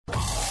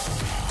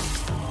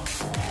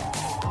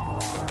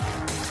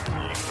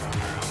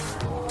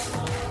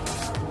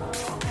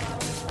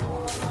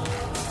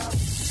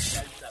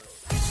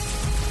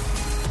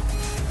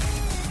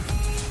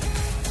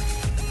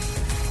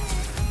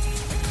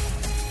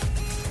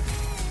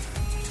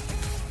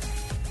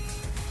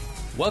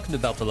Welcome to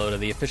Beltalowda,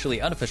 the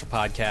officially unofficial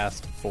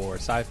podcast for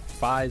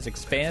Sci-Fi's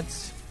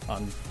Expanse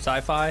on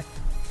Sci-Fi.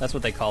 That's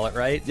what they call it,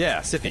 right?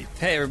 Yeah, Sippy.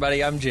 Hey,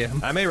 everybody, I'm Jim.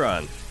 I'm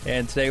Aaron.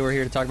 And today we're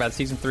here to talk about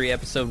Season 3,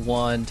 Episode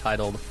 1,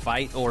 titled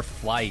Fight or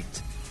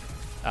Flight.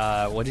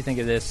 What do you think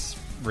of this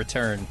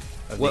return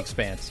of the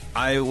Expanse?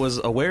 I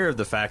was aware of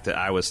the fact that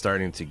I was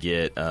starting to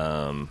get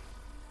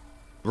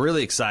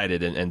really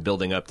excited and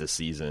building up this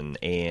season,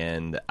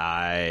 and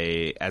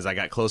as I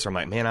got closer, I'm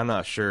like, man, I'm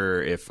not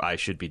sure if I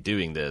should be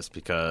doing this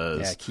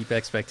because keep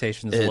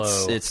expectations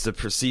low. It's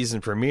the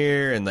season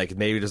premiere, and like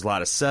maybe there's a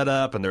lot of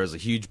setup, and there was a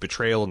huge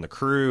betrayal in the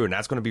crew, and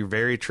that's going to be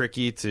very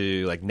tricky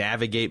to like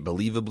navigate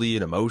believably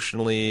and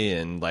emotionally,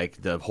 and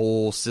like the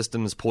whole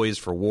system's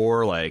poised for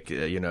war. Like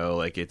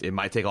it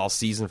might take all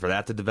season for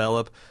that to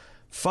develop.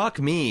 Fuck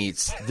me,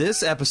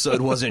 this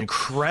episode was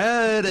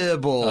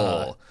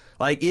incredible.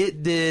 Like,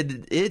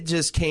 it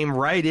just came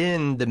right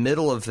in the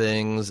middle of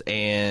things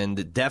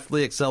and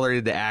definitely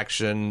accelerated the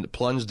action,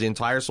 plunged the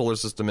entire solar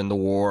system into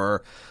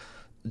war,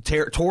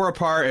 tore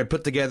apart and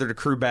put together the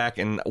crew back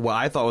in what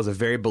I thought was a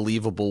very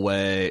believable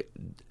way,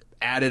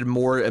 added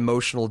more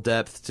emotional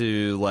depth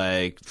to,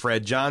 like,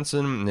 Fred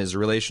Johnson and his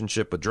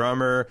relationship with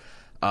Drummer,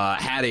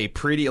 had a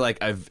pretty, like,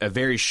 a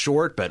very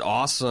short but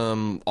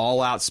awesome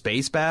all-out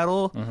space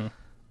battle. Mm-hmm.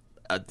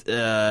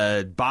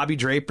 Bobby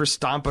Draper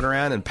stomping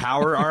around in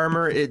power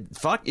armor.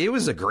 It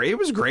was a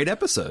great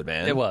episode,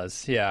 man. It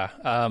was, yeah.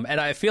 And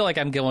I feel like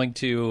I'm going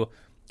to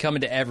come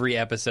into every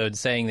episode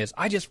saying this.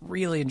 I just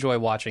really enjoy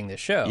watching this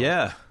show.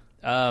 Yeah.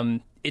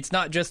 It's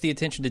not just the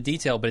attention to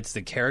detail, but it's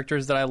the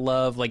characters that I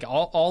love. Like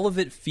all of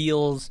it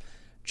feels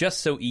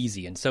just so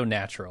easy and so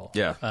natural.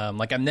 Yeah.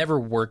 Like I'm never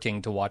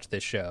working to watch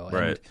this show. And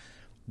right.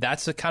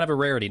 That's a kind of a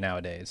rarity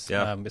nowadays,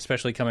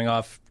 especially coming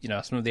off,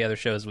 some of the other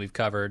shows we've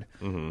covered.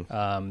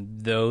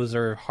 Mm-hmm. Those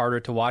are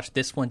harder to watch.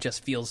 This one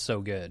just feels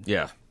so good.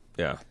 Yeah,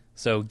 yeah.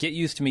 So get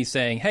used to me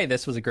saying, hey,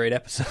 this was a great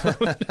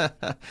episode.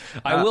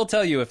 I will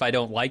tell you if I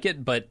don't like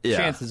it, but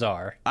chances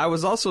are. I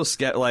was also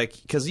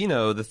because,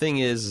 the thing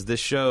is, this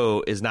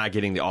show is not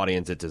getting the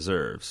audience it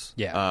deserves.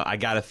 Yeah. I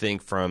got to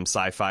think from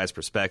Sci-Fi's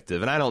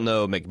perspective, and I don't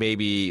know,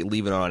 maybe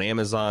leaving it on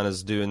Amazon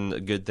is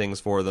doing good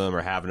things for them,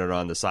 or having it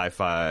on the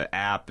Sci-Fi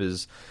app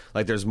is,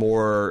 like, there's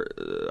more,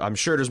 I'm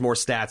sure there's more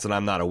stats that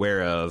I'm not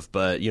aware of,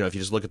 but, if you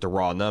just look at the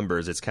raw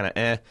numbers, it's kind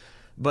of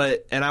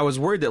and I was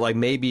worried that, like,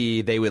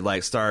 maybe they would,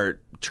 like,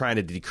 start trying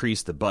to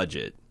decrease the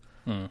budget,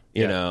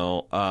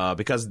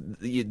 because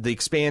the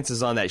Expanse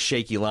is on that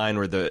shaky line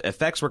where the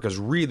effects work is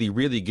really,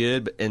 really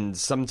good, and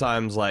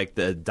sometimes, like,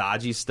 the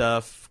dodgy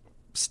stuff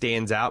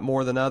stands out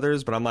more than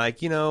others. But I'm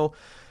like,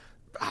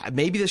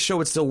 maybe this show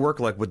would still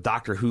work, like, with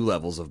Doctor Who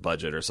levels of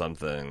budget or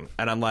something.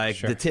 And I'm like,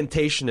 The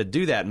temptation to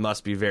do that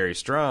must be very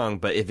strong.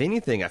 But if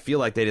anything, I feel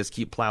like they just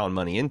keep plowing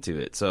money into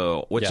it.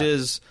 So,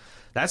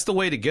 that's the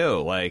way to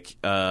go. Like,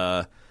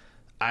 I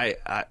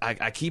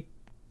keep.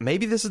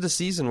 Maybe this is the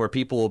season where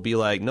people will be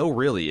like, no,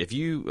 really, if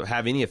you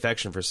have any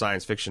affection for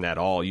science fiction at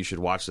all, you should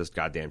watch this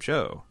goddamn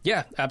show.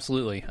 Yeah,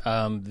 absolutely.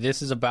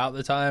 This is about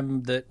the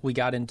time that we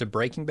got into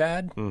Breaking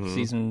Bad,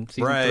 season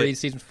 3,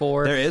 season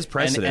 4. There is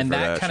precedent and for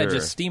that kind of sure.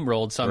 just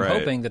steamrolled, so I'm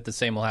hoping that the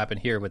same will happen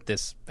here with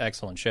this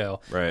excellent show.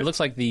 Right. It looks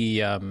like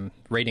the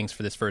ratings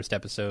for this first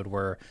episode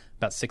were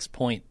about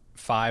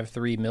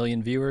 6.53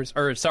 million viewers.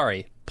 Or,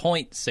 sorry,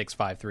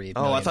 0.653 million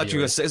I thought viewers. you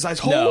were going to say, it's like,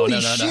 holy no.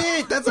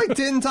 shit, that's like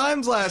 10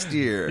 times last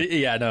year.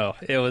 Yeah, no,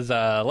 it was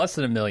less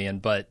than 1 million,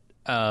 but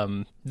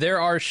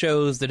there are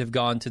shows that have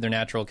gone to their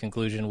natural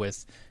conclusion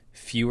with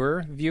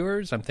fewer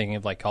viewers. I'm thinking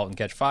of, like, *Halt and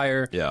Catch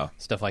Fire*,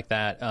 stuff like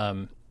that.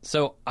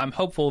 So I'm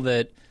hopeful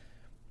that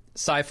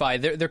Sci-Fi,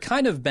 they're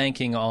kind of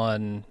banking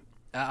on,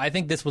 I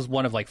think this was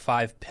one of, like,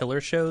 5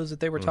 pillar shows that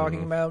they were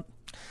talking about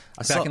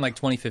back in, like,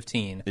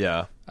 2015.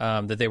 Yeah.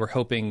 That they were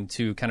hoping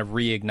to kind of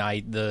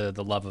reignite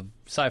the love of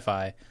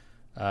sci-fi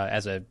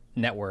as a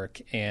network,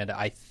 and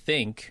I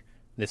think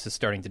this is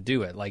starting to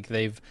do it. Like,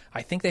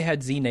 I think they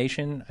had Z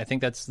Nation. I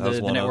think that's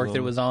the network that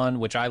it was on,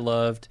 which I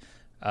loved.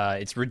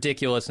 It's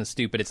ridiculous and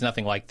stupid. It's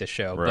nothing like this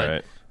show.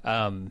 Right.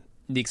 But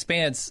The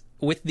Expanse,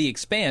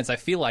 I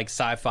feel like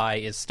Sci-Fi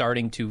is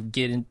starting to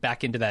get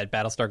back into that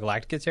Battlestar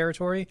Galactica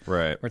territory.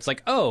 Right. Where it's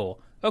like,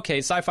 okay,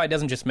 Sci-Fi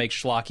doesn't just make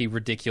schlocky,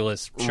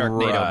 ridiculous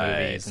Sharknado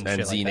movies and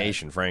shit Z like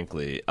Nation,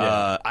 frankly.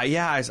 Yeah.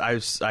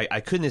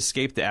 I couldn't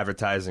escape the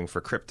advertising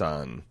for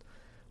Krypton,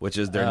 which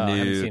is their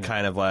new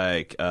kind of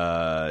like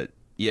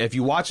if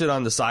you watch it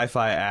on the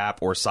Sci-Fi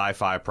app or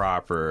Sci-Fi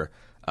proper,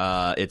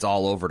 it's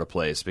all over the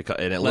place Let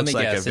me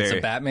guess, it's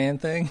a Batman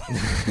thing.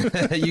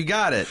 You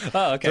got it.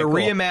 Oh, okay. The cool.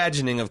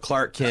 reimagining of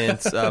Clark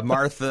Kent,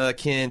 Martha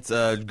Kent,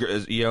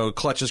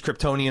 clutches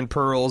Kryptonian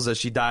pearls as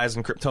she dies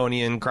in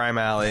Kryptonian Crime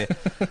Alley.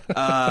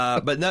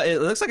 But no,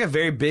 it looks like a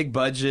very big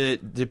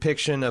budget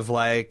depiction of,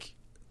 like,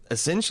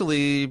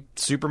 essentially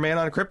Superman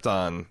on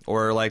Krypton,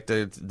 or like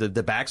the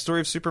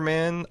backstory of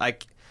Superman.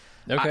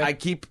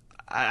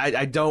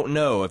 I don't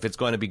know if it's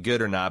going to be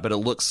good or not, but it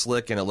looks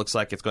slick, and it looks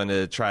like it's going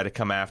to try to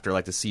come after,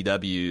 like, the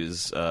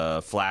CW's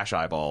Flash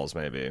eyeballs,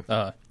 maybe.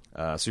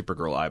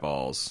 Supergirl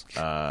eyeballs.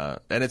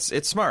 And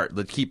it's smart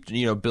to keep,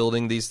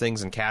 building these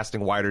things and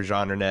casting wider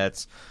genre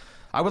nets.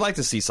 I would like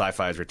to see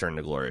Sci-Fi's return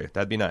to glory.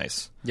 That'd be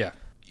nice. Yeah.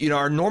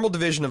 Our normal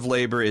division of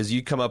labor is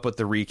you come up with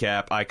the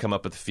recap, I come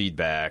up with the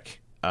feedback.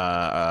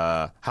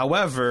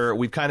 However,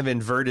 we've kind of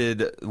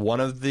inverted one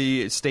of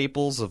the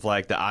staples of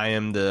like I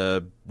am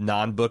the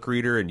non-book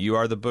reader and you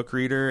are the book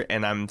reader,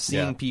 and I'm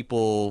seeing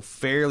people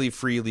fairly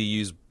freely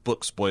use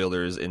book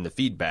spoilers in the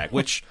feedback,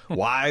 which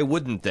why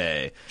wouldn't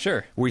they?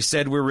 Sure. We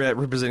said we're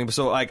representing,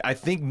 so like I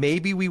think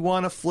maybe we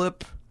want to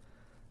flip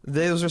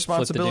those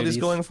responsibilities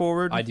going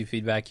forward. I do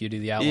feedback, you do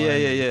the outline.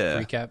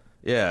 Yeah. Recap.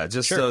 Yeah,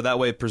 just so that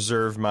way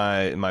preserve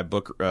my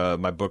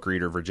book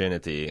reader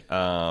virginity,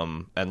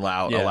 and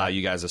allow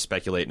you guys to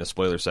speculate in the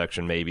spoiler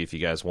section maybe if you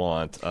guys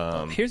want.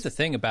 Here's the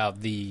thing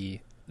about the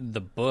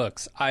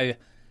books.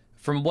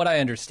 From what I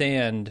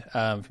understand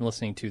from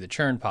listening to the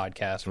Churn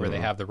podcast, where they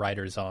have the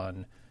writers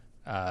on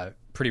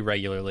pretty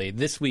regularly,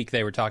 this week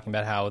they were talking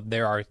about how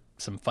there are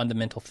some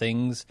fundamental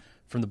things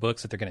from the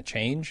books that they're going to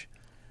change.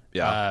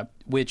 Yeah,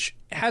 which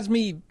has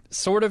me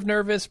sort of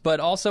nervous,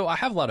 but also I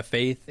have a lot of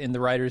faith in the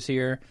writers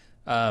here.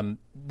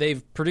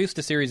 They've produced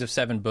a series of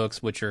 7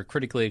 books, which are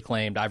critically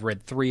acclaimed. I've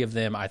read 3 of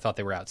them. I thought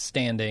they were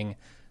outstanding.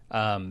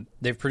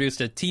 They've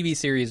produced a TV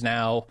series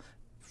now,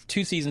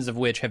 2 seasons of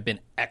which have been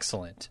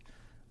excellent.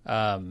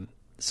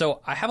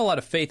 So I have a lot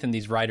of faith in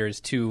these writers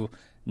to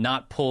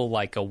not pull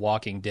like a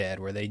Walking Dead,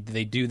 where they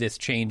do this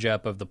change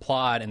up of the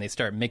plot and they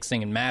start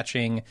mixing and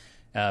matching,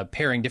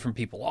 pairing different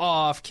people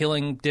off,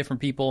 killing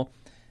different people,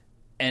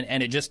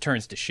 and it just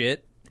turns to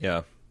shit.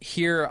 Yeah.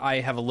 Here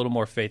I have a little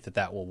more faith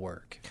that will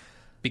work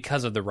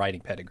because of the writing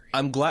pedigree.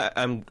 I'm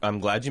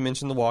glad you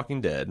mentioned The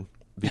Walking Dead,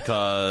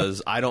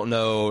 because I don't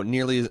know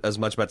nearly as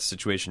much about the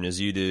situation as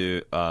you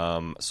do.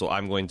 So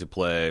I'm going to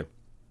play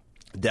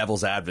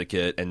devil's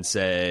advocate and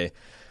say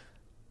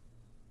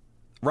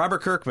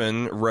Robert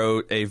Kirkman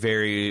wrote a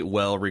very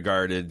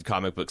well-regarded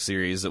comic book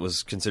series that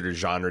was considered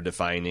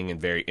genre-defining and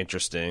very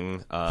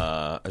interesting,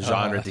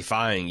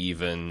 genre-defying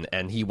even,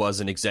 and he was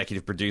an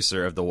executive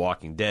producer of The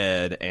Walking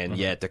Dead, and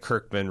yet the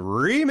Kirkman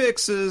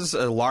remixes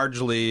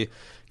largely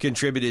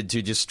contributed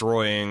to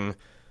destroying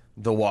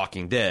The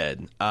Walking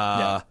Dead.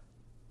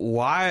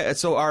 Why?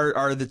 So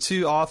are the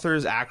 2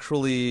 authors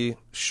actually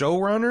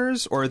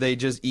showrunners, or are they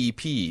just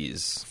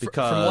EPs?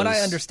 Because from what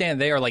I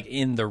understand, they are like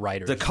in the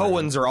writers. The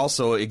Coens are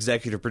also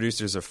executive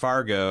producers of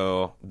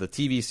Fargo, the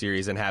TV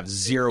series, and have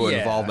zero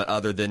involvement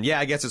other than,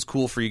 I guess it's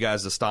cool for you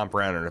guys to stomp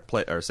around in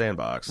a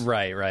sandbox.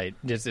 Right.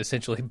 Just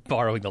essentially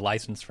borrowing the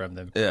license from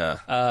them. Yeah.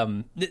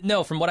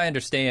 No, from what I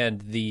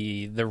understand,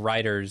 the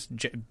writers,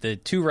 the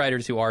 2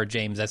 writers who are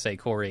James S.A.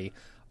 Corey,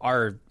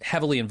 are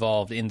heavily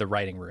involved in the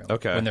writing room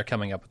when they're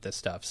coming up with this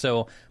stuff.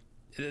 So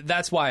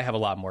that's why I have a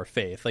lot more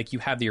faith. Like, you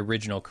have the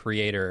original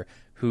creator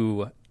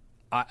who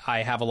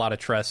I have a lot of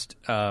trust,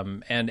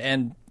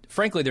 and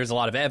frankly, there's a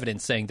lot of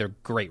evidence saying they're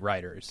great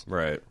writers.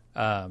 Right.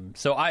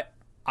 So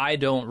I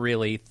don't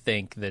really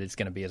think that it's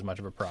going to be as much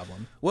of a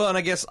problem. Well, and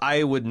I guess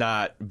I would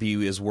not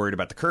be as worried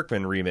about the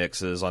Kirkman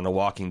remixes on The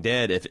Walking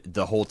Dead if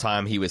the whole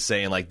time he was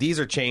saying, like, these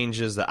are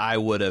changes that I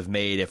would have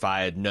made if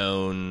I had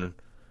known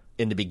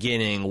in the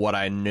beginning what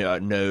I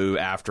know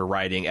after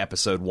writing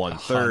episode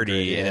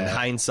 130, and in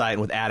hindsight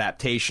and with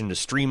adaptation to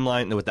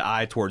streamline, with the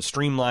eye towards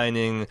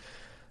streamlining,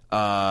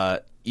 I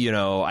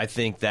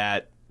think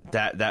that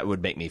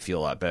would make me feel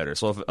a lot better.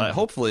 So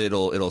hopefully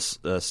it'll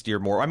steer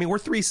more. I mean, we're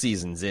 3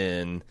 seasons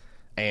in,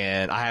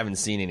 and I haven't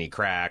seen any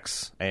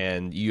cracks,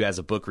 and you as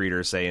a book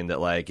reader saying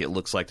that, like, it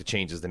looks like the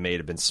changes they made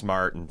have been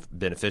smart and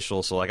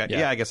beneficial, so, like, I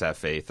guess I have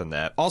faith in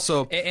that.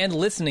 Also, and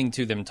listening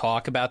to them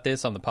talk about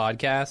this on the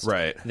podcast,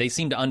 right, they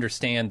seem to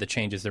understand the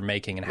changes they're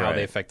making and how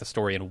they affect the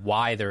story, and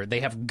why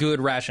they have good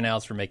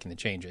rationales for making the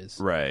changes,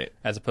 right,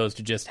 as opposed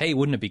to just, hey,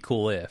 wouldn't it be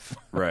cool if?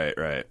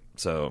 right.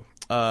 So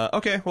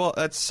okay, well,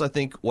 that's, I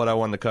think, what I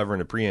wanted to cover in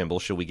the preamble.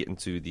 Shall we get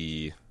into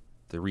the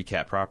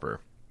recap proper?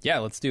 Yeah,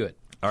 let's do it.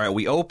 All right,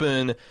 we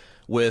open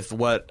with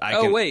what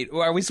wait,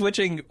 are we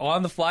switching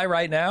on the fly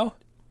right now?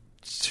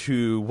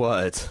 To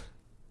what?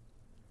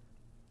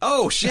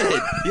 Oh, shit.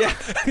 Yeah.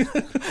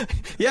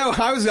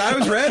 I was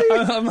ready.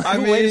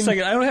 Wait a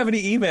second. I don't have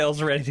any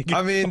emails ready to go.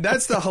 I mean,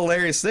 that's the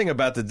hilarious thing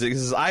about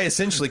is I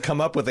essentially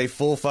come up with a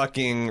full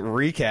fucking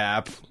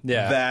recap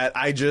that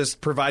I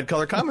just provide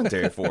color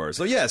commentary for.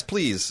 So, yes,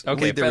 please.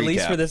 Okay, lead the at recap.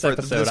 least for this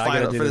episode,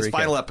 for this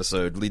final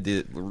episode, lead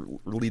the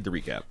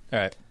recap. All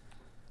right.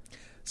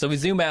 So we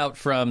zoom out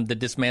from the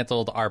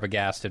dismantled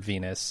Arbogast at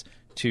Venus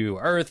to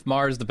Earth,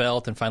 Mars, the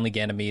Belt, and finally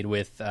Ganymede,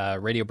 with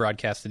radio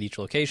broadcasts at each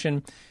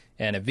location.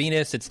 And at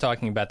Venus, it's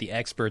talking about the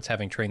experts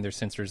having trained their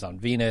sensors on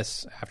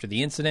Venus after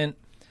the incident.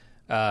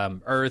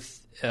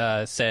 Earth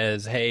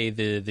says, hey,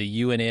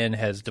 the UNN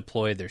has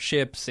deployed their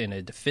ships in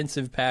a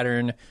defensive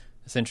pattern.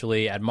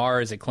 Essentially, at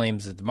Mars, it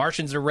claims that the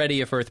Martians are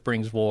ready if Earth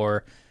brings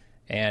war.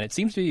 And it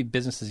seems to be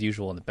business as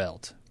usual in the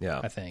Belt,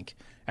 I think.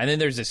 And then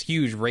there's this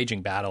huge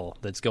raging battle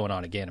that's going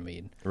on at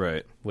Ganymede.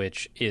 Right.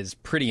 Which is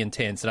pretty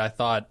intense. And I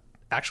thought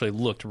actually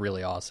looked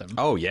really awesome.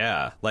 Oh,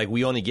 yeah. Like,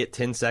 we only get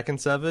 10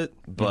 seconds of it,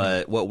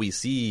 but what we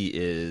see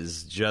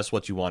is just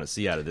what you want to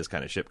see out of this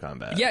kind of ship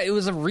combat. Yeah, it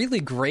was a really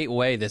great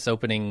way, this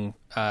opening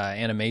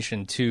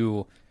animation,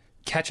 to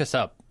catch us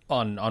up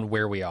on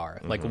where we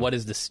are. Like, what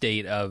is the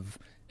state of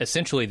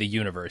essentially the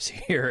universe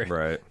here,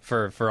 right?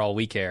 For all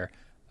we care.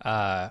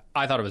 I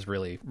thought it was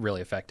really, really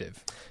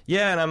effective.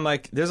 Yeah, and I'm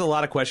like, there's a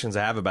lot of questions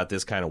I have about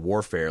this kind of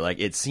warfare. Like,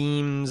 it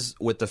seems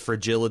with the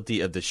fragility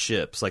of the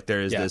ships, like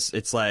there is this,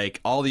 it's like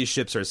all these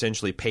ships are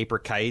essentially paper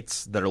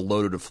kites that are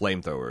loaded with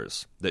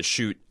flamethrowers that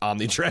shoot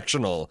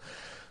omnidirectional.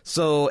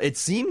 So it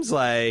seems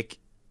like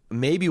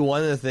maybe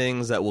one of the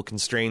things that will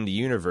constrain the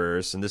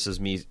universe, and this is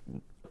me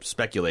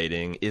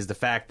speculating, is the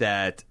fact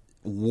that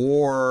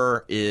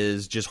war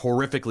is just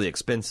horrifically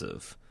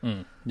expensive.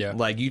 Yeah.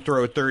 Like, you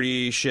throw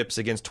 30 ships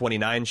against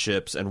 29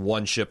 ships and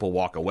one ship will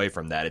walk away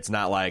from that. It's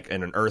not like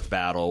in an Earth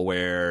battle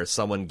where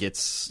someone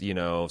gets, you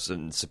know,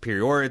 some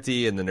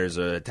superiority and then there's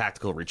a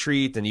tactical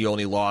retreat and you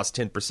only lost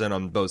 10%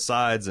 on both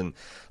sides. And,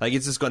 like,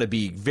 it's just going to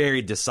be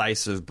very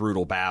decisive,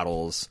 brutal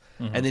battles.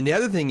 And then the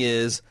other thing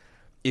is,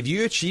 if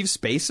you achieve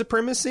space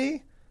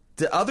supremacy,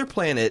 the other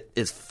planet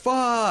is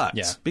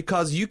fucked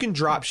because you can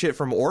drop shit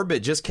from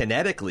orbit just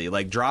kinetically,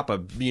 like drop a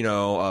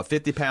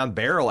 50-pound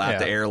barrel out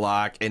the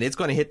airlock, and it's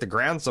going to hit the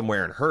ground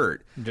somewhere and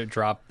hurt.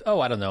 Drop,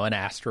 I don't know, an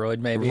asteroid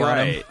maybe.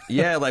 Right?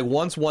 Yeah, like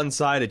once one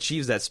side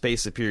achieves that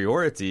space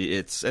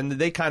superiority, and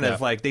they kind of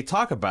like they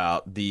talk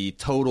about the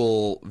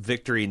total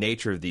victory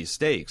nature of these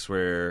stakes,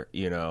 where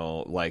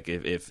like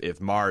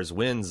if Mars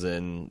wins,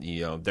 then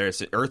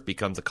there's Earth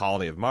becomes a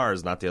colony of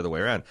Mars, not the other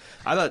way around.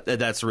 I thought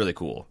that's really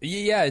cool.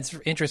 Yeah, it's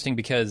interesting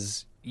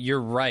because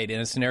you're right. In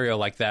a scenario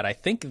like that, I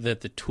think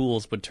that the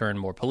tools would turn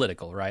more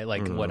political, right?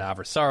 Like what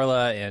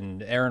Avasarala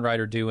and Ehrenreich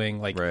are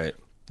doing. Like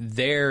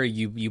there,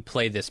 you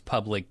play this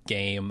public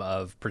game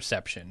of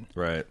perception.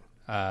 Right.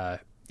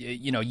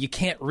 You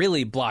can't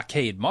really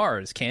blockade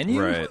Mars, can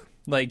you? Right.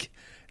 Like,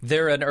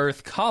 they're an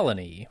Earth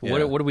colony.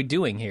 Yeah. What are we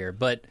doing here?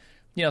 But,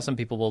 some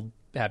people will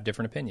have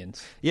different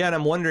opinions. Yeah, and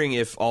I'm wondering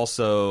if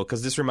also,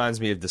 because this reminds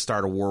me of the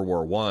start of World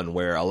War I,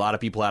 where a lot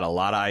of people had a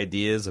lot of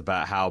ideas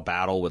about how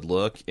battle would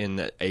look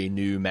in a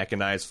new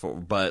mechanized,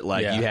 but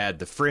you had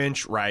the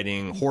French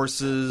riding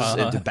horses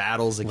into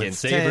battles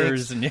against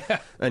sabers, tanks,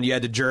 and you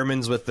had the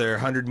Germans with their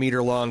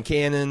 100-meter long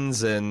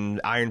cannons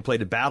and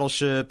iron-plated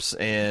battleships,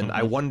 and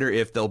I wonder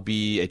if there'll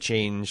be a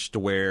change to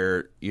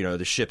where,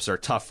 the ships are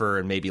tougher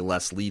and maybe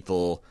less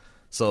lethal.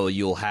 So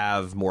you'll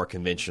have more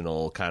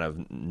conventional kind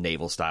of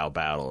naval-style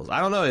battles.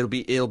 I don't know. It'll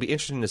be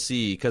interesting to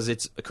see, because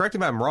correct me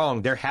if I'm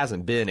wrong, there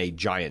hasn't been a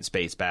giant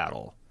space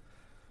battle.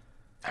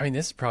 I mean,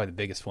 this is probably the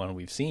biggest one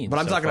we've seen. But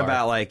I'm talking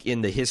about like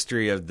in the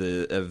history of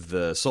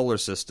the solar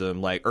system,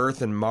 like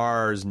Earth and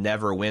Mars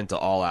never went to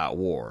all-out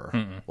war.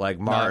 Like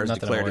Mars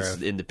declared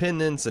its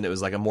independence, and it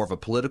was like more of a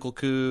political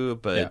coup.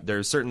 But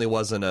there certainly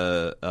wasn't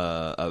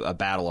a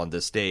battle on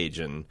this stage.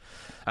 And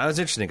that was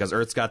interesting because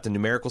Earth's got the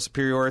numerical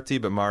superiority,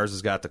 but Mars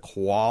has got the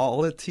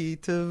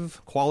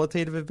qualitative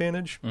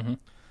advantage.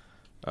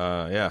 Yeah.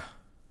 All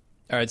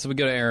right, so we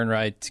go to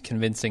Ehrenreich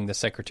convincing the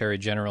Secretary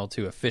General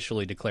to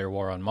officially declare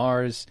war on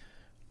Mars.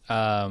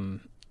 Yeah,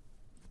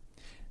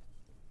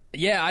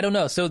 I don't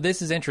know. So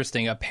this is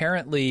interesting.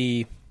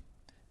 Apparently,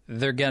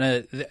 they're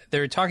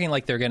talking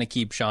like they're gonna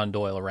keep Sean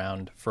Doyle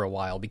around for a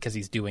while because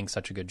he's doing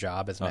such a good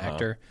job as an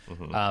actor.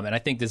 And I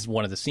think this is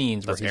one of the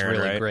scenes where he's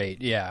really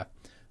great. Yeah.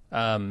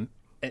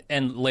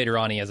 And later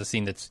on, he has a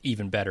scene that's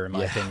even better, in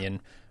my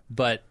opinion.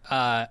 But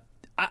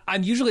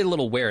I'm usually a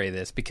little wary of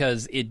this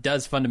because it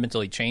does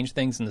fundamentally change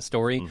things in the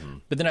story.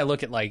 But then I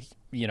look at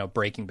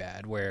Breaking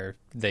Bad, where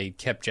they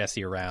kept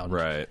Jesse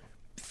around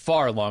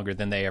far longer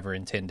than they ever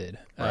intended.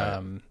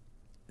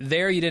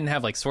 There, you didn't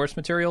have source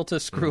material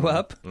to screw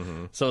up,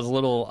 so it was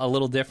a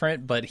little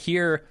different. But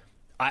here,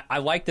 I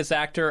like this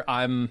actor.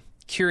 I'm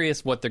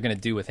curious what they're going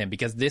to do with him,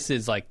 because this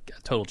is like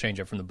a total change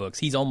up from the books.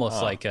 He's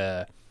almost like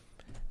a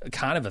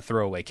kind of a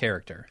throwaway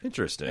character.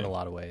 Interesting. In a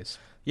lot of ways.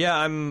 Yeah,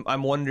 I'm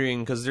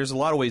wondering, because there's a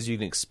lot of ways you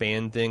can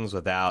expand things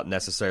without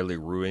necessarily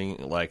ruining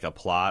a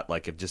plot,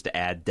 if just to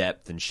add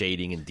depth and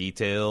shading and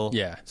detail.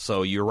 Yeah.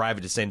 So you arrive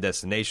at the same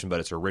destination,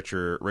 but it's a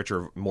richer,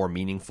 more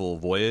meaningful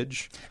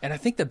voyage. And I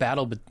think the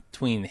battle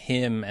between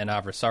him and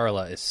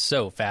Avasarala is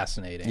so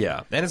fascinating.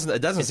 Yeah, and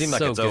it doesn't seem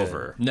like it's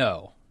over.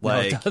 No.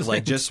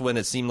 Just when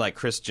it seemed like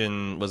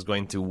Christian was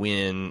going to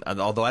win,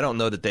 although I don't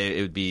know that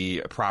it would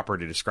be proper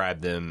to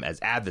describe them as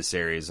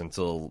adversaries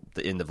until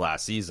the end of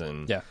last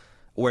season. Yeah.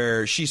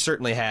 Where she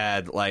certainly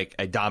had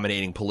a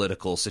dominating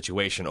political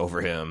situation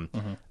over him.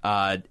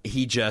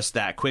 He just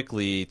that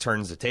quickly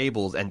turns the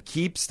tables and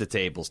keeps the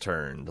tables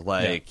turned.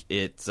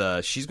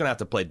 She's going to have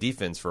to play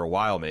defense for a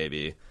while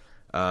maybe.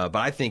 But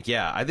I think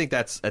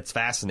that's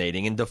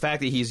fascinating. And the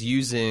fact that he's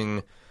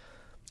using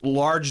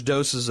large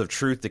doses of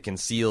truth to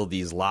conceal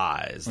these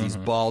lies, these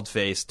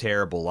bald-faced,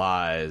 terrible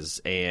lies,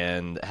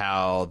 and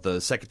how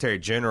the Secretary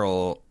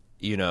General,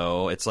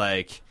 it's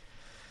like,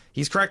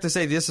 he's correct to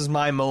say this is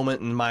my moment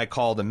and my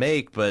call to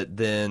make, but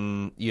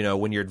then,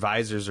 when your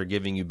advisors are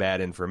giving you bad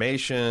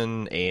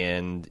information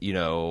and,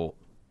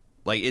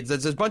 Like,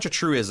 it's a bunch of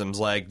truisms.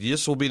 Like,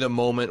 this will be the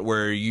moment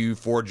where you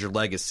forge your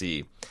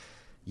legacy.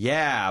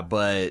 Yeah,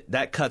 but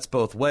that cuts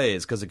both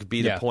ways, because it could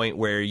be the point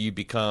where you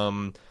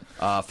become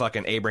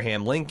fucking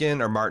Abraham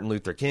Lincoln or Martin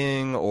Luther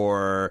King,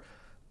 or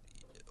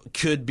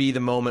could be the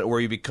moment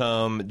where you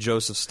become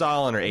Joseph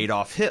Stalin or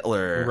Adolf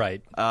Hitler.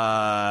 Right.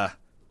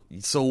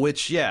 So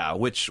which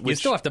you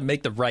still have to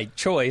make the right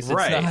choice.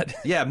 Right. It's not...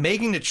 Yeah,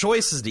 making the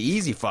choice is the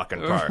easy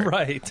fucking part.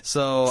 Right.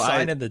 So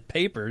signing the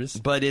papers.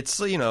 But it's,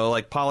 you know,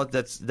 like,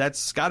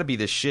 that's got to be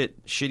the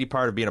shitty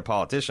part of being a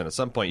politician. At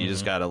some point, you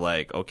just got to,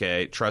 like,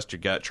 okay, trust your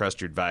gut,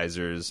 trust your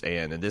advisors,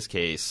 and in this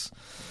case,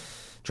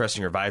 trusting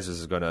your advisors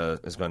is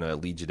gonna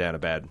lead you down a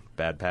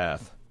bad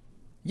path.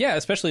 Yeah,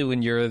 especially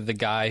when you're the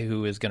guy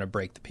who is going to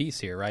break the peace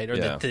here, right?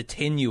 Or the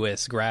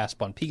tenuous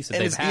grasp on peace that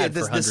they've had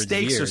for hundreds of years. The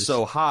stakes are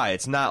so high.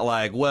 It's not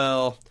like,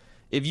 well,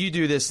 if you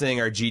do this thing,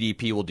 our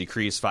GDP will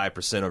decrease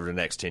 5% over the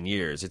next 10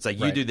 years. It's like,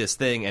 you do this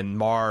thing, and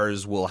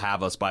Mars will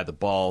have us by the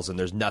balls, and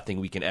there's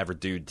nothing we can ever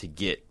do to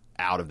get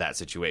out of that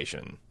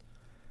situation.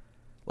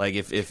 Like,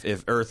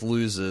 if Earth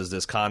loses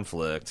this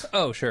conflict...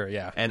 Oh, sure,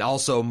 yeah. And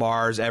also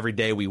Mars, every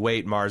day we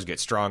wait, Mars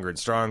gets stronger and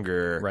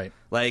stronger. Right.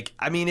 Like,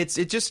 I mean, this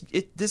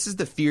is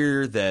the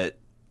fear that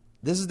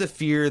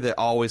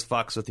always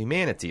fucks with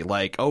humanity.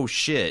 Like, oh,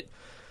 shit.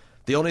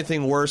 The only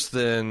thing worse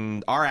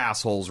than our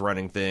assholes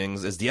running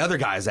things is the other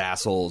guy's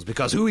assholes,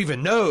 because who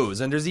even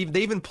knows? And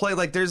they even play,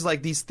 like, there's,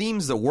 like, these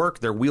themes that work.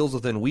 They're wheels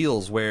within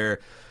wheels where...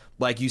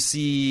 Like, you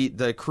see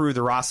the crew,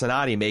 the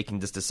Rocinante, making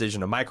this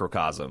decision of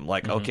microcosm.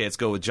 Like, okay, let's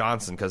go with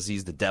Johnson because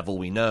he's the devil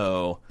we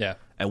know. Yeah.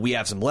 And we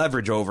have some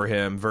leverage over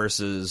him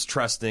versus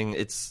trusting.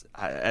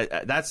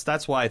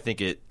 That's why I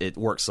think it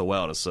works so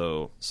well and is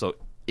so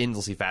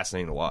endlessly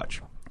fascinating to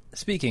watch.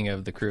 Speaking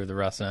of the crew of the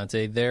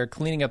Rocinante, they're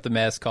cleaning up the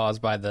mess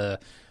caused by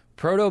the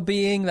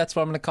proto-being. That's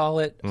what I'm going to call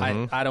it.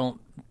 I don't...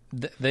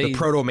 The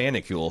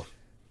proto-manicule.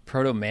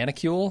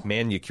 Proto-manicule?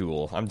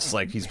 Manicule. I'm just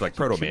like, he's like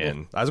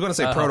Proto-Man. I was going to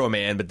say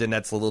Proto-Man, but then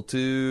that's a little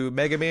too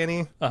Mega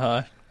Man-y.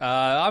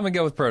 I'm going to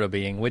go with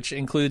Proto-Being, which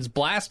includes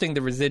blasting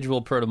the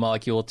residual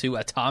proto-molecule to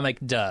atomic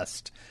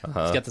dust. He's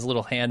got this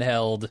little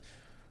handheld...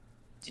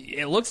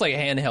 It looks like a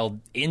handheld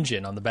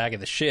engine on the back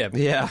of the ship.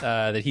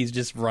 Yeah. That he's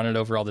just running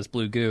over all this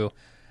blue goo.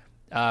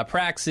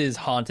 Prax is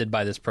haunted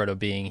by this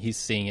Proto-Being. He's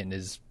seeing it in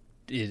his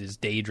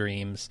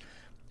daydreams.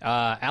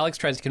 Alex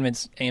tries to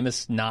convince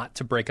Amos not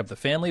to break up the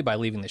family by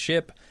leaving the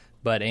ship,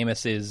 but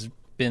Amos has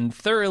been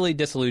thoroughly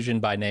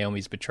disillusioned by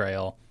Naomi's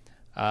betrayal,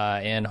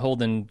 and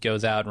Holden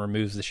goes out and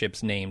removes the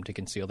ship's name to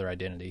conceal their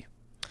identity.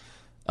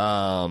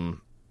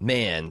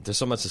 Man, there's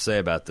so much to say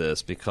about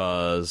this,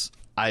 because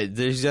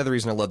there's the other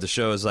reason I love the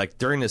show is, like,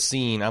 during the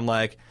scene, I'm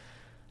like,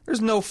 there's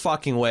no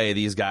fucking way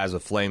these guys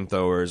with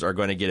flamethrowers are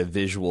going to get a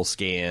visual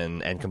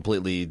scan and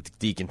completely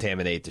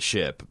decontaminate the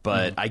ship.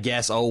 But I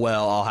guess, oh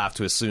well, I'll have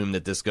to assume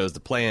that this goes to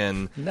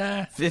plan.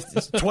 Nah.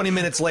 20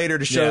 minutes later,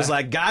 the show's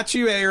like, got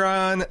you,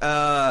 Aaron.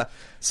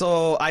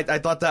 So I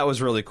thought that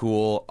was really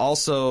cool.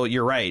 Also,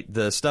 you're right.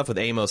 The stuff with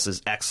Amos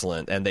is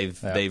excellent, and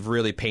they've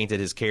really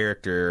painted his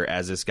character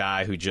as this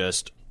guy who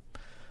just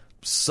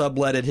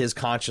subletted his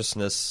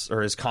consciousness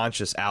or his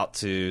conscious out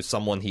to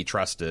someone he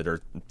trusted or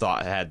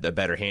thought had a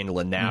better handle,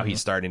 and now he's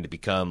starting to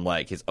become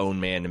like his own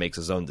man and makes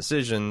his own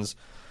decisions.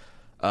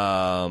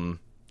 This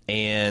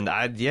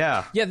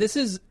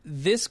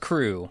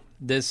crew,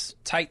 this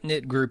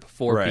tight-knit group of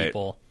four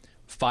people,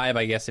 5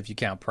 I guess if you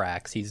count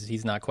Prax.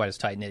 He's not quite as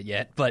tight-knit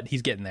yet, but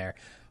he's getting there.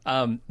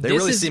 They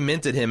really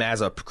cemented him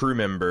as a crew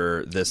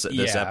member this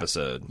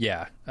episode.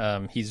 Yeah,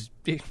 he's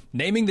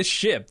naming the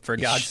ship, for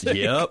God's sake.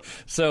 Yep.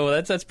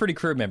 So that's pretty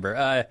crew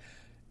member.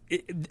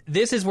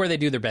 This is where they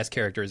do their best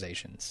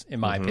characterizations,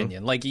 in my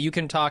opinion. Like, you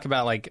can talk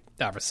about, like,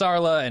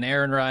 Avasarla and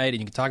Aaron Wright, and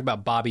you can talk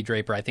about Bobby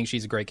Draper. I think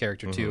she's a great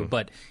character too.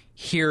 But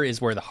here is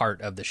where the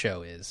heart of the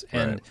show is,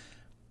 and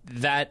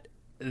that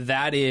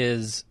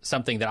is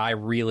something that I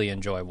really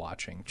enjoy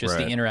watching. Just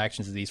the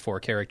interactions of these 4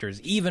 characters,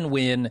 even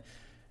when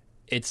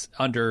it's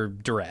under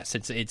duress.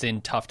 It's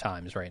in tough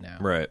times right now.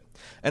 Right.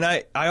 And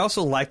I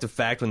also like the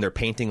fact when they're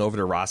painting over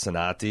the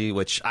Rocinante,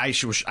 which I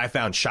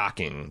found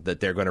shocking that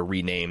they're going to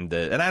rename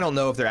and I don't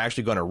know if they're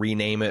actually going to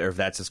rename it or if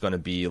that's just going to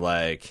be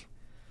like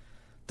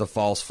the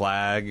false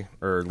flag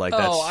or like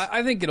that's... Oh,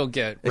 I think it'll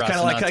get it's kind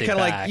of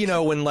like, you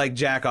know, when like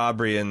Jack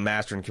Aubrey and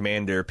Master and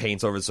Commander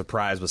paints over the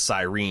Surprise with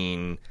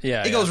Cyrene.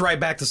 Yeah, it goes right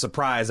back to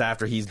Surprise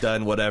after he's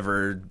done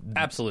whatever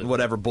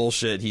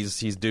bullshit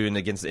he's doing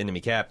against the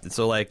enemy captain.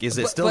 So like, is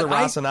it still the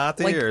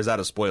Rocinante or is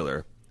that a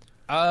spoiler?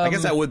 I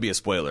guess that would be a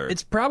spoiler.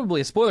 It's probably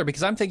a spoiler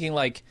because I'm thinking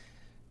like,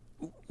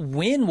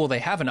 when will they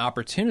have an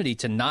opportunity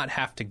to not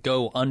have to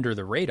go under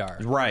the radar?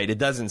 Right. It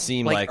doesn't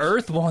seem like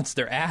Earth wants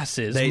their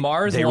asses.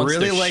 Mars wants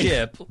their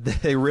ship.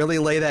 They really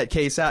lay that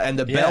case out, and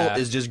the belt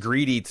is just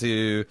greedy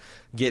to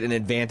get an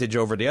advantage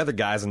over the other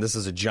guys. And this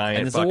is a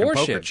giant fucking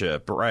poker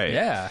chip, right?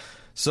 Yeah.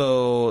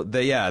 So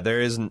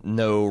there is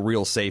no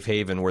real safe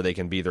haven where they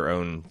can be their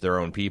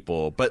own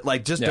people. But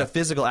like just the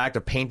physical act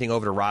of painting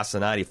over to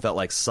Rocinante felt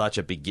like such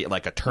a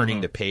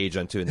turning the page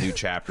onto a new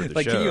chapter of the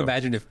like, show. Can you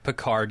imagine if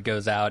Picard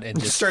goes out and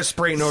just starts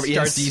spraying over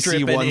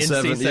NCC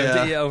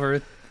 17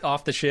 over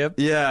off the ship?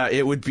 Yeah,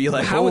 it would be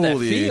like, how would that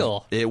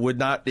feel? It would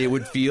not. It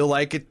would feel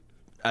like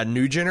a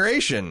new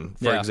generation,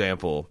 for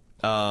example.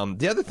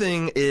 The other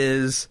thing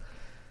is.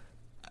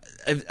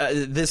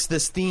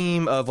 This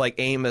theme of like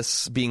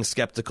Amos being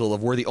skeptical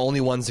of we're the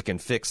only ones that can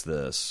fix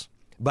this,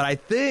 but I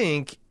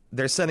think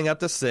they're setting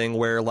up this thing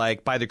where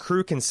like by the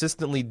crew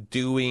consistently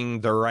doing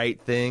the right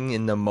thing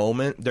in the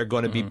moment, they're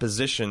going to be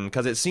positioned,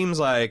 because it seems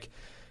like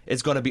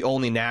it's going to be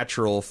only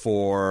natural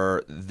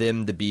for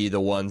them to be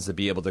the ones to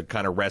be able to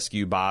kind of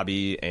rescue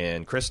Bobby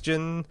and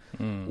Christian,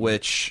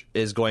 which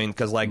is going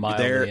because like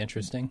mildly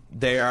interesting.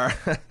 They are.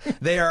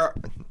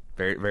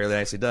 Very, very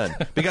nicely done.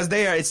 Because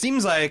they are. It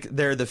seems like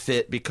they're the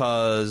fit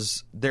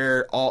because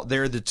they're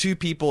the two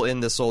people in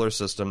the solar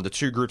system, the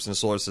two groups in the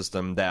solar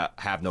system that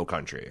have no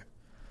country,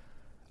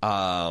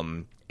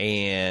 and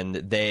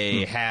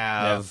they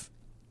have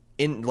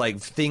in like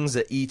things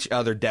that each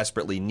other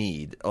desperately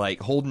need. Like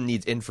Holden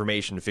needs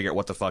information to figure out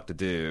what the fuck to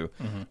do,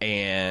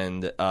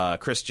 and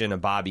Christian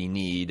and Bobby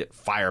need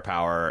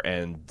firepower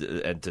and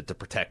to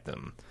protect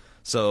them.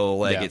 So,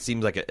 like, it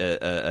seems like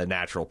a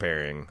natural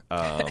pairing.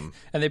 And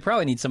they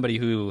probably need somebody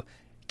who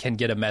can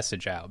get a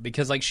message out.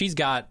 Because, like, she's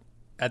got,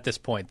 at this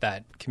point,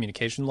 that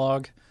communication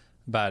log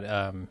about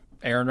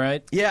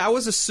Ehrenreich. Yeah, I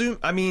was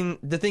I mean,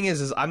 the thing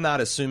is I'm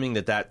not assuming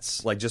that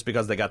that's, like, just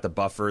because they got the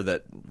buffer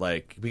that,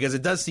 like... Because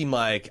it does seem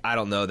like, I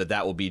don't know,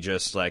 that will be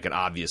just, like, an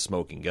obvious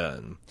smoking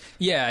gun.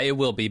 Yeah, it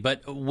will be.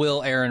 But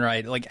will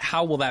Ehrenreich... Like,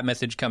 how will that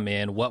message come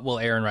in? What will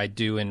Ehrenreich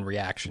do in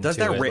reaction to it?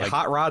 Does that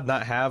Hot Rod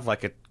not have,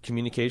 like, a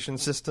communication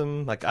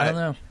system? Like, I don't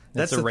know.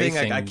 That's the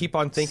thing. I keep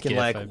on thinking,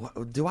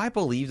 do I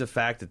believe the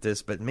fact that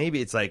this... But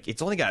maybe it's, like,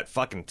 it's only got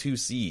fucking 2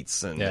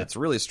 seats, and it's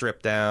really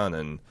stripped down,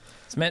 and...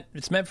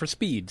 It's meant for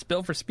speed. It's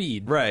built for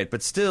speed. Right,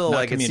 but still,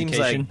 like, it seems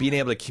like being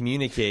able to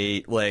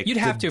communicate, like, you'd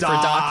have to for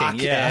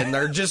docking, and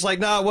they're just like,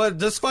 no, what?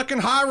 This fucking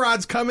Hot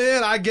Rod's come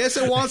in. I guess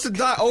it wants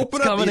to open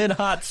it's up. Coming in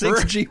hot,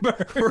 6G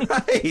burn.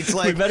 Right, it's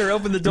like we better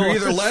open the door.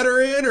 Either let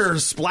her in or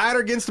splatter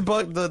against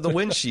the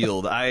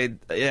windshield. I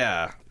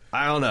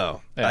don't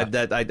know. Yeah.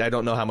 I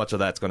don't know how much of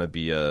that's going to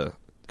be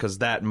because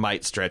that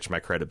might stretch my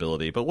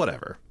credibility, but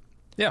whatever.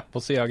 Yeah,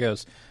 we'll see how it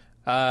goes.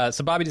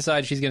 So Bobby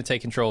decides she's going to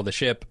take control of the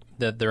ship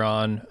that they're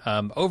on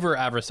over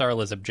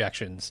Avasarala's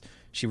objections.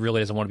 She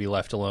really doesn't want to be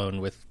left alone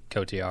with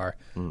Kotiar,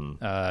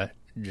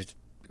 just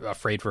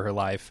afraid for her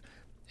life.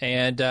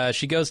 And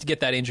she goes to get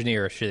that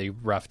engineer she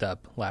roughed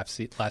up last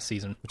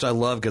season. Which I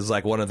love because,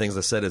 like, one of the things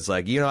I said is,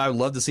 like, I would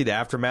love to see the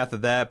aftermath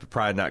of that, but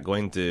probably not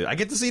going to. I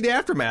get to see the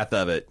aftermath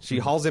of it. She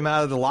hauls him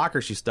out of the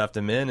locker she stuffed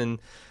him in, and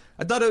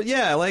I thought,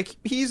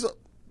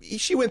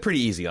 she went pretty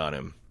easy on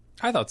him.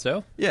 I thought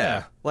so.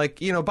 Yeah.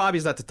 Like,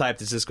 Bobby's not the type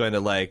that's just going to,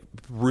 like,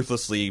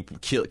 ruthlessly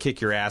kick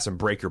your ass and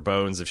break your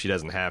bones if she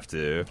doesn't have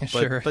to.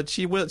 Sure. But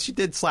she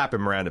did slap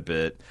him around a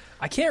bit.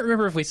 I can't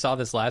remember if we saw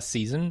this last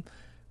season,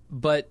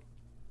 but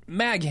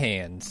mag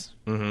hands.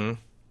 Mm-hmm.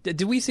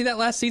 Did we see that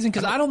last season?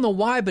 Because I don't know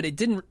why, but it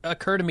didn't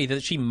occur to me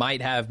that she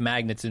might have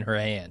magnets in her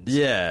hands.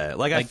 Yeah.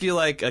 Like I feel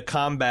like a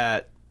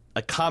combat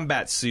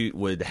suit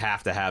would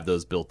have to have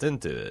those built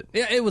into it.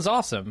 Yeah, it was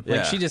awesome.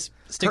 Like, she just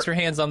sticks her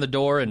hands on the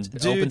door and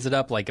opens it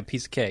up like a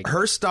piece of cake.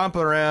 Her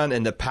stomping around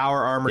in the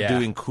power armor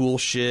doing cool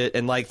shit,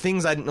 and like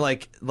things I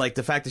like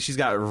the fact that she's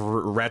got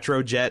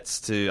retro jets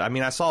to... I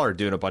mean, I saw her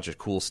doing a bunch of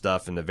cool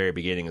stuff in the very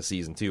beginning of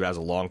season 2. That was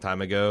a long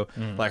time ago.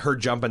 Like her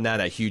jumping down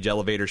that huge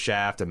elevator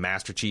shaft and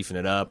Master Chiefing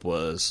it up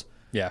was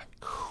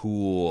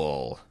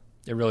cool.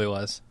 It really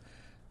was.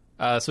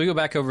 So we go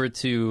back over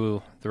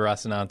to the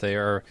Rocinante,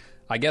 or...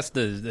 I guess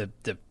the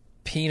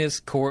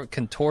penis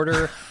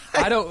contorter.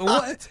 I'm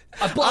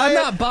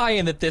not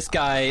buying that this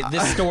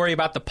story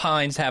about the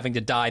Pines having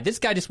to die. This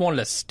guy just wanted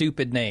a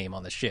stupid name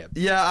on the ship.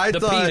 Yeah, I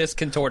thought penis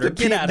contorter.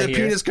 Get out of here.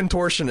 The penis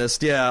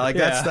contortionist. Yeah, like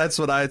that's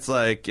what it's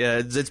like.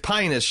 It's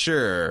Pinus,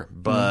 sure,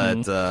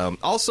 but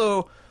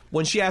also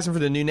when she asked him for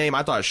the new name,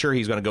 I thought sure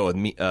he's going to go with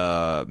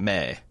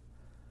May.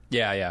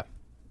 Yeah.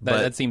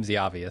 That seems the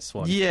obvious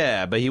one.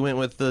 Yeah, but he went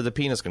with the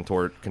penis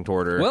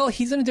contorter. Well,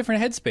 he's in a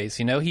different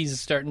headspace. He's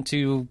starting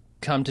to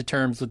come to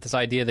terms with this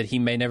idea that he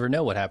may never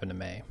know what happened to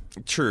May.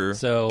 True.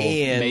 So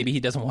maybe he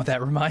doesn't want that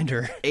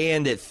reminder.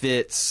 And it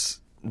fits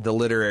the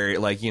literary,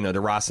 like, the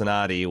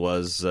Rocinante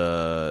was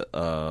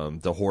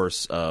the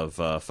horse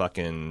of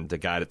fucking the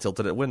guy that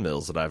tilted at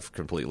windmills that I've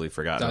completely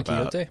forgotten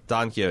about.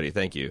 Don Quixote,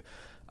 thank you.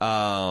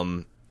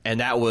 And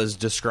that was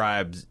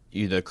described,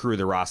 the crew of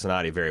the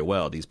Rocinante very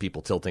well. These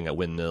people tilting at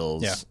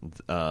windmills,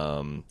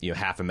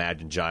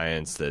 half-imagined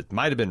giants that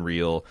might have been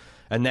real.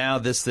 And now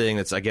this thing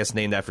that's, I guess,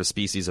 named after a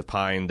species of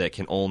pine that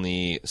can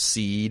only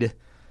seed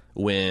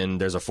when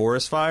there's a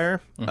forest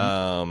fire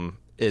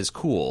is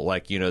cool.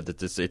 Like,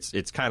 that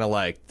it's kind of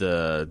like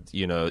the,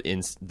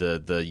 in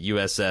the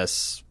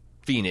USS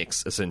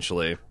Phoenix,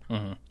 essentially.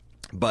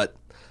 But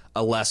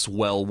a less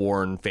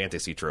well-worn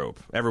fantasy trope.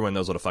 Everyone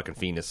knows what a fucking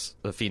phoenix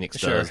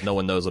does. No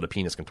one knows what a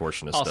penis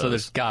contortionist does. Also,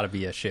 there's got to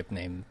be a ship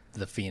named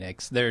the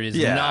Phoenix. There is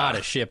not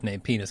a ship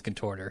named Penis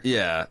Contorter.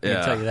 Yeah, I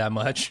can tell you that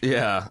much.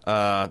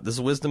 Yeah, this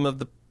is wisdom of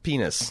the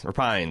penis, or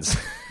pines.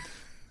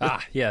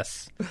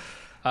 Yes.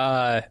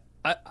 I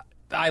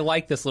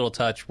like this little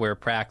touch where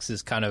Prax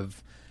is kind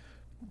of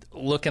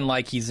looking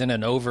like he's in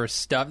an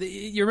overstuffed...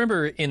 You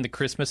remember in the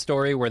Christmas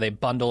Story where they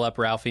bundle up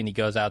Ralphie and he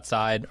goes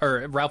outside?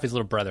 Or Ralphie's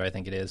little brother, I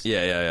think it is.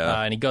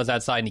 Yeah. And he goes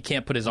outside and he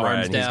can't put his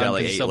arms and down.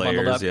 He's got like 8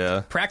 layers,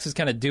 yeah. Prax is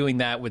kind of doing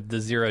that with the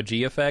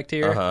zero-G effect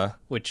here,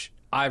 which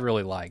I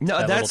really like.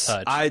 No, that's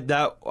little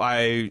touch.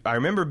 I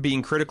remember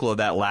being critical of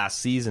that last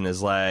season.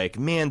 Is like,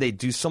 man, they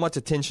do so much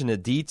attention to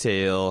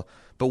detail,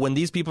 but when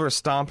these people are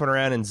stomping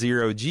around in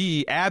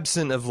zero-G,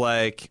 absent of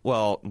like,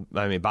 well,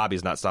 I mean,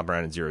 Bobby's not stomping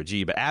around in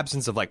zero-G, but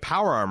absence of like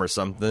power arm or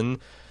something,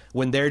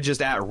 when they're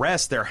just at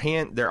rest,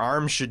 their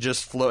arms should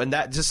just float, and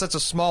that just such a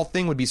small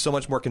thing would be so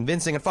much more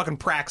convincing. And fucking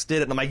Prax did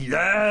it, and I'm like,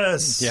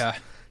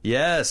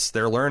 yes,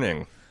 they're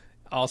learning.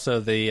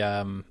 Also,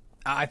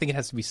 I think it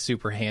has to be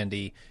super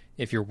handy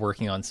if you're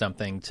working on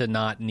something to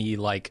not need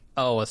like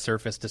a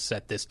surface to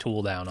set this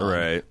tool down on.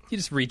 Right. You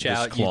just reach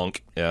out,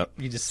 clunk. You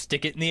just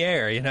stick it in the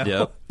air.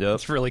 Yep.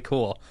 It's really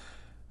cool.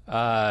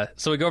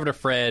 So we go over to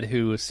Fred,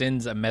 who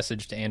sends a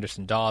message to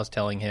Anderson Dawes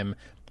telling him,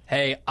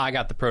 "Hey, I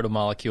got the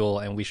proto-molecule,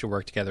 and we should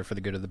work together for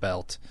the good of the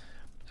belt."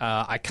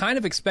 I kind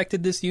of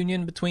expected this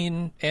union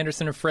between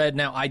Anderson and Fred.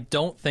 Now, I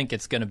don't think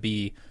it's going to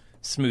be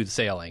smooth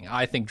sailing.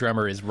 I think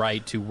Drummer is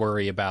right to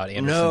worry about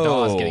Anderson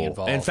Dawes getting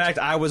involved. In fact,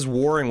 I was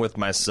warring with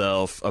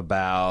myself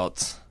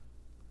about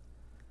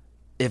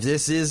if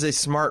this is a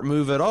smart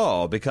move at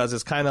all, because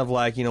it's kind of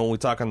like, when we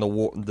talk on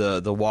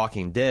the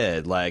Walking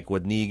Dead, like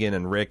with Negan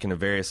and Rick and the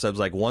various subs,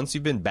 like once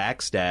you've been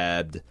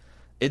backstabbed,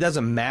 it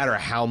doesn't matter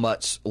how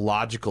much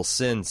logical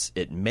sense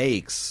it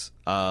makes.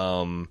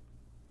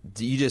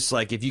 You just,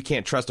 like, if you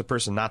can't trust a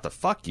person not to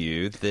fuck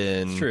you,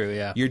 then true,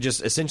 yeah. You're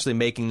just essentially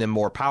making them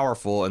more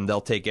powerful, and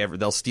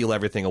they'll steal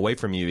everything away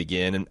from you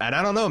again. And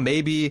I don't know,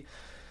 maybe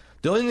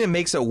the only thing that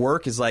makes it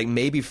work is like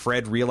maybe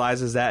Fred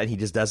realizes that and he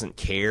just doesn't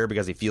care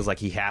because he feels like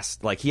he has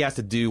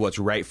to do what's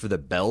right for the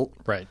belt.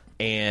 Right.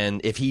 And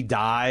if he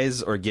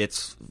dies or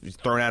gets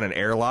thrown out an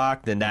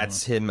airlock, then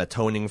that's him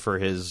atoning for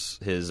his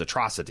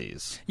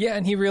atrocities. Yeah,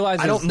 and he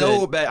realizes I don't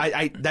know, but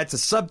I that's a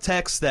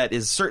subtext that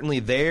is certainly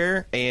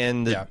there,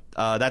 and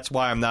that's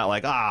why I'm not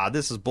like,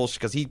 this is bullshit,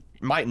 because he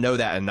might know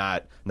that and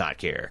not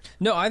care.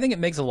 No, I think it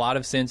makes a lot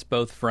of sense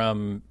both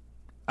from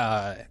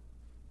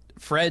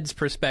Fred's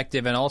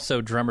perspective and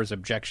also Drummer's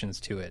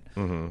objections to it.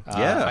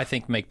 I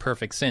think make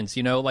perfect sense.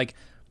 Like,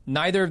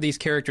 neither of these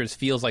characters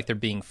feels like they're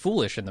being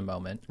foolish in the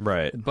moment.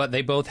 Right. But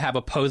they both have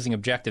opposing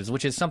objectives,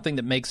 which is something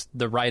that makes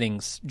the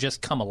writings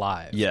just come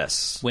alive.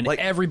 Yes. When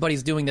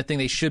everybody's doing the thing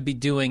they should be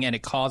doing and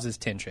it causes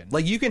tension.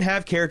 Like, you can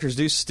have characters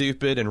do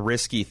stupid and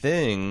risky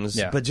things,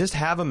 but just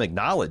have them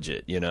acknowledge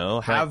it,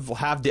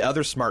 Have the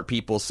other smart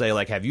people say,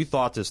 like, have you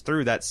thought this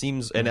through? That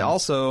seems... And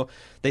also,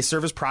 they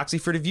serve as proxy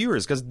for the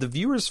viewers, because the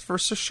viewers, for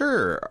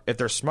sure, if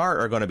they're smart,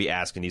 are going to be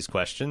asking these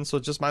questions, so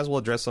just might as well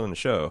address them on the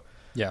show.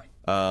 Yeah.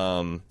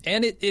 And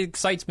it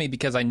excites me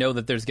because I know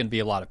that there's going to be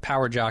a lot of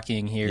power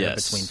jockeying here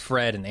between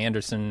Fred and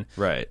Anderson.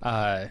 Right.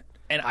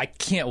 And I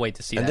can't wait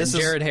to see that.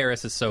 Jared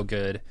Harris is so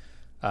good.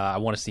 I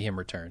want to see him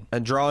return.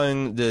 And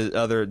drawing the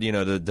other,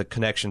 the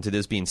connection to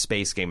this being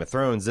space Game of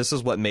Thrones, this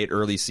is what made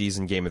early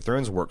season Game of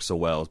Thrones work so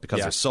well,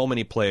 because there's so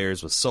many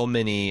players with so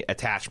many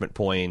attachment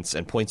points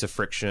and points of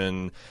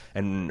friction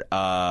and,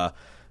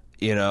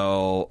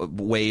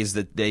 ways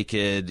that they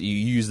could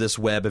use this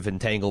web of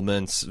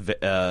entanglements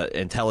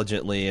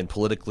intelligently and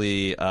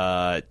politically.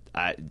 I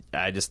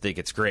just think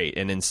it's great.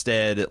 And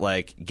instead,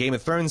 like, Game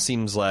of Thrones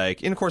seems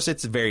like, and of course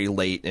it's very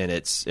late in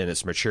its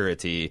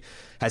maturity,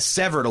 has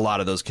severed a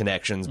lot of those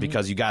connections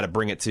because you got to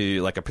bring it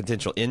to like a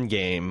potential end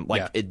game.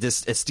 Like it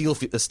still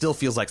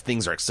feels like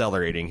things are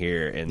accelerating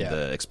here in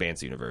the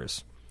Expanse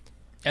universe.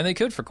 And they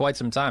could for quite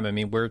some time. I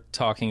mean, we're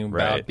talking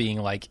about being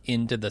like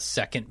into the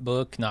second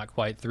book, not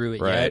quite through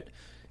it yet.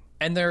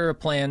 And there are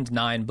planned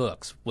 9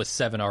 books with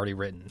 7 already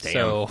written. Damn.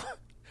 So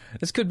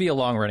this could be a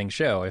long running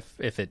show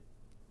if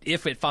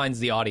it finds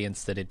the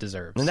audience that it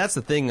deserves. And that's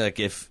the thing. Like,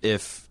 if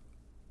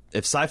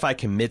sci-fi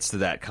commits to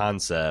that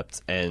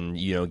concept and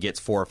gets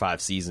 4 or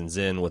 5 seasons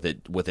in with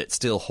it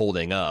still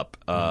holding up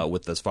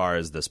with as far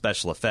as the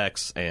special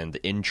effects and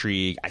the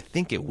intrigue, I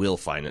think it will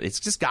find it. It's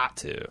just got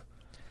to.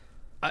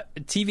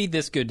 TV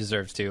this good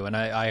deserves to, and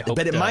I hope.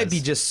 But it might be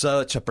just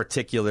such a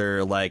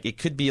particular, like, it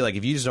could be like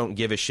if you just don't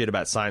give a shit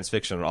about science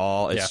fiction at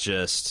all, it's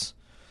just,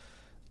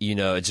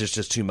 it's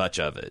just too much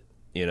of it,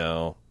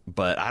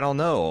 But I don't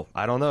know,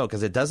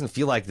 because it doesn't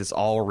feel like this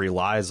all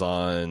relies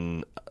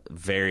on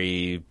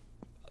very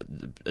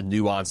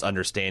nuanced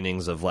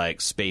understandings of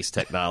like space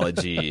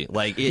technology.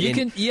 Like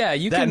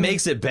that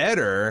makes it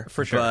better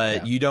for sure.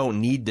 But you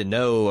don't need to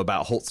know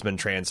about Holtzman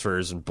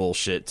transfers and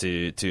bullshit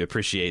to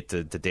appreciate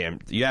the damn.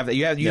 You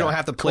don't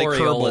have to play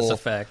Kerbal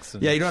effects.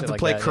 You don't have to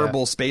play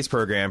Kerbal Space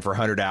Program for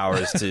 100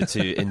 hours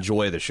to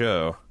enjoy the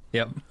show.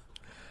 Yep.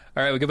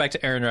 All right, we go back to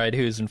Ehrenreich,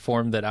 who's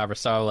informed that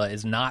Avasarala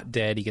is not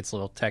dead. He gets a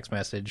little text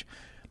message.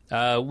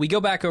 We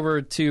go back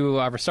over to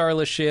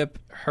Avasarala's ship.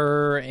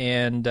 Her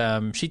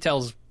and she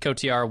tells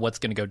Kotiar what's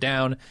going to go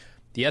down.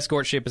 The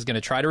escort ship is going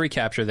to try to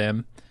recapture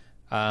them.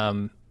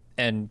 And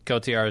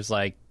Kotiar is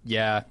like,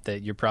 yeah,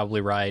 that you're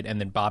probably right. And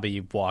then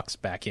Bobby walks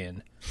back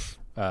in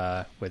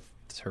with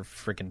her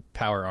freaking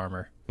power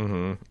armor,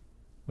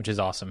 which is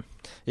awesome.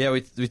 Yeah,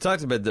 we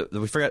talked about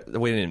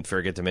we didn't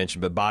forget to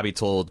mention, but Bobby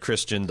told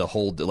Christian to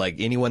hold, like,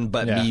 anyone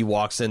but me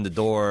walks in the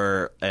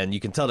door, and you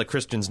can tell that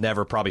Christian's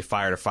never probably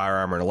fired a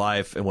firearm in her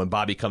life, and when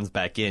Bobby comes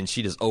back in,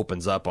 she just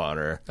opens up on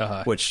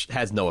her, which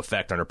has no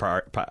effect on her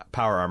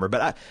power armor.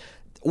 But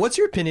what's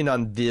your opinion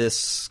on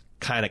this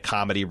kind of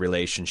comedy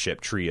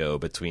relationship trio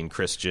between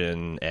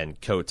Christian and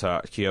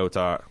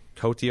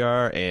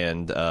Kotiar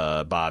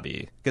and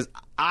Bobby? Because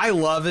I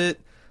love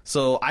it.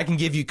 So I can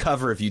give you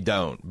cover if you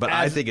don't, but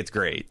I think it's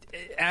great.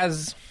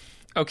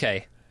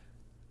 Okay,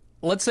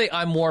 let's say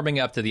I'm warming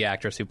up to the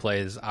actress who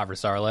plays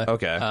Avasarala.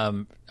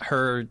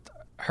 Okay.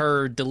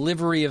 Her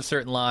delivery of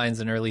certain lines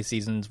in early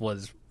seasons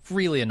was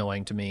really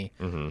annoying to me,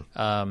 and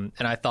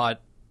I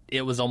thought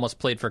it was almost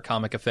played for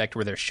comic effect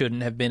where there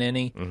shouldn't have been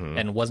any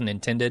and wasn't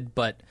intended.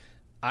 But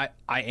I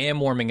am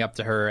warming up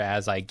to her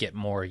as I get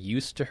more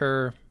used to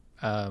her.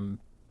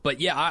 But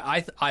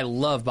yeah, I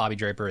love Bobby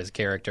Draper as a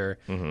character.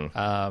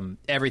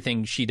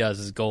 Everything she does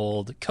is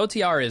gold.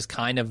 Kotiar is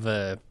kind of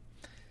a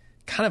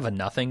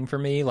nothing for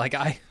me. Like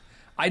I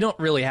don't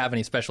really have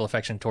any special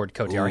affection toward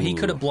Kotiar. He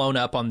could have blown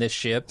up on this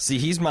ship. See,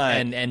 he's my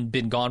and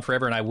been gone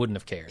forever, and I wouldn't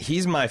have cared.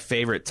 He's my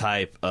favorite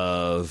type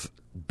of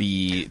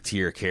B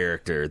tier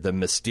character, the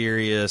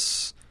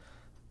mysterious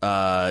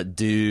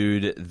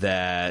dude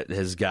that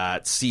has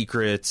got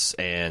secrets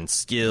and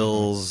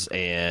skills,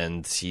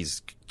 and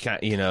he's,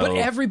 you know. But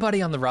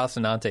everybody on the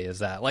Rocinante is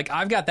that. Like,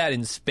 I've got that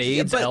in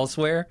spades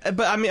elsewhere.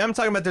 But I mean, I'm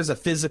talking about there's a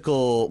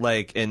physical,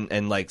 like,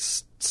 and like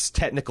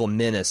technical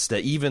menace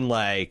that even,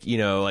 like, you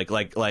know,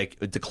 like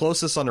the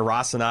closest on the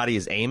Rocinante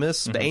is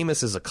Amos. But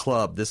Amos is a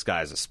club. This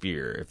guy's a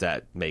spear. If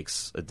that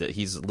makes,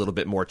 he's a little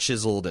bit more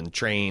chiseled and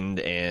trained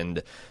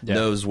and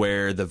knows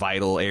where the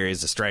vital areas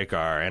to strike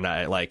are. And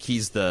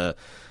he's the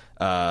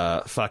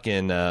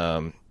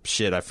fucking.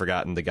 Shit, I've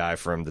forgotten the guy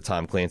from the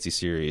Tom Clancy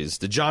series,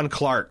 the John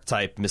Clark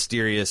type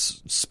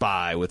mysterious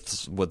spy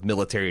with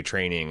military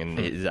training, and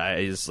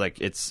it's like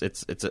it's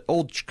an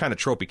old kind of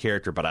tropey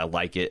character, but I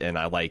like it, and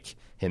I like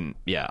him.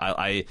 Yeah,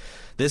 I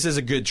this is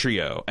a good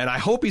trio, and I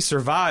hope he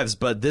survives.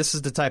 But this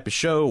is the type of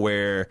show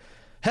where,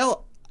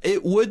 hell, I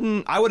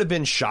would have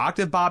been shocked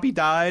if Bobby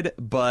died,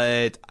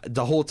 but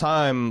the whole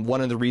time,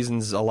 one of the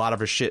reasons a lot of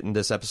her shit in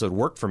this episode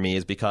worked for me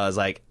is because,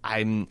 like,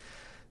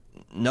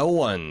 no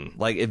one,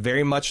 like, it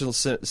very much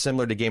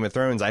similar to Game of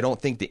Thrones. I don't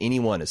think that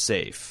anyone is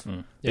safe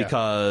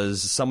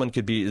because someone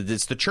could be.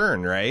 It's the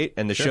churn, right?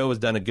 And the show has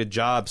done a good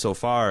job so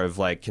far of,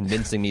 like,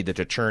 convincing me that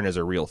the churn is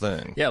a real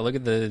thing. Yeah, look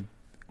at the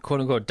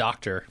quote unquote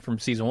doctor from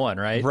season 1,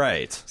 right?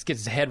 Right. Just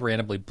gets his head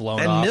randomly blown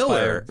and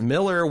off.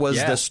 Miller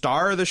was the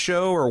star of the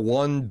show, or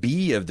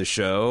 1B of the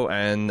show,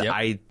 and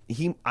I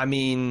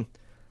mean,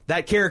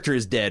 that character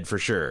is dead for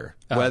sure.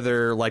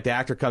 Whether, like, the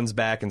actor comes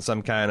back in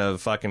some kind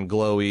of fucking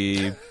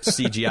glowy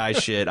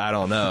CGI shit, I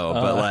don't know.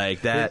 But,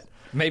 like, that...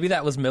 Maybe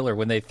that was Miller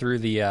when they threw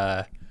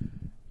the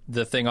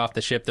thing off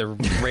the ship, the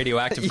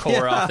radioactive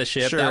core off the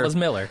ship. Sure. That was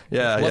Miller.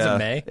 Yeah, it wasn't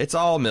May. It's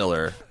all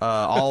Miller.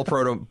 All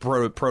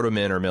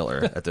proto-men are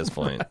Miller at this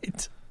point.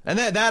 Right. And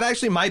that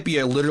actually might be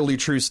a literally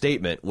true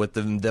statement, with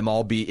them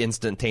all be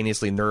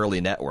instantaneously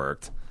neurally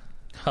networked.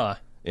 Huh.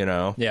 You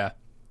know? Yeah.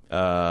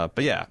 But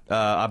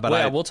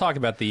we'll talk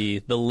about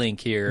the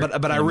link here.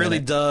 But I really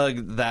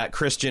dug that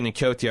Christian and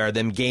Kotiar,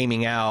 them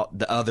gaming out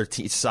the other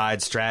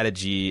side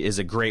strategy, is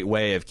a great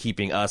way of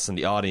keeping us and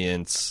the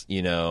audience,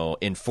 you know,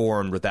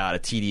 informed without a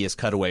tedious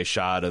cutaway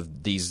shot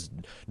of these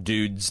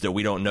dudes that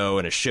we don't know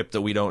in a ship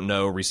that we don't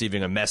know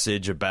receiving a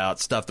message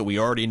about stuff that we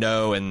already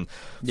know and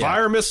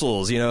fire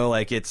missiles. You know,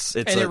 like it's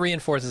and it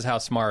reinforces how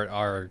smart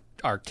our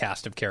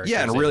cast of characters.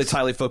 Yeah, and really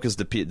tightly focused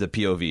the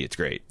POV. It's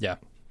great. Yeah.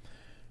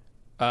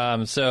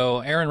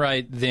 So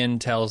Ehrenreich then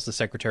tells the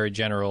Secretary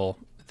General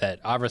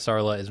that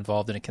Avasarala is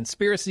involved in a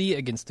conspiracy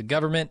against the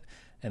government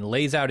and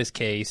lays out his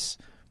case.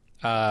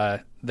 The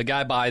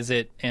guy buys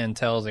it and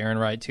tells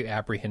Ehrenreich to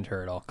apprehend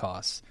her at all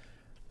costs.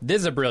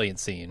 This is a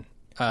brilliant scene.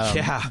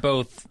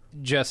 Both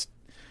just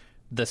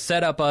the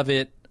setup of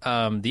it,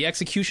 the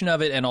execution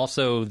of it, and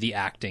also the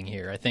acting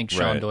here. I think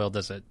Sean Doyle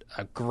does a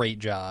great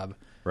job.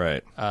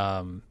 Right.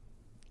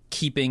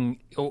 Keeping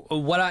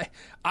what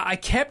I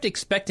kept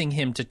expecting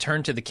him to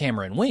turn to the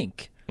camera and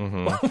wink,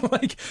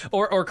 like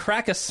or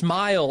crack a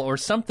smile or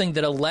something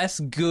that a less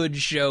good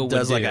show would do.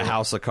 Does like a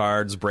House of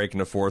Cards, breaking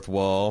the fourth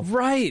wall.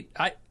 Right.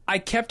 I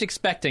kept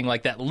expecting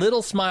like that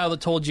little smile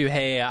that told you,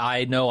 "Hey,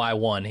 I know I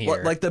won here."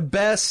 Well, like the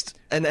best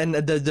and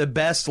the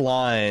best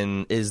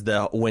line is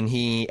when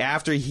he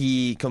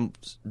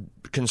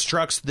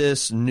constructs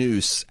this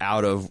noose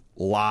out of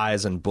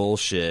lies and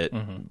bullshit,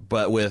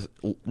 but with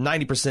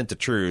 90% the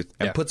truth,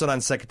 and puts it on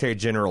Secretary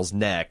General's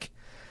neck.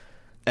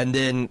 and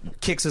then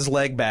kicks his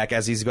leg back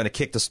as he's going to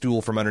kick the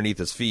stool from underneath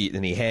his feet,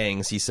 and he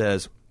hangs. He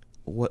says,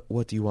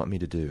 What do you want me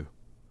to do?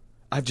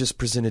 I've just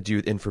presented you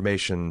with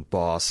information,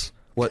 boss.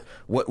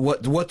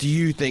 What do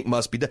you think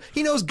must be done?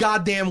 He knows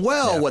goddamn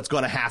well what's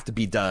going to have to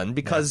be done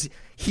because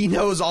he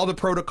knows all the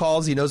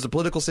protocols, he knows the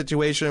political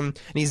situation, and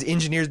he's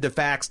engineered the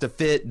facts to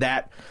fit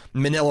that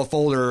manila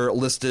folder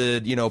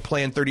listed,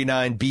 Plan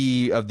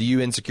 39B of the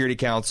UN Security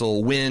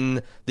Council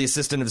when the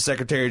Assistant of the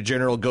Secretary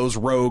General goes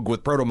rogue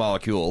with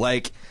protomolecule.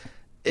 Like,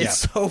 it's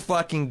so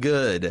fucking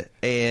good,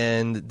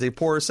 and the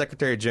poor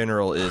Secretary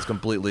General is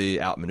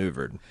completely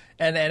outmaneuvered.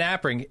 And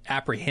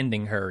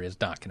apprehending her is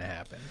not going to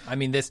happen. I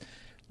mean,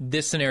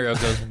 this scenario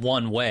goes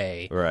one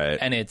way, right?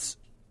 And it's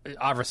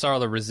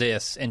Avasarala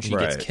resists and she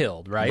gets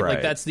killed, right?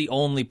 Like, that's the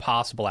only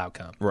possible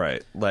outcome,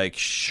 right? Like,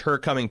 her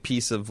coming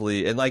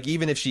peaceably, and like,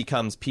 even if she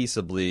comes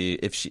peaceably,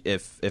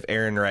 if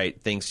Aaron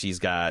Wright thinks she's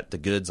got the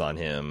goods on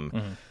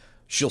him,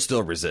 she'll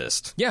still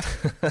resist. Yeah,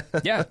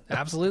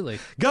 absolutely.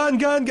 Gun.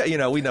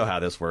 We know how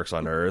this works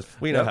on Earth.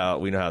 We know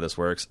how this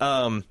works.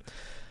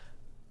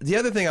 The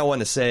other thing I want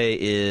to say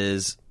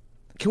is,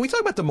 can we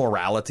talk about the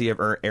morality of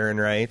Aaron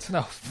Wright?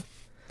 No.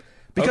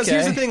 Because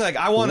here's the thing, like,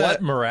 I want to...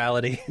 What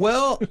morality?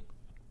 Well,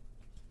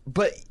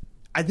 but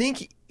I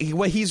think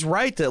he's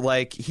right that,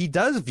 like, he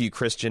does view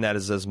Christian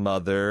as his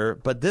mother,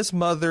 but this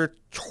mother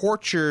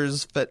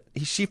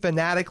she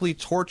fanatically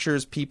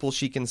tortures people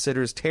she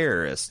considers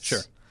terrorists. Sure.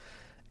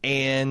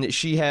 And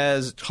she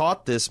has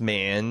taught this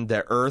man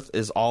that Earth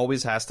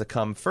always has to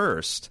come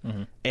first.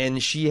 Mm-hmm.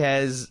 And she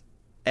has...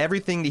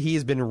 Everything that he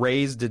has been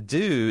raised to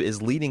do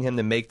is leading him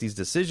to make these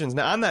decisions.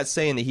 Now, I'm not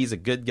saying that he's a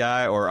good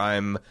guy or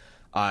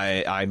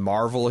I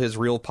marvel his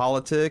real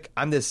politic.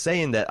 I'm just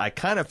saying that I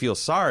kind of feel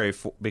sorry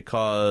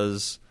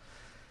because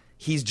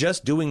he's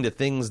just doing the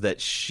things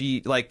that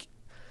he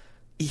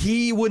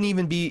wouldn't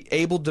even be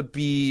able to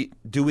be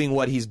doing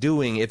what he's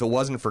doing if it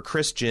wasn't for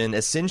Christian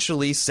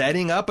essentially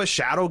setting up a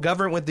shadow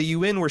government with the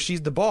UN where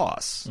she's the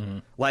boss. Mm-hmm.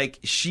 Like,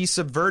 she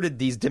subverted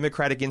these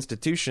democratic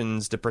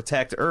institutions to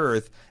protect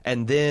Earth,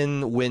 and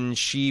then when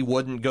she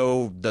wouldn't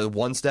go the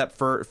one step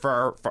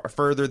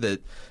further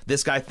that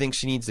this guy thinks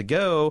she needs to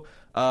go,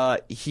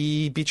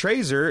 he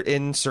betrays her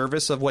in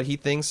service of what he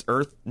thinks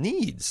Earth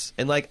needs.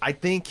 And, like, I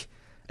think,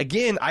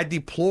 again, I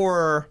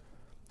deplore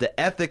the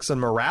ethics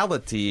and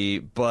morality,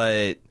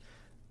 but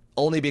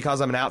only because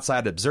I'm an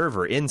outside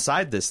observer.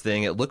 Inside this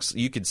thing,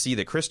 you could see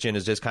that Christian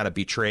has just kind of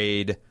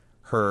betrayed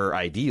her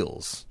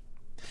ideals.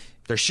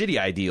 They're shitty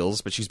ideals,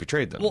 but she's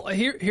betrayed them. Well,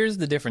 here's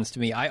the difference to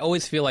me. I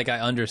always feel like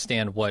I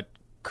understand what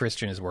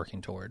Christian is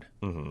working toward.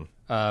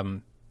 Mm-hmm.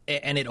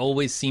 And it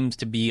always seems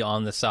to be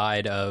on the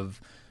side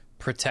of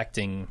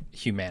protecting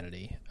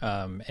humanity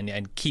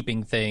and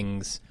keeping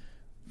things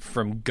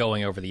from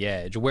going over the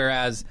edge.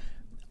 Whereas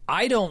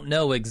I don't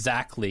know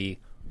exactly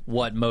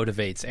what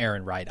motivates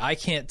Aaron Wright. I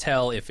can't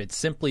tell if it's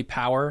simply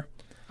power.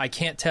 I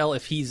can't tell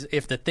if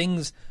the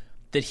things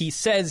that he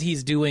says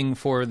he's doing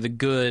for the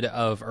good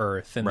of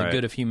Earth and the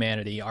good of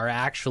humanity are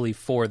actually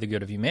for the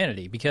good of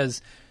humanity.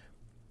 Because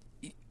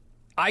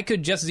I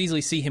could just as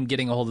easily see him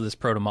getting a hold of this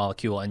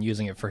protomolecule and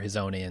using it for his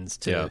own ends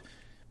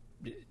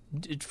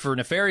for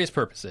nefarious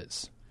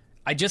purposes.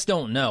 I just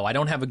don't know. I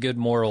don't have a good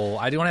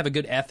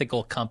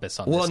ethical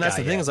compass on this guy. Well, and that's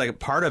the thing is, like,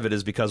 part of it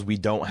is because we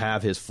don't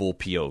have his full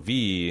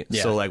POV.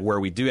 Yeah. So, like, where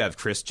we do have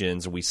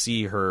Christians and we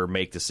see her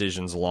make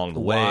decisions along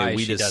the way,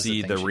 we just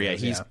see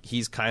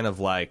he's kind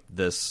of like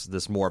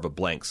this more of a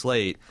blank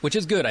slate. Which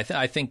is good.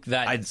 I think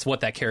that's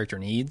what that character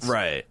needs.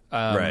 Right.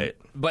 Right.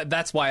 But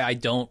that's why I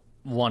don't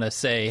want to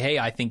say, hey,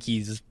 I think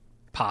he's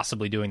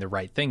possibly doing the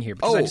right thing here,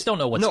 because I just don't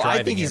know what's driving him.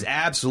 I think he's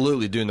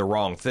absolutely doing the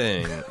wrong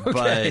thing,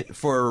 but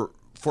for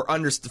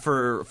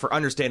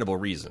understandable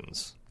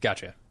reasons.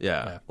 Gotcha.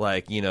 Yeah.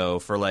 Like,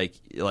 for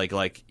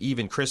like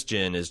even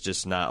Christian is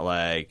just not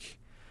like,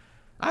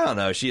 I don't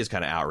know, she is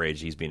kind of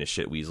outraged he's being a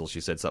shit weasel.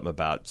 She said something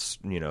about,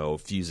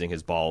 fusing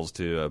his balls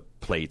to a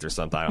plate or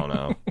something. I don't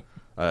know.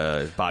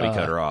 Bobby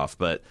cut her off.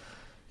 But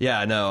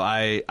yeah, no,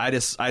 I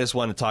just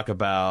want to talk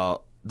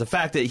about the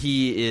fact that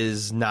he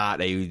is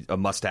not a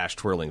mustache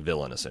twirling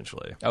villain,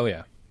 essentially. Oh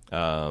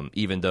yeah.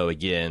 Even though,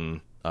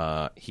 again,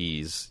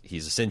 he's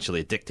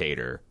essentially a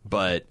dictator,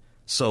 but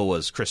so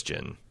was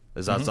Christian.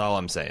 That's all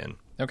I'm saying.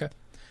 Okay.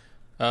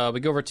 We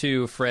go over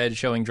to Fred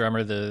showing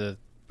Drummer the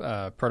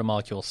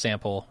protomolecule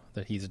sample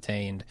that he's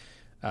attained.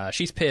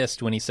 She's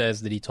pissed when he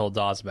says that he told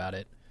Dawes about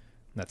it.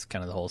 That's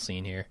kind of the whole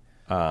scene here.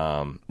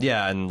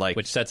 Yeah, and like,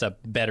 which sets up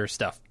better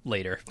stuff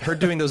later. Her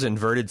doing those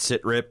inverted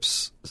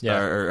sit-rips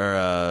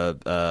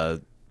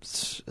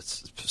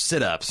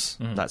sit-ups,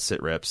 not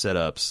sit-reps,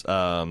 sit-ups,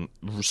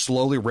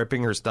 slowly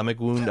ripping her stomach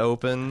wound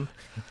open.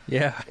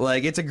 Yeah.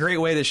 Like, it's a great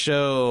way to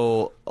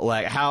show,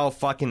 like, how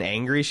fucking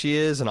angry she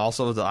is, and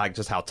also, like,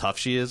 just how tough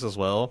she is as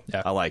well.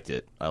 Yeah. I liked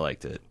it.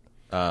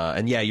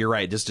 And yeah, you're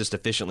right. This just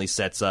efficiently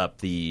sets up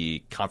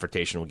the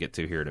confrontation we'll get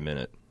to here in a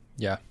minute.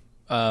 Yeah.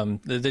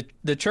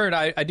 The Churn,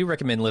 I do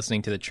recommend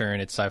listening to the Churn.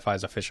 It's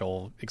Sci-Fi's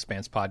official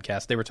Expanse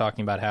podcast. They were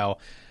talking about how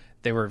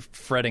they were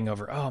fretting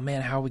over, oh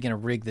man, how are we going to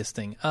rig this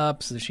thing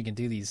up so that she can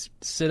do these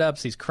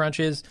sit-ups, these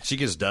crunches? She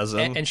just does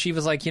them. And she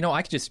was like,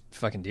 I could just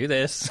fucking do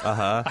this.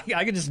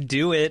 I could just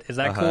do it. Is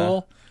that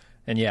cool?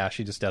 And yeah,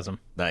 she just does them.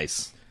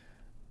 Nice.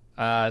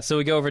 So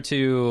we go over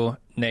to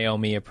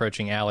Naomi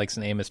approaching Alex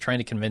and Amos, trying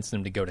to convince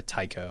them to go to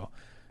Tycho.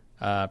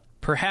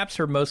 Perhaps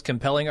her most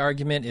compelling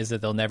argument is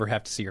that they'll never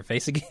have to see her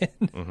face again.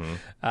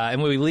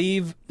 And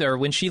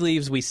when she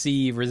leaves, we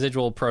see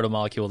residual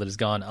protomolecule that has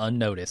gone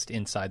unnoticed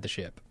inside the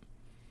ship.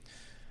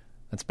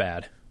 That's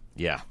bad.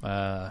 Yeah.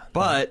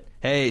 But,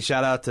 hey,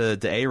 shout out to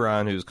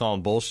Aaron, who's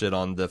calling bullshit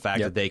on the fact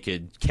that they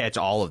could catch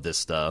all of this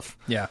stuff.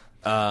 Yeah.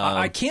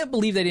 I can't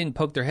believe they didn't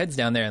poke their heads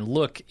down there and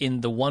look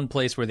in the one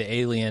place where the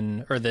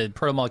alien or the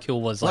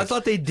protomolecule was I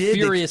thought they did.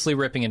 Furiously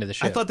ripping into the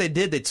ship. I thought they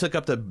did. They took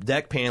up the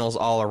deck panels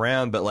all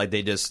around, but like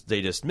they just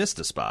missed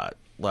a spot.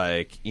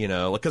 Like,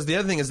 because the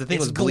other thing is the thing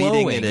was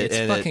glowing. bleeding. It's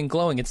fucking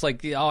glowing. It's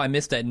like, I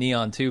missed that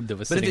neon tube that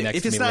was sitting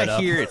next to me. If it's not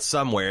here, it's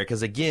somewhere.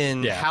 Because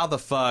again, how the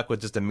fuck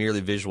with just a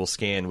merely visual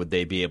scan would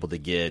they be able to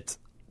get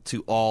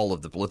to all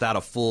of without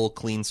a full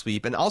clean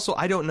sweep? And also,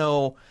 I don't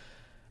know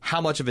how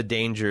much of a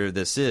danger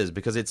this is,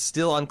 because it's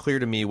still unclear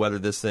to me whether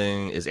this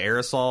thing is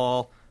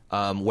aerosol,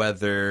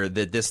 whether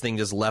this thing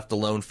just left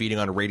alone feeding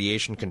on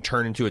radiation can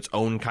turn into its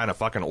own kind of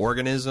fucking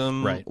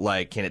organism. Right.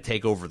 Like, can it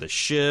take over the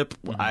ship?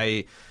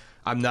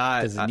 I'm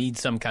not... Does it need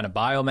some kind of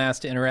biomass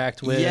to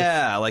interact with?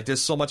 Yeah, like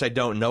there's so much I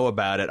don't know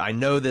about it. I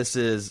know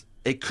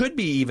it could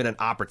be even an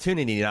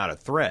opportunity, not a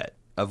threat.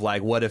 Of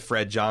like, what if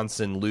Fred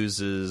Johnson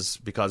loses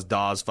because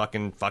Dawes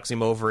fucking fucks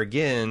him over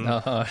again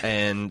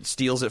and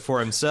steals it for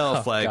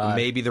himself?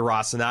 Maybe the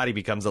Rocinante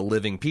becomes a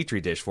living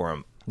petri dish for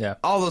him. Yeah,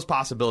 all those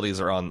possibilities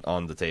are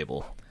on the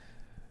table.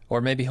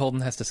 Or maybe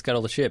Holden has to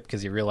scuttle the ship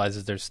because he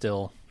realizes there's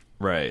still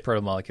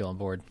protomolecule on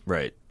board.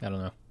 Right. I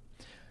don't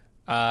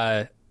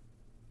know.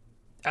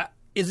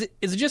 Is it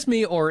just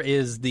me, or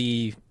is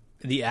the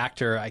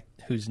actor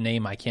whose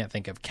name I can't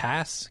think of,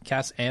 Cass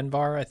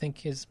Anvar, I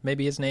think is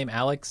maybe his name,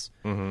 Alex?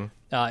 Mm-hmm.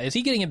 Is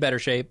he getting in better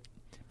shape?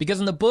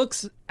 Because in the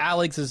books,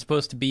 Alex is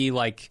supposed to be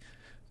like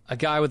a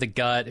guy with a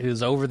gut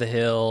who's over the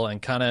hill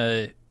and kind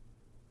of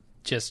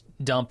just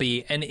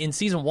dumpy. And in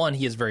season 1,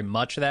 he is very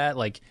much that.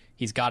 Like,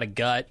 he's got a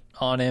gut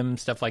on him,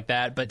 stuff like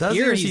that. But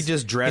here he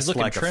just dressed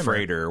like a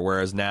freighter,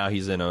 whereas now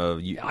he's in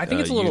I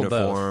think it's a little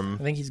uniform.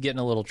 Both. I think he's getting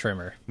a little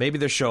trimmer. Maybe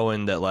they're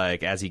showing that,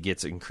 like, as he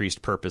gets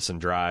increased purpose and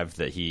drive,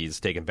 that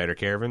he's taking better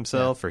care of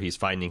himself, or he's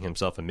finding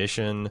himself a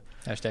mission.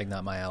 Hashtag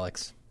not my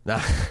Alex.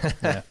 But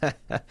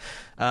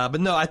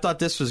no, I thought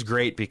this was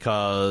great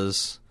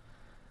because,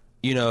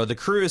 the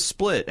crew is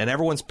split and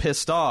everyone's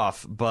pissed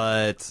off,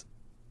 but...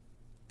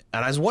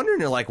 And I was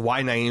wondering, like,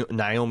 why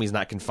Naomi's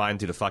not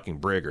confined to the fucking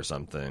brig or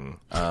something.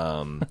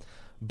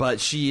 But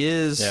she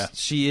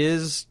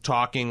is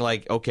talking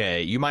like,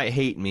 okay, you might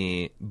hate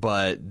me,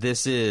 but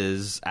this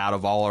is, out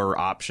of all our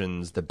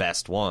options, the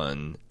best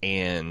one.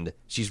 And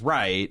she's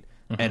right,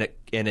 and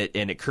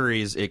it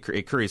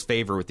curries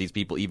favor with these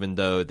people, even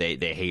though they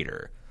hate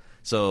her.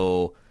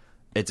 So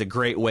it's a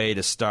great way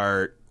to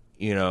start,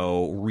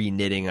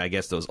 re-knitting, I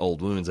guess, those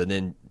old wounds. And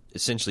then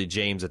essentially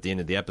James at the end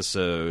of the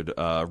episode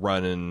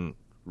running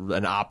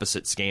an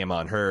opposite scam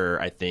on her,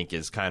 I think,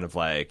 is kind of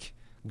like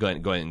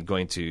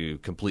going to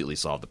completely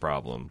solve the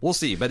problem. We'll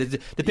see, but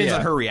it depends on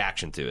her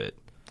reaction to it.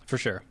 For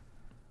sure.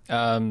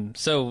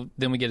 So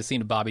then we get a scene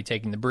of Bobby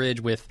taking the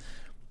bridge with,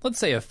 let's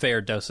say, a fair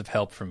dose of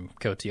help from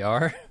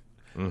Cotillard.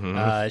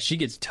 Mm-hmm. She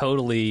gets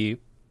totally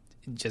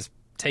just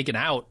taken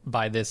out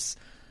by this.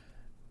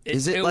 We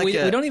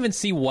don't even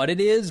see what it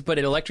is, but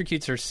it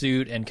electrocutes her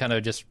suit and kind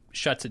of just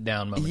shuts it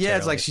down momentarily. Yeah,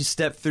 it's like she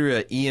stepped through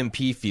an EMP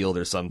field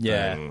or something.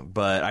 Yeah.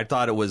 But I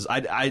thought it was...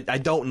 I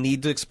don't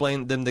need to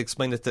explain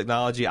the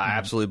technology. I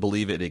absolutely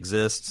believe it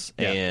exists.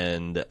 Yeah.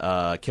 And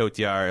let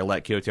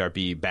Cotillard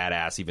be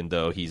badass, even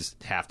though he's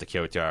half the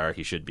Cotillard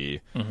he should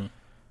be. Mm-hmm.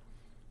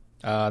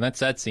 That's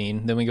that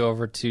scene. Then we go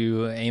over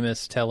to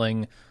Amos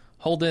telling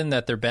Holden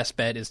that their best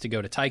bet is to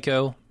go to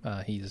Tycho.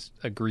 He's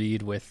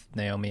agreed with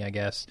Naomi, I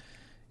guess.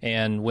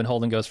 And when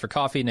Holden goes for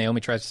coffee, Naomi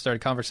tries to start a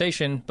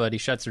conversation, but he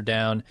shuts her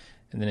down.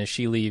 And then as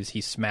she leaves,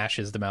 he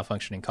smashes the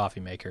malfunctioning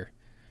coffee maker.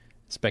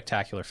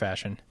 Spectacular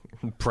fashion.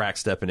 Prack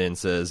stepping in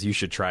says, you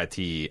should try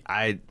tea.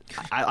 I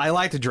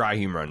like the dry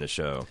humor on the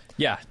show.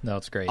 Yeah, no,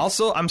 it's great.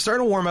 Also, I'm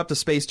starting to warm up to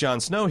Space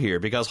Jon Snow here,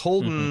 because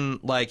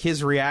Holden, like,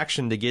 his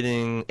reaction to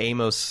getting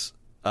Amos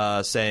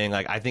saying,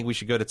 like, I think we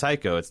should go to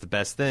Tycho, it's the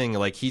best thing.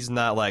 Like, he's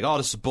not like, oh,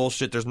 this is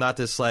bullshit. There's not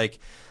this, like...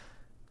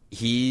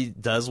 He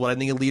does what I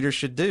think a leader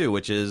should do,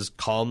 which is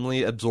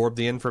calmly absorb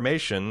the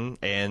information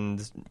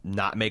and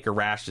not make a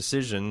rash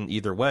decision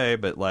either way,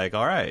 but like,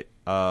 all right.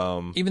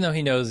 Even though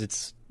he knows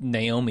it's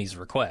Naomi's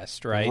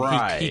request,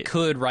 right? He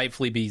could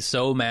rightfully be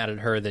so mad at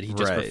her that he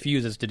just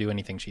refuses to do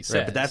anything she says.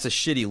 Right, but that's a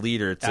shitty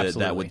leader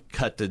that would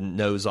cut the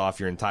nose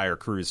off your entire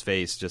crew's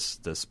face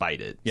just to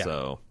spite it. Yeah.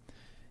 So.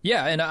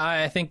 Yeah, and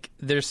I think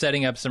they're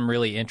setting up some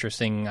really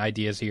interesting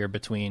ideas here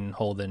between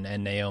Holden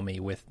and Naomi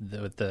with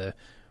the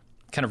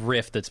kind of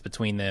rift that's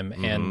between them.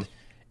 And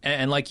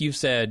And like you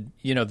said,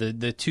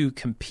 the two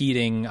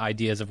competing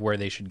ideas of where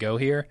they should go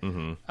here.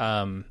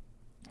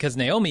 Because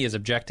Naomi is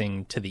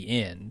objecting to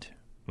the end.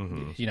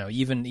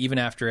 Even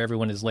after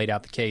everyone has laid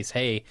out the case,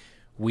 hey,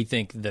 we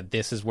think that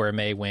this is where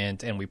May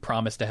went, and we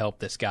promised to help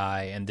this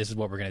guy, and this is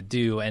what we're going to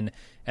do. And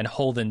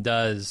Holden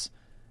does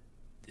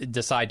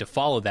decide to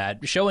follow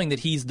that, showing that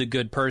he's the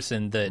good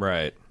person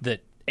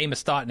that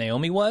Amos thought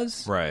Naomi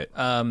was. Right.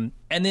 And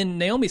then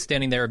Naomi's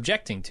standing there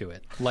objecting to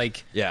it.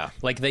 Like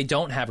they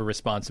don't have a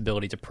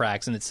responsibility to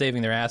Prax, and that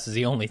saving their ass is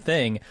the only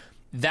thing.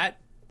 That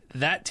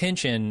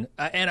tension,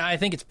 and I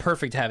think it's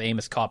perfect to have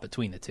Amos caught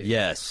between the two.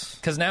 Yes.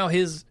 Because now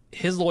his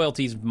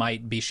loyalties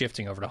might be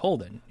shifting over to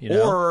Holden.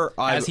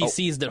 As he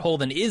sees that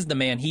Holden is the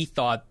man he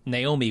thought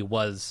Naomi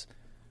was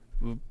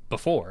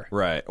before.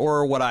 Right.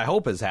 Or what I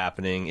hope is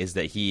happening is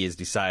that he is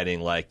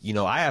deciding, like,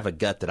 I have a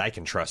gut that I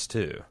can trust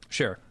too.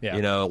 Sure. Yeah.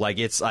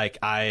 It's like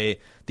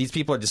these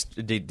people are just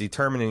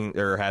determining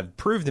or have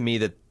proved to me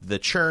that the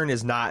churn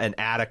is not an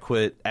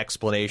adequate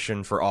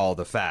explanation for all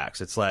the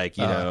facts. It's like,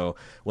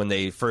 when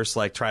they first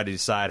try to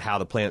decide how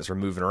the planets were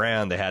moving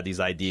around, they had these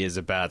ideas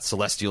about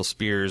celestial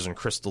spears and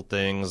crystal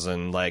things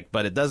and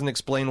but it doesn't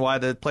explain why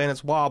the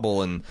planets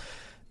wobble, and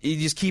you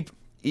just keep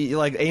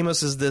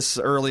Amos is this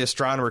early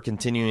astronomer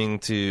continuing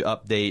to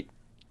update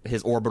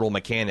his orbital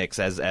mechanics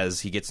as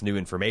he gets new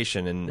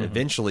information, and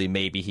eventually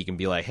maybe he can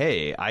be like,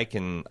 hey, I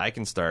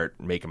can start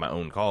making my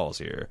own calls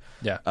here.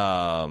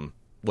 Yeah.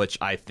 Which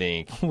I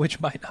think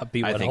might not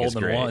be what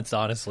Holden wants,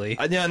 honestly.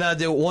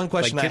 The one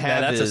question I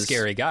have that's is, a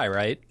scary guy,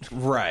 right?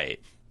 Right.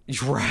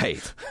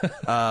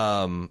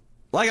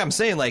 Like I'm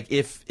saying,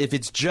 if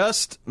it's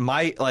just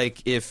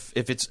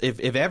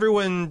if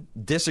everyone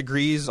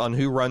disagrees on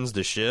who runs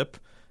the ship,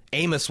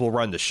 Amos will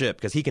run the ship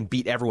because he can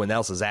beat everyone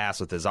else's ass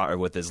with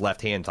his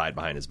left hand tied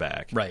behind his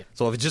back. Right.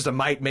 So if it's just a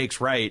might makes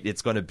right,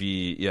 it's going to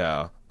be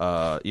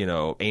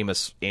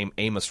Amos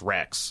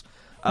Rex.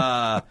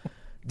 The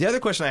other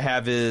question I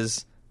have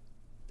is,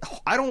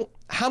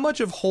 how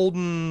much of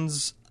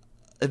Holden's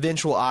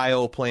eventual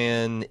IO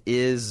plan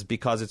is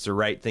because it's the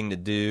right thing to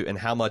do, and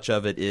how much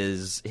of it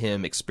is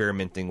him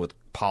experimenting with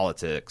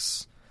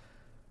politics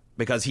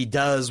because he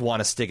does want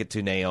to stick it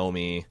to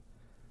Naomi.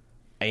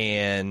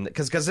 And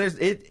because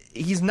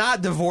he's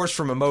not divorced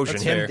from emotion.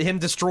 Him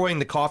destroying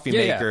the coffee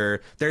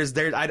maker.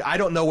 Yeah. I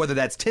don't know whether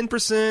that's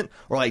 10%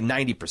 or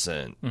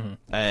 90%.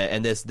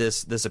 And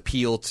this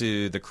appeal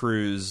to the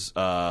crew's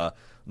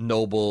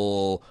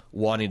noble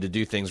wanting to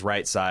do things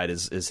right side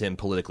is him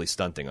politically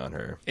stunting on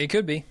her. It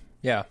could be,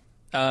 yeah.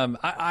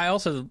 I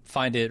also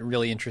find it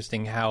really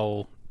interesting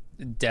how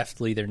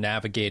deftly they're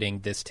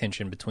navigating this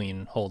tension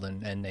between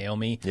Holden and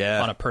Naomi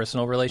on a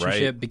personal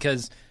relationship,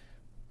 because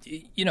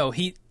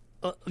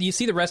you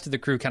see the rest of the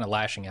crew kind of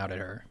lashing out at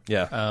her.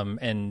 Yeah.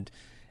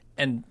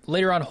 And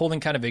later on, Holden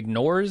kind of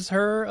ignores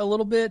her a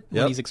little bit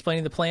when he's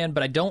explaining the plan,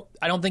 but I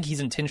don't think he's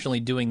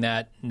intentionally doing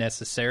that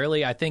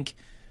necessarily. I think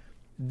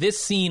this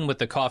scene with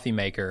the coffee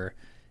maker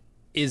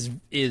is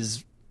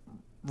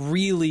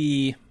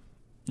really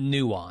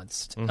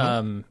nuanced.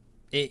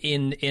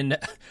 In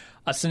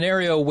a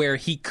scenario where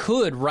he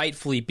could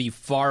rightfully be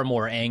far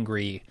more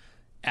angry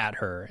at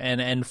her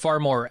and far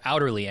more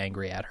outerly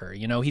angry at her.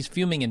 He's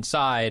fuming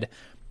inside,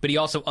 but he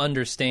also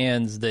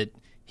understands that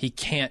he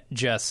can't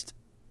just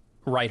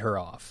write her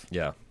off.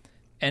 Yeah.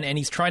 And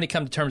he's trying to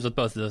come to terms with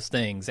both of those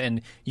things.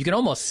 And you can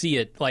almost see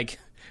it,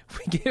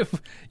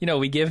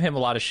 we give him a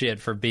lot of shit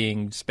for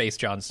being Space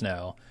Jon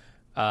Snow.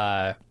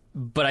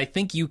 But I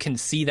think you can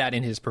see that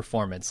in his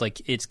performance.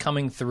 It's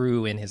coming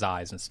through in his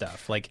eyes and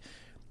stuff.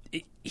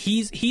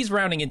 He's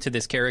rounding into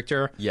this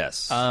character.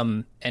 Yes.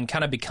 And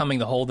kind of becoming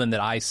the Holden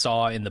that I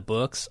saw in the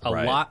books a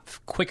lot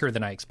quicker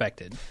than I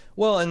expected.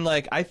 Well, and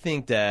I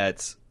think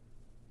that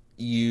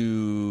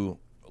you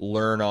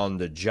learn on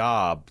the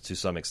job to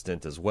some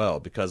extent as well,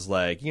 because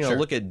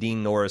look at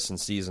Dean Norris in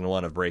season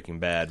 1 of Breaking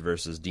Bad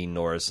versus Dean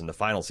Norris in the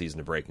final season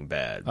of Breaking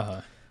Bad.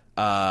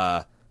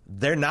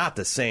 They're not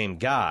the same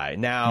guy.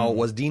 Now,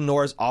 was Dean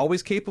Norris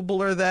always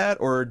capable of that,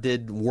 or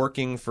did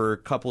working for a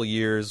couple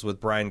years with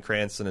Bryan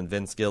Cranston and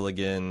Vince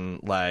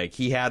Gilligan,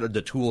 he had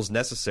the tools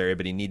necessary,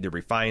 but he needed to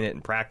refine it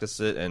and practice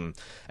it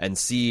and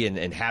see and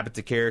inhabit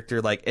the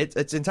character?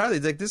 It's entirely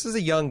this is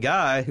a young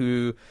guy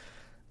who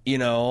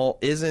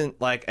isn't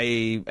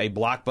a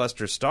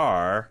blockbuster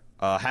star,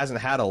 hasn't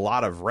had a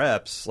lot of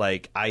reps.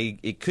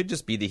 It could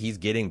just be that he's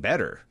getting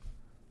better,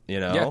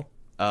 and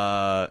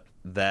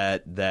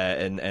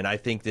I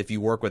think that if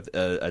you work with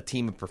a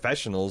team of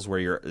professionals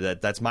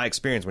that's my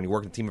experience. When you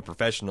work with a team of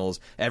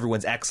professionals,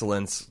 everyone's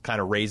excellence kind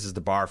of raises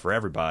the bar for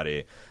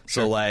everybody.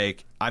 Sure. So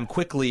I'm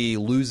quickly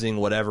losing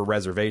whatever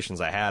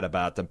reservations I had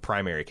about the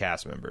primary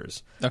cast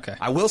members. Okay.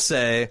 I will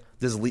say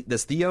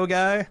this Theo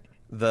guy,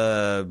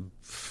 the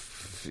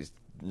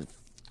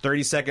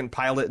 30-second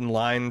pilot in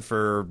line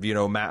for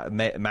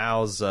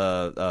Mao's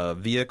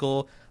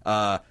vehicle.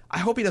 I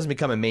hope he doesn't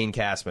become a main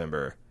cast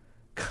member,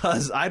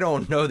 because I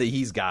don't know that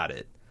he's got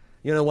it.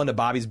 The one that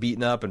Bobby's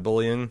beating up and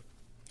bullying.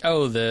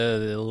 Oh, the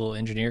little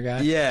engineer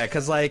guy. Yeah,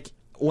 because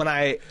when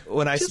I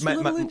Just a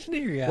little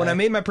engineer guy. when I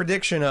made my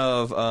prediction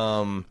of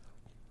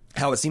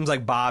how it seems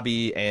like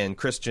Bobby and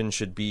Christian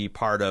should be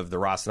part of the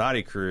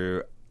Rocinante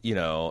crew, you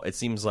know, it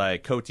seems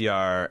like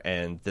Cotillard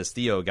and this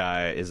Theo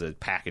guy is a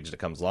package that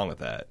comes along with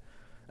that,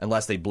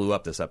 unless they blew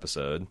up this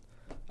episode.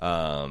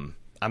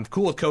 I'm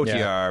cool with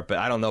Cotillard, but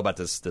I don't know about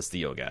this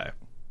Theo guy.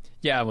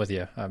 Yeah, I'm with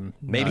you.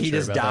 Maybe he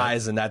just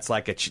dies, and that's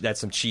like that's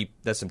some cheap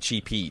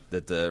heat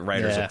that the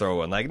writers will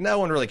throw in. Like, no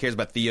one really cares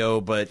about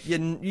Theo, but you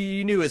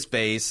knew his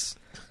face.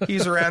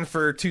 He's around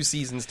for 2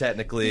 seasons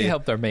technically. He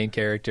helped our main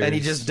characters, and he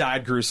just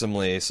died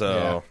gruesomely.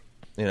 So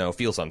you know,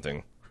 feel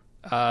something.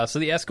 So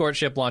the escort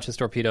ship launches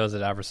torpedoes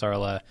at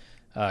Avasarala.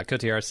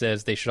 Cotillard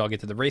says they should all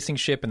get to the racing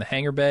ship in the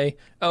hangar bay.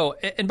 Oh,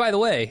 and by the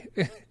way,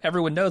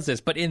 everyone knows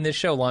this, but in this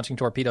show, launching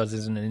torpedoes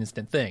isn't an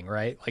instant thing,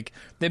 right? Like,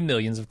 they have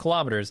millions of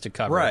kilometers to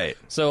cover. Right.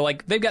 So,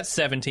 like, they've got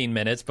 17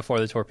 minutes before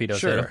the torpedoes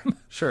hit them.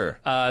 Sure.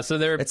 So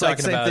they're it's talking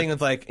like same about... thing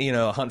with, like, you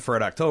know, Hunt for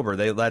Red October.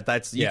 You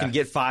can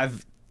get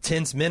 5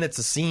 tense minutes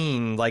a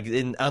scene, like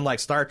unlike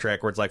Star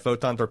Trek, where it's like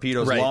photon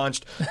torpedoes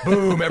launched,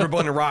 boom,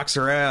 everybody rocks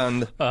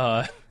around.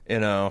 You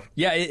know.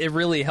 Yeah, it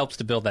really helps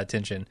to build that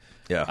tension.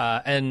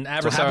 Yeah. And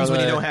Avasarala... What happens when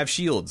you don't have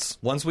shields?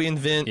 Once we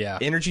invent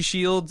energy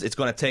shields, it's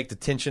going to take the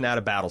tension out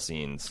of battle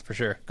scenes. For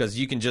sure. Because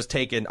you can just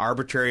take an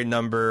arbitrary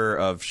number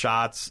of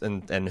shots,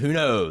 and who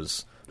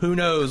knows? Who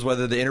knows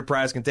whether the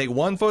Enterprise can take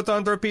 1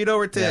 photon torpedo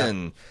or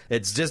 10? Yeah.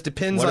 It just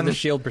depends on the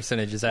shield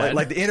percentages at.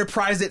 Like the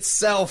Enterprise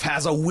itself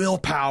has a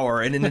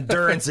willpower and an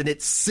endurance and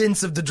its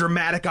sense of the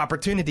dramatic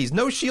opportunities.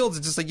 No shields,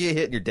 it's just like you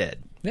hit and you're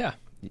dead. Yeah.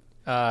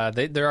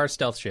 There are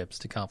stealth ships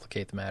to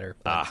complicate the matter.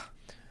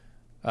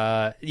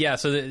 So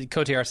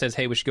Cotillard says,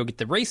 hey, we should go get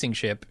the racing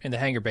ship in the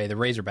hangar bay, the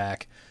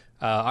Razorback.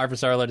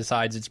 Avasarala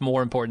decides it's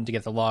more important to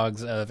get the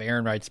logs of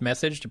Ehrenreit's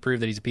message to prove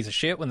that he's a piece of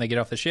shit when they get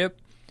off the ship.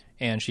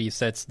 And she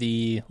sets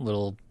the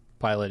little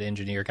pilot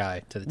engineer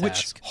guy to the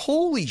task.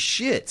 Holy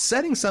shit,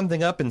 setting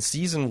something up in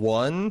season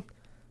 1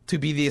 to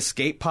be the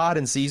escape pod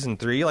in season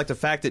 3, like the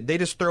fact that they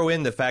just throw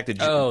in the fact that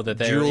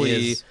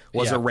Julie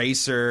was a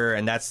racer,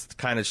 and that's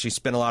kind of, she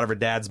spent a lot of her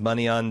dad's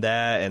money on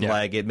that, and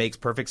like it makes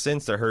perfect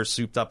sense that her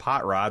souped up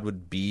hot rod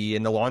would be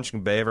in the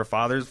launching bay of her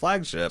father's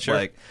flagship. Sure.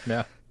 Like,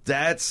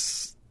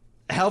 that's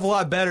a hell of a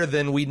lot better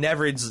than we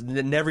never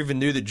even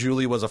knew that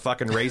Julie was a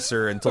fucking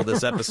racer until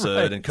this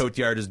episode, and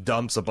Cotillard just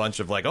dumps a bunch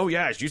of like, oh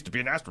yeah, she used to be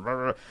an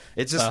astronaut.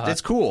 It's just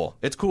it's cool.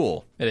 It's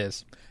cool. It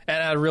is.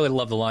 And I really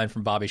love the line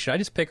from Bobby. Should I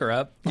just pick her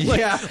up? And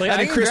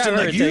Christian,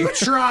 like, you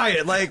try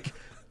it. Like,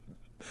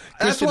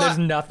 Christian, there's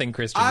nothing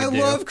Christian can do.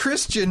 I love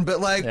Christian,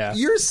 but like,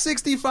 you're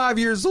 65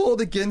 years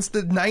old against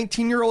the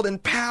 19-year-old in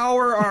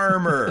power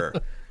armor.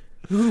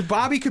 Who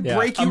Bobby could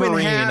break you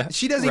in half.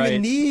 She doesn't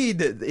even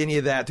need any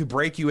of that to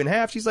break you in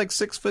half. She's like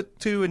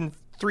 6'2" and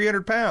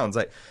 300 pounds.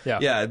 Like,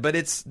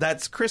 but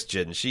that's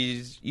Christian.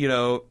 She's, you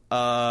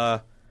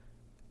know,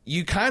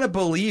 you kind of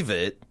believe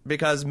it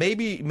because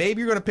maybe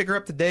you're going to pick her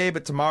up today,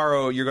 but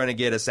tomorrow you're going to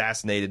get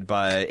assassinated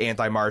by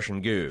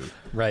anti-Martian goo.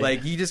 Right.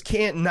 Like, you just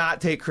can't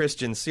not take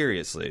Christian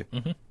seriously.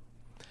 Mm-hmm.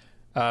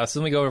 So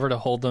then we go over to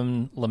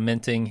Holden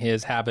lamenting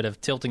his habit of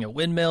tilting at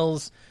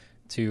windmills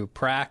to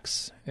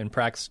Prax, and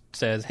Prax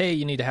says, hey,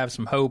 you need to have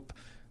some hope.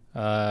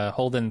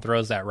 Holden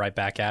throws that right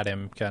back at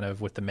him, kind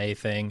of with the May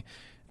thing.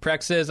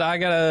 Prax says, I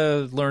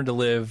gotta learn to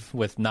live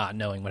with not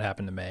knowing what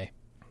happened to May.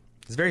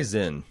 It's very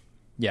zen.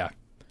 Yeah.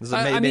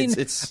 I mean,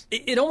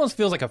 it almost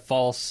feels like a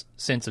false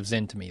sense of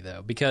zen to me,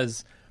 though,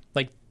 because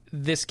like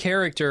this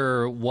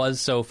character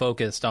was so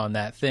focused on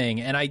that thing,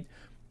 and I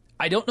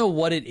don't know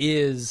what it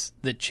is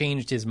that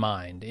changed his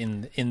mind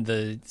in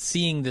the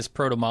seeing this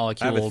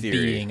proto-molecule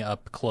being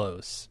up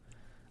close.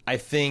 I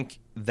think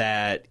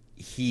that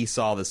he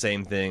saw the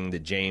same thing that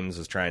James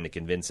was trying to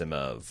convince him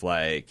of,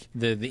 like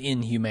the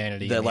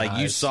inhumanity. That like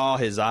you saw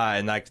his eye,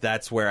 and like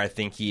that's where I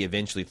think he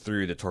eventually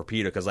threw the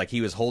torpedo, because like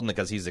he was holding it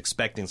because he's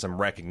expecting some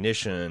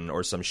recognition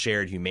or some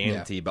shared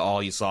humanity, but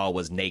all you saw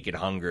was naked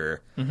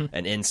hunger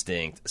and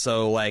instinct.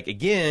 So like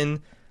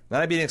again,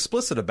 not being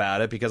explicit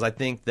about it, because I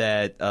think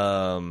that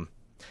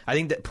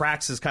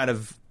Prax is kind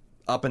of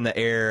up in the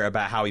air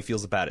about how he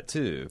feels about it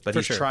too, but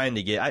he's trying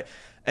to get.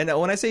 And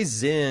when I say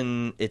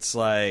zen, it's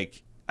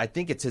like, I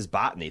think it's his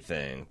botany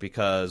thing,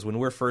 because when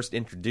we're first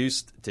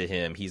introduced to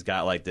him, he's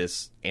got like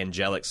this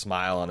angelic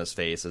smile on his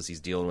face as he's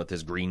dealing with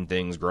his green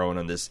things growing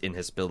on this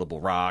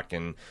inhospitable rock,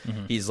 and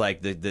he's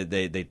like,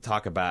 they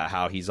talk about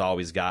how he's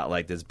always got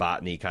like this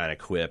botany kind of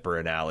quip or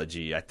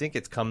analogy. I think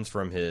it comes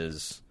from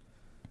his,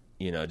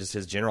 you know, just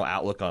his general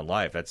outlook on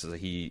life. That's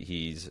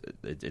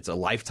it's a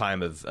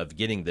lifetime of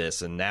getting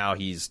this, and now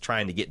he's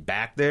trying to get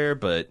back there,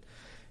 but.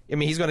 I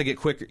mean, he's going to get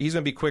quicker. He's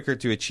going to be quicker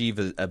to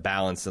achieve a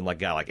balance than like a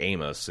guy like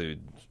Amos, who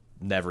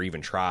never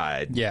even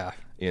tried. Yeah,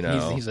 you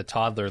know, he's a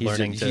toddler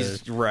learning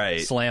to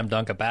slam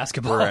dunk a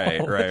basketball.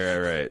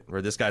 Right.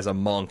 Where this guy's a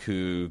monk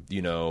who,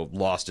 you know,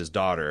 lost his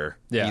daughter.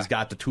 Yeah, he's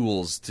got the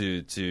tools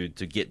to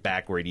get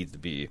back where he needs to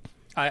be.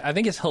 I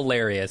think it's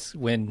hilarious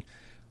when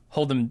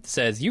Holden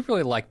says, "You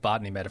really like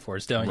botany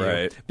metaphors, don't you?"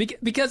 Right.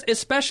 Because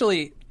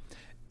especially.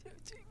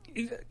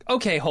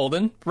 Okay,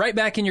 Holden, right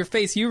back in your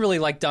face. You really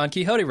like Don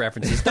Quixote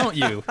references, don't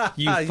you?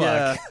 You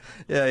fuck.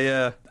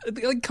 Yeah.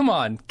 Come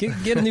on,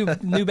 get a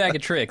new bag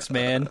of tricks,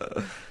 man.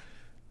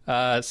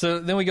 So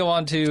then we go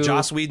on to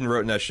Joss Whedon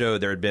wrote in that show.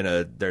 There had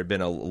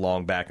been a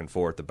long back and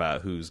forth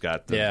about who's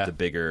got the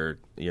bigger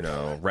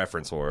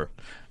reference for.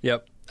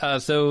 Yep.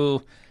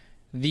 So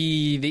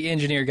the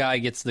engineer guy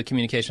gets the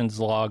communications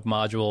log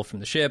module from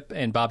the ship,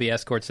 and Bobby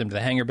escorts him to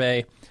the hangar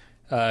bay.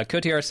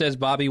 Kotyar says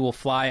Bobby will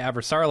fly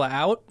Avasarala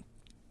out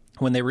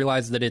when they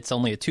realize that it's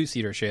only a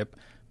 2-seater ship,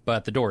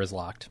 but the door is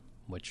locked,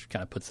 which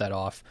kind of puts that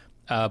off.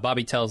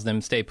 Bobby tells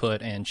them stay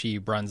put, and she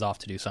runs off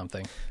to do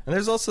something. And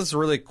there's also this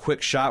really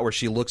quick shot where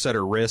she looks at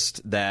her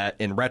wrist that,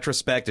 in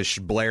retrospect, is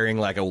blaring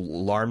like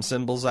alarm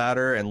symbols at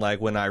her. And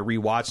like when I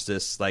rewatched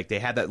this, like they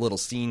had that little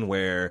scene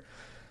where,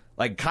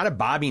 like, kind of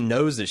Bobby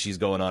knows that she's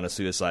going on a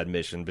suicide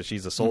mission, but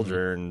she's a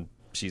soldier and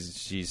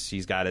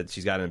she's got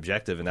an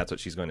objective, and that's what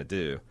she's going to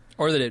do.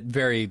 Or that it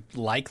very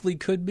likely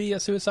could be a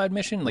suicide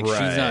mission. Like,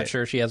 she's not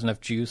sure she has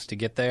enough juice to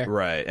get there.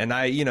 Right. And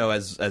I,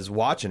 as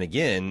watching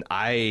again,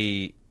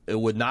 it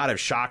would not have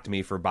shocked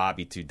me for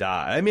Bobby to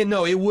die. I mean,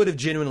 no, it would have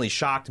genuinely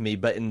shocked me,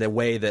 but in the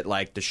way that,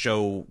 like, the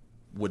show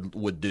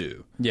would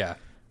do. Yeah.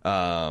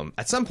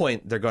 At some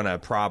point, they're going to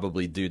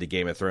probably do the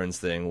Game of Thrones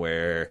thing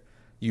where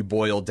you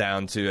boil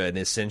down to an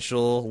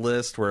essential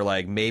list where,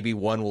 like, maybe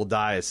one will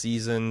die a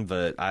season,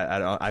 but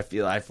I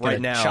feel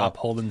right now chop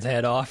Holden's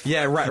head off.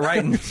 Yeah,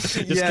 right.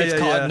 Just gets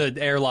caught in an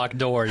airlock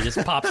door. It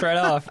just pops right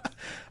off.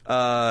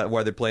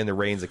 While they're playing the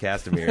Reigns of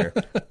Castamere.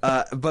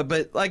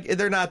 but like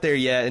they're not there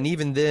yet, and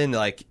even then,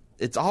 like,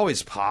 it's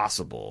always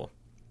possible.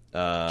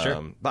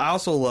 Sure. But I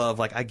also love,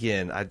 like,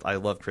 again, I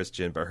love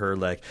Christian, but her,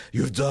 like,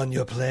 you've done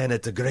your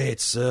planet a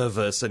great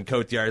service, and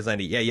Kotyar's like,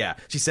 yeah.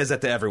 She says that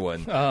to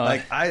everyone.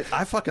 Like,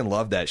 I fucking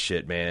love that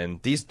shit,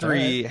 man. These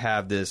three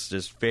have this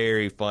just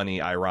very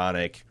funny,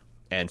 ironic,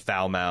 and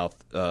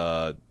foul-mouthed,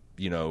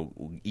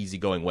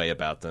 easygoing way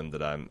about them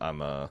that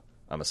I'm a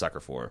sucker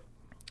for.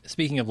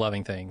 Speaking of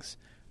loving things,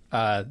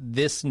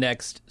 this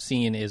next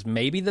scene is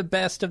maybe the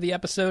best of the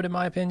episode, in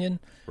my opinion.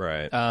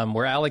 Right.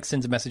 Where Alex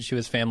sends a message to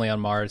his family on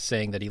Mars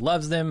saying that he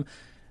loves them,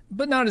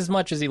 but not as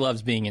much as he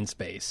loves being in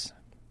space.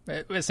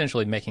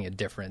 Essentially making a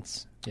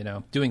difference,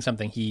 doing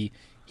something he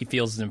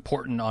feels is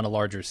important on a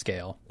larger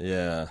scale.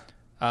 Yeah.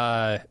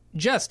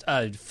 Just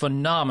a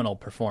phenomenal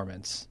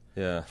performance.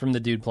 Yeah. From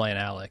the dude playing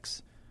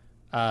Alex.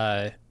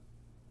 I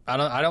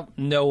don't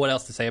know what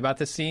else to say about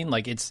this scene.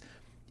 Like, it's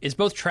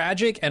both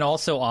tragic and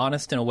also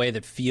honest in a way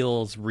that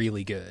feels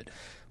really good.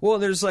 Well,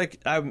 there's like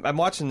I'm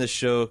watching this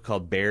show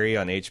called Barry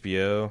on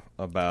HBO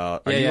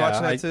about. Are you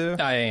watching that too?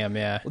 I am.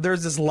 Yeah. Well,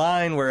 there's this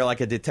line where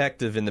like a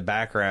detective in the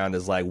background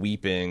is like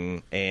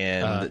weeping,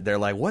 and they're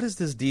like, "What is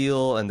this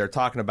deal?" And they're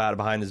talking about it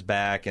behind his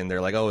back, and they're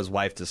like, "Oh, his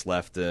wife just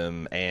left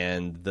him."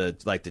 And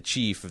the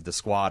chief of the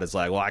squad is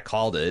like, "Well, I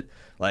called it.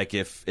 Like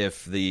if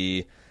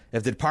the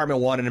department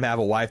wanted him to have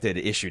a wife, they'd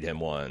issued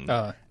him one."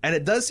 And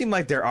it does seem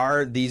like there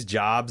are these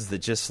jobs that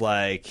just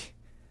like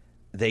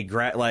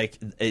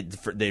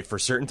for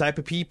certain type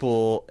of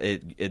people,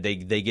 they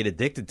get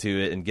addicted to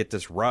it and get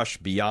this rush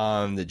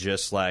beyond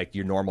just like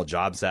your normal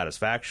job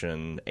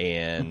satisfaction.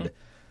 And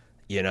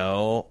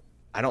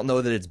I don't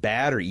know that it's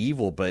bad or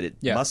evil, but it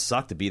must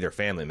suck to be their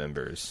family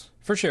members.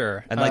 For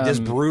sure. And like this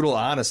brutal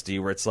honesty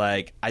where it's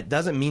like, it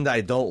doesn't mean that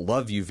I don't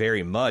love you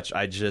very much.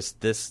 I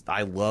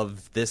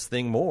love this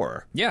thing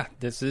more. Yeah,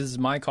 this is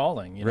my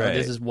calling. Right.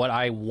 This is what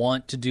I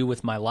want to do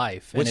with my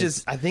life. Which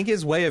is, I think,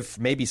 his way of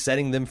maybe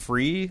setting them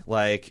free.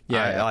 Like,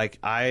 I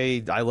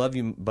love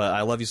you, but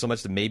I love you so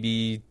much that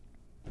maybe,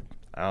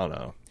 I don't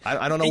know.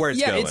 I don't know where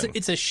it's going.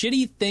 It's a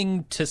shitty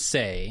thing to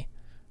say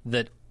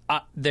that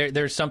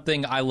there's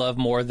something I love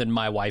more than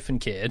my wife and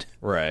kid.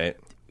 Right.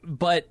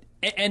 But...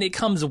 And it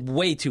comes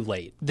way too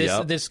late.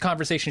 This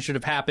conversation should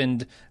have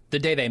happened the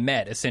day they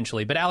met,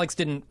 essentially. But Alex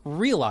didn't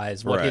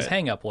realize what his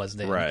hang-up was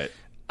then. Right.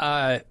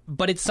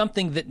 But it's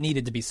something that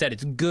needed to be said.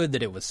 It's good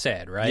that it was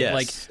said, right? Yes.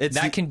 Like,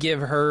 that can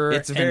give her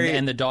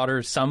and the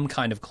daughter some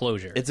kind of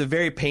closure. It's a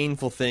very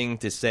painful thing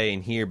to say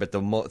and hear, but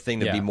the thing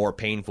that'd be more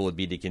painful would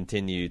be to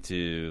continue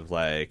to,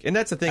 like... And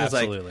that's the thing.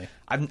 Absolutely. Is like,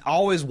 I've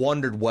always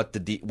wondered what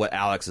what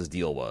Alex's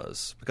deal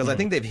was. Because I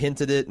think they've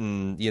hinted it,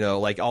 and,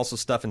 like, also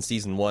stuff in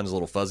season 1 is a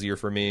little fuzzier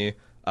for me.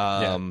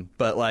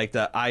 But, like,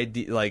 the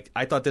idea... Like,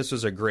 I thought this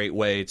was a great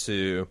way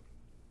to...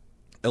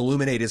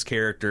 illuminate his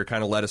character,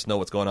 kind of let us know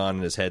what's going on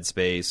in his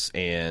headspace,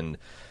 and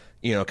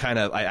kind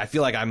of I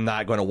feel like I'm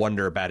not going to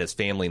wonder about his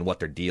family and what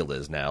their deal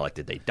is now. Like,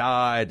 did they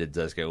die? Did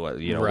this go?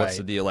 What's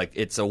the deal? Like,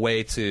 it's a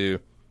way to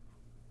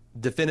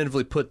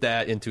definitively put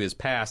that into his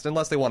past,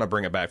 unless they want to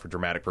bring it back for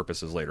dramatic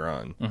purposes later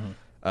on.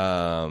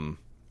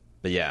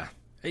 But yeah.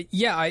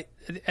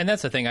 And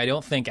that's the thing. I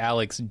don't think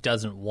Alex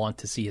doesn't want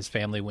to see his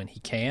family when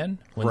he can,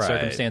 when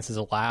circumstances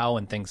allow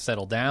and things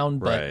settle down.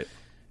 But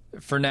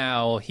for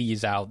now,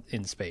 he's out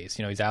in space.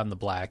 He's out in the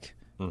black.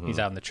 He's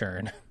out in the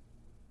churn.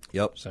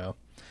 Yep. So,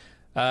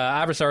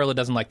 Avasarala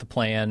doesn't like the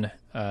plan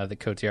that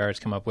Kotyar has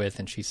come up with,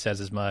 and she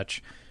says as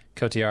much.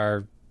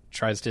 Kotyar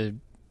tries to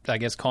I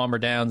guess, calm her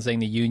down, saying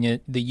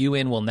the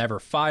UN will never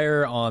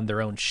fire on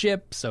their own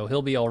ship, so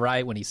he'll be all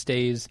right when he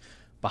stays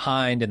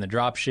behind in the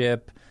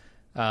dropship.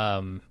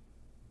 I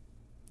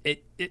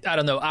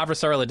don't know.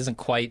 Avasarala doesn't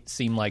quite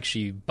seem like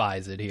she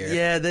buys it here.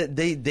 Yeah,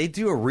 they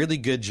do a really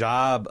good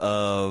job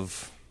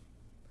of...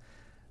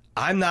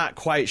 I'm not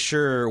quite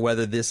sure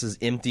whether this is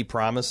empty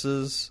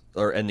promises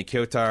and the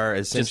Kyotar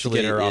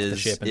essentially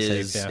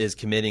is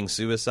committing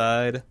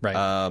suicide.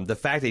 Right. The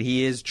fact that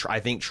he is, I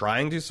think,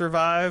 trying to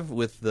survive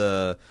with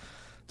the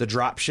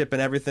drop ship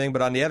and everything,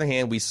 but on the other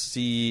hand, we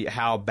see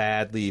how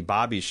badly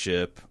Bobby's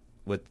ship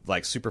with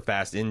like super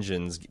fast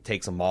engines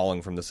takes a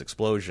mauling from this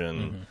explosion.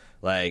 Mm-hmm.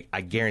 Like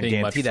I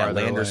guarantee that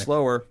lander's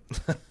slower.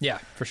 Yeah,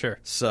 for sure.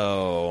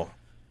 So.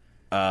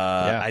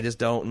 I just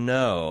don't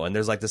know. And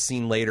there's like the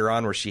scene later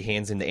on where she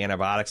hands him the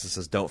antibiotics and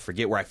says, "Don't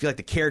forget," where I feel like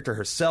the character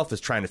herself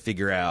is trying to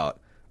figure out,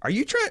 are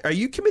you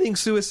committing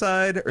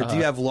suicide or do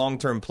you have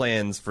long-term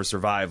plans for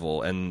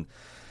survival? And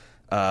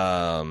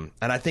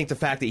I think the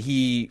fact that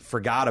he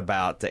forgot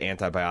about the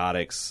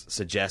antibiotics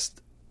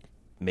suggests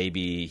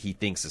maybe he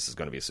thinks this is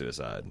going to be a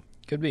suicide.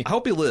 Could be. I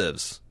hope he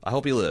lives,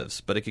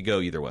 but it could go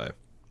either way.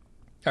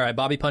 All right,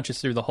 Bobby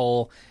punches through the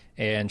hole,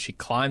 and she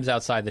climbs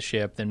outside the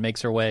ship, then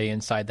makes her way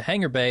inside the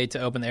hangar bay to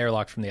open the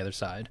airlock from the other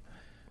side.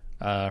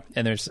 And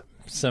there's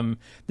some...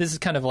 This is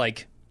kind of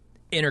like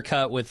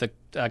intercut with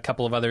a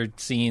couple of other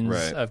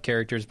scenes of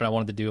characters, but I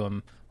wanted to do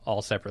them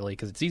all separately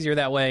because it's easier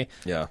that way.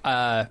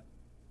 Yeah.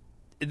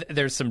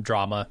 There's some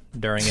drama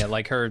during it.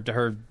 Like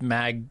her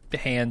mag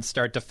hands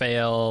start to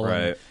fail. Right.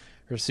 And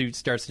her suit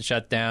starts to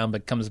shut down,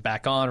 but comes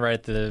back on right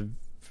at the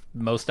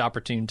most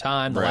opportune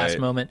time, the last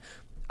moment.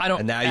 I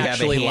don't and now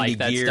actually you have a handy like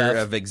that gear stuff.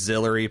 of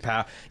auxiliary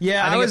power.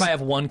 Yeah, I think if I have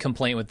one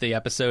complaint with the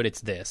episode,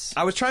 it's this.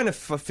 I was trying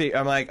to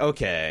I'm like,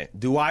 okay,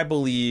 do I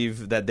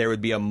believe that there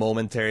would be a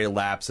momentary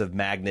lapse of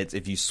magnets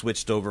if you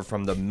switched over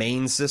from the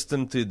main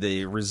system to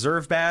the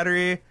reserve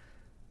battery?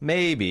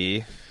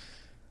 Maybe.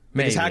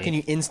 Because how can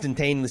you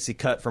instantaneously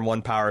cut from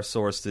one power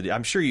source to the...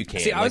 I'm sure you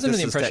can. See, I was under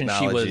the impression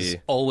she was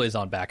always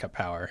on backup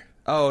power.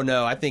 Oh,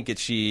 no, I think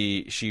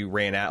she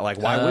ran out. Like,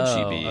 why would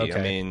she be? Okay.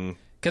 I mean...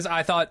 Because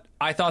I thought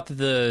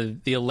that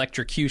the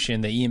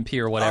electrocution, the EMP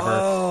or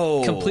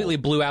whatever, completely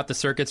blew out the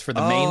circuits for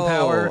the main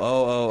power,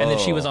 and then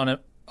she was on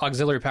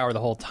auxiliary power the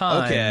whole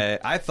time. Okay,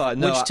 I thought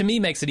which to me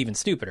makes it even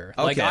stupider.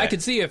 Okay. Like I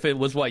could see if it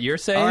was what you're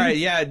saying. All right,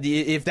 yeah,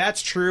 if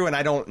that's true, and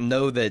I don't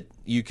know that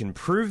you can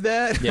prove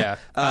that. Yeah,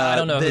 I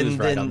don't know who's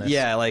right on this.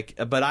 Yeah, like,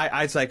 but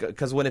I it's like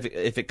because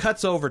if it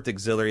cuts over to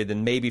auxiliary,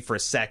 then maybe for a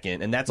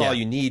second, and that's all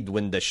you need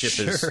when the ship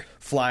is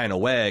flying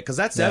away. Because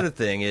that's the other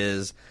thing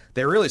is.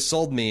 They really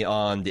sold me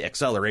on the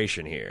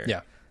acceleration here.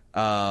 Yeah.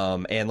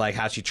 And like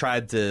how she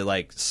tried to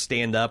like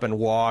stand up and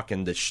walk,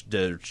 and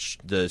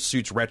the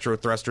suit's retro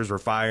thrusters were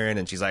firing,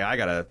 and she's like, I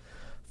gotta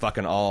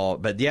fucking all.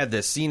 But yeah,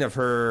 the scene of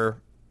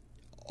her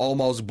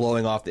almost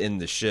blowing off the end of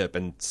the ship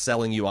and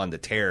selling you on the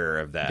terror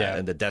of that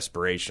and the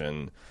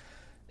desperation.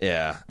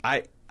 Yeah,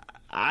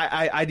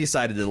 I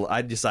decided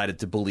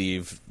to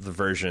believe the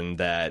version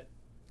that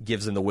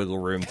gives them the wiggle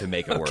room to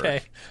make it work.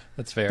 Okay,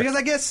 that's fair. Because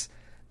I guess.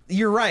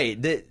 You're right.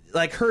 That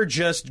like her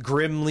just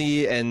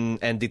grimly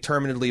and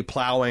determinedly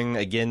plowing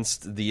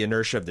against the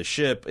inertia of the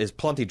ship is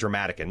plenty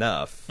dramatic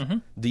enough. Mm-hmm.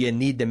 Do you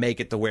need to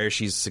make it to where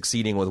she's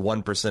succeeding with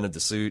 1% of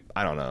the suit?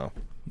 I don't know.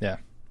 Yeah.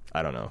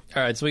 I don't know.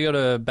 All right, so we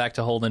go back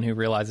to Holden, who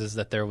realizes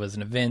that there was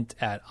an event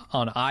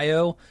on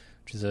Io,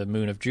 which is a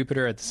moon of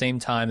Jupiter, at the same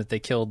time that they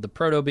killed the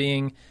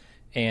proto-being,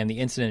 and the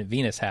incident at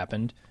Venus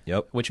happened.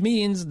 Yep. Which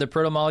means the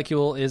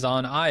proto-molecule is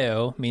on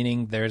Io,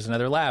 meaning there's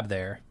another lab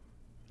there.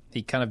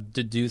 He kind of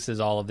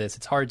deduces all of this.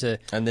 It's hard to...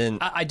 And then...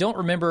 I don't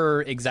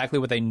remember exactly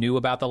what they knew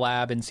about the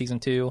lab in Season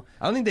 2.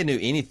 I don't think they knew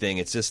anything.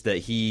 It's just that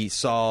he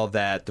saw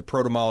that the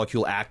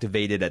protomolecule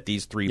activated at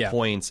these 3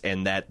 points,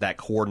 and that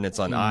coordinates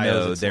on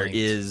Io, there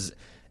is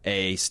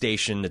a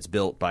station that's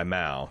built by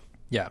Mao.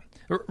 Yeah.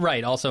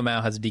 Right. Also,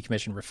 Mao has a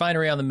decommissioned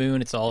refinery on the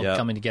moon. It's all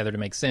coming together to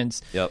make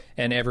sense. Yep.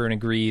 And everyone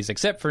agrees,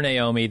 except for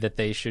Naomi, that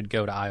they should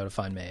go to Io to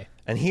find May.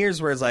 And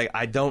here's where it's like,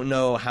 I don't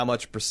know how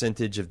much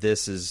percentage of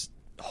this is...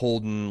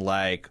 Holden,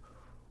 like,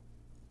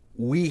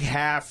 we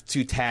have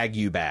to tag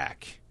you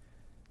back.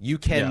 You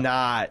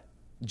cannot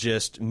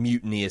just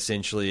mutiny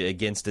essentially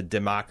against a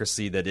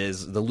democracy that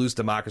is the loose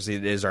democracy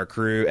that is our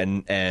crew,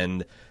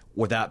 and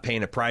without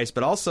paying a price.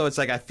 But also, it's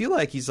like I feel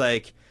like he's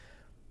like,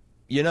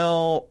 you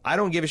know, I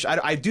don't give a shit.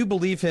 I do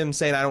believe him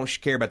saying I don't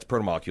care about the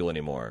protomolecule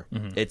anymore.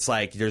 Mm-hmm. It's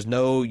like there's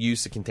no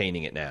use of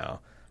containing it now.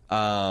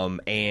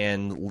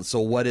 And so,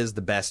 what is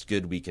the best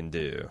good we can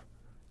do?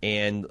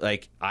 And,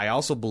 like, I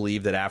also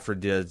believe that after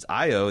does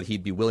Io,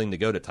 he'd be willing to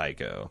go to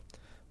Tycho.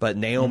 But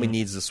Naomi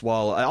needs to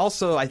swallow.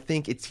 Also, I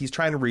think he's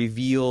trying to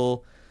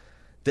reveal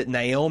that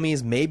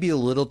Naomi's maybe a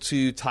little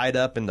too tied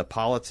up in the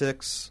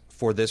politics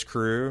for this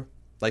crew.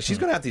 Like, she's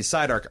going to have to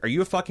decide, are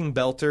you a fucking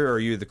Belter or are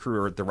you the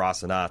crew or the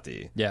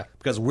Rocinante? Yeah.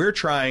 Because we're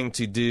trying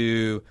to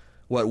do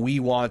what we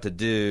want to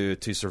do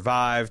to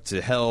survive,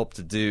 to help,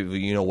 to do,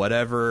 you know,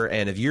 whatever.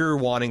 And if you're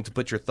wanting to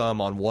put your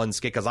thumb on one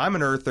scale, because I'm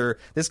an Earther,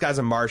 this guy's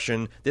a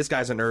Martian, this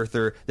guy's an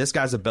Earther, this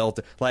guy's a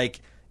Belter. Like,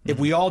 if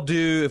we all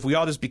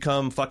just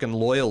become fucking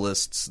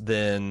loyalists,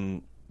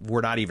 then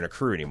we're not even a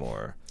crew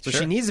anymore. So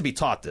she needs to be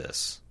taught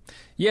this.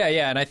 Yeah,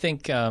 and I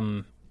think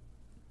Holden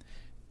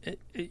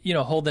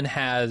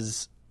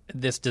has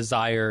this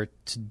desire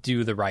to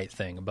do the right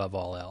thing above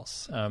all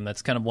else.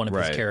 That's kind of one of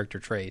his character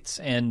traits.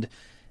 And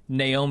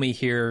Naomi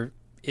here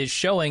is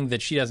showing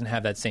that she doesn't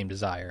have that same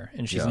desire,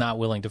 and she's not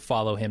willing to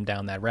follow him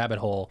down that rabbit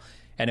hole.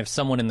 And if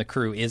someone in the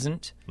crew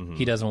isn't,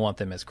 he doesn't want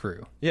them as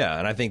crew. Yeah,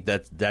 and I think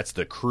that's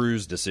the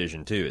crew's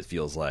decision, too. It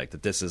feels like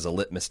that this is a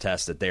litmus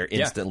test, that they're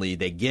instantly,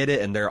 they get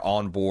it, and they're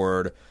on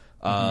board.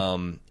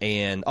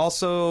 And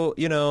also,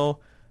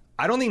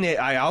 I don't think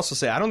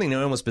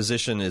Naomi's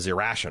position is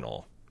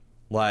irrational.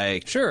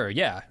 Like, sure,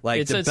 yeah.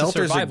 Like, it's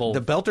survival.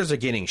 The Belters are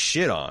getting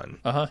shit on.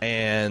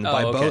 And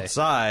by both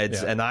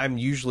sides, and I'm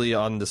usually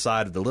on the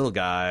side of the little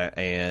guy,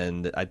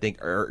 and I think,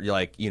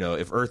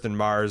 if Earth and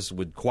Mars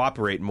would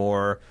cooperate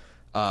more,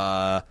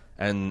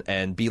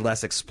 and be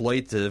less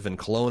exploitative and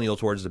colonial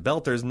towards the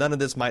Belters, none of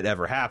this might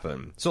ever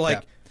happen. So,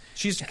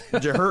 she's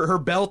her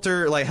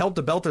Belter, help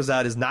the Belters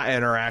out is not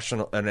an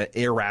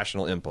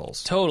irrational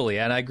impulse. Totally,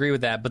 and I agree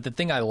with that. But the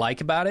thing I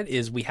like about it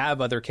is we have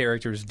other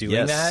characters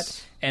doing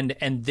that,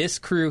 and this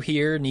crew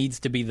here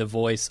needs to be the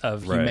voice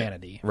of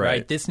humanity,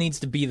 right? This needs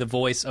to be the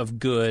voice of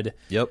good,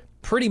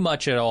 pretty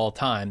much at all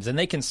times, and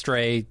they can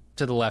stray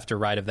to the left or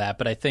right of that.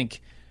 But I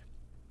think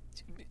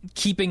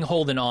keeping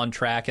Holden on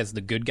track as the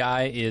good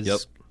guy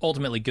is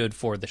ultimately good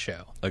for the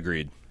show.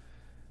 Agreed.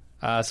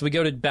 So we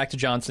go back to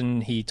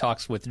Johnson. He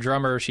talks with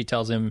Drummer. She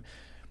tells him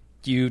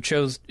she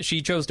chose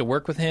to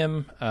work with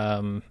him,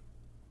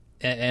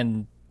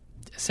 and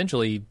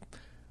essentially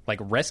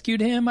rescued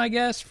him, I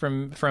guess,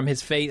 from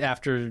his fate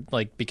after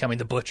becoming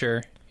the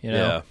butcher.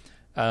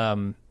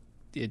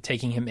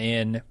 Taking him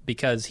in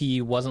because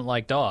he wasn't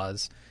like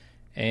Dawes,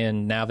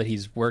 and now that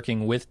he's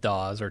working with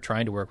Dawes or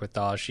trying to work with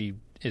Dawes, she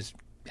is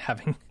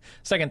having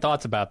second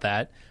thoughts about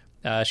that.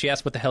 She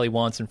asks what the hell he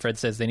wants, and Fred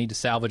says they need to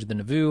salvage the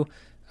Nauvoo.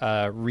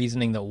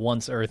 Reasoning that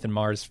once Earth and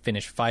Mars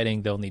finish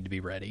fighting, they'll need to be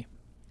ready.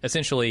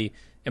 Essentially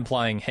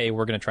implying, hey,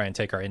 we're going to try and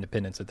take our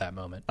independence at that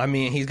moment. I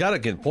mean, he's got a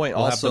good point.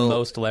 We'll have the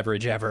most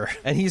leverage ever.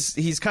 And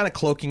he's kind of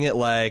cloaking it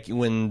like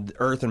when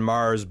Earth and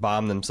Mars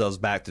bomb themselves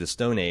back to the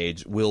Stone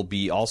Age, we'll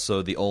be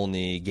also the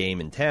only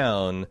game in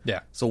town.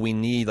 Yeah. So we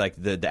need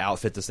the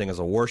outfit this thing as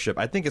a warship.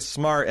 I think it's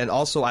smart, and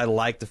also I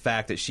like the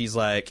fact that she's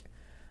like,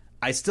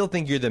 I still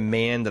think you're the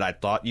man that I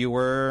thought you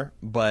were,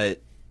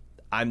 but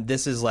I'm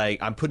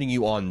putting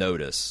you on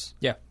notice.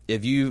 Yeah.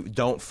 If you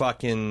don't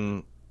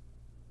fucking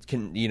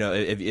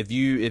if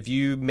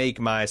you make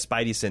my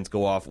spidey sense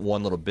go off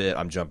one little bit,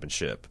 I'm jumping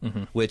ship.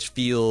 Which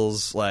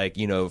feels like,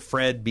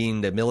 Fred being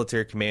the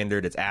military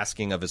commander that's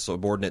asking of his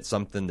subordinates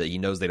something that he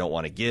knows they don't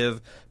want to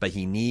give, but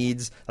he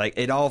needs. I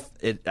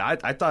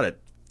thought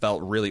it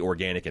felt really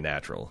organic and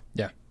natural.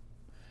 Yeah.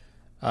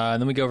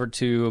 And then we go over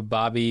to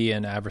Bobby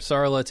and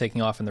Avasarala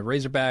taking off in the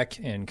Razorback,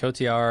 and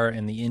Kotiar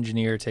and the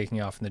engineer taking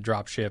off in the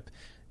dropship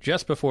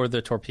just before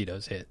the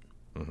torpedoes hit.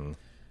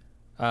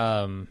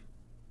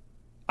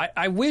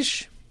 I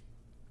wish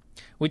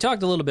we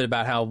talked a little bit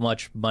about how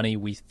much money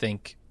we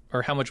think,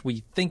 or how much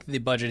we think the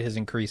budget has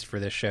increased for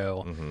this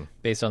show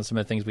based on some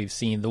of the things we've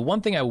seen. The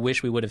one thing I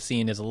wish we would have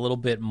seen is a little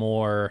bit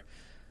more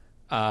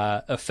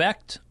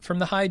effect from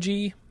the high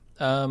G.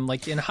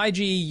 Like in high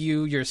G,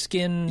 your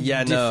skin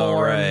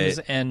deforms,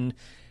 and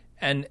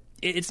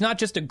it's not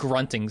just a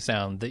grunting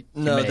sound that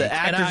you make. The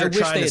actors are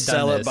trying to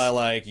sell it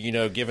by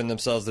giving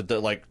themselves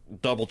the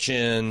double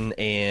chin,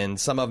 and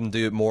some of them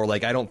do it more.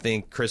 I don't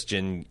think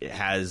Christian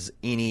has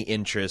any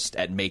interest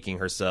at making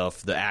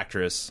herself, the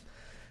actress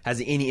has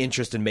any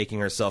interest in making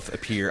herself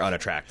appear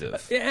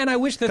unattractive. And I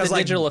wish that the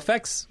digital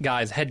effects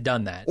guys had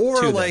done that.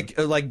 Or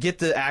get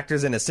the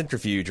actors in a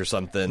centrifuge or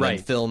something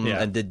and film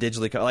and did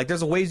digitally.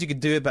 There's ways you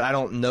could do it, but I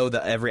don't know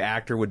that every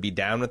actor would be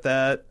down with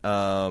that.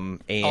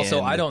 And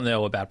also, I don't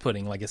know about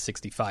putting a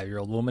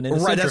 65-year-old woman in a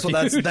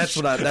centrifuge.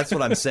 Right, that's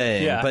what I'm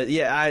saying. But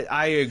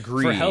I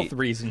agree. For health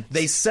reasons.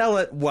 They sell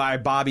it why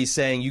Bobby's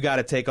saying you got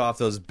to take off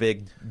those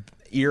big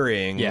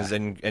earrings,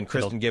 and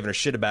Kristen giving her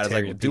shit about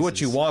it. Do what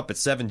you want, but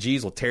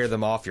 7Gs will tear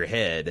them off your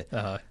head.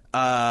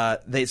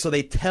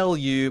 They tell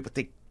you, but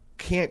they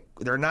can't.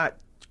 They're not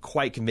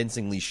quite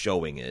convincingly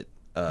showing it.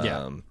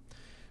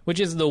 Which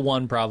is the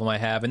one problem I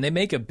have, and they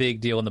make a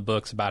big deal in the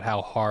books about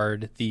how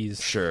hard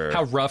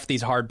how rough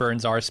these hard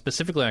burns are,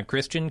 specifically on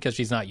Christian because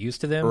she's not used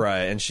to them.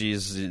 Right, and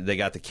they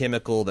got the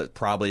chemical that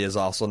probably is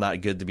also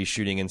not good to be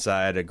shooting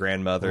inside a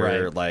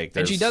grandmother. Right.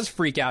 And she does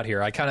freak out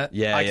here. I kind of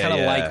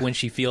like when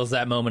she feels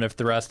that moment of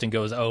thrust and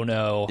goes, "Oh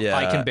no,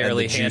 I can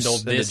barely handle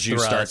this." And the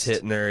juice starts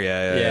hitting her.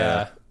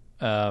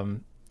 Yeah.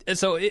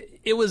 So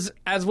it was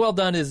as well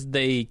done as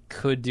they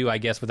could do, I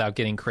guess, without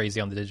getting crazy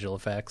on the digital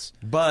effects.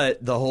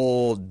 But the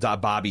whole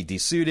Bobby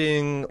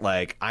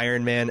desuiting,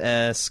 Iron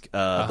Man-esque, the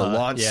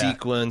launch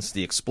sequence,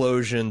 the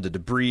explosion, the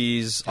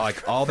debris,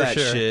 all that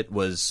shit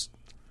was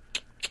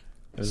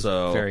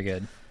very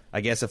good.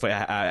 I guess if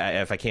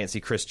I can't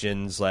see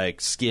Christian's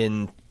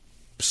skin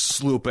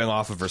slooping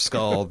off of her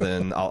skull,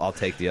 then I'll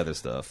take the other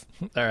stuff.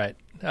 All right.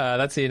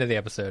 That's the end of the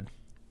episode.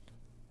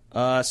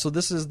 So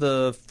this is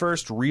the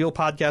first real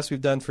podcast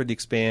we've done for The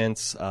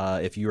Expanse.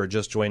 If you are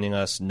just joining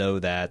us, know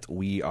that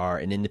we are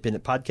an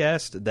independent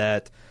podcast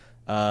that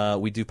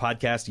we do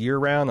podcasts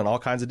year-round on all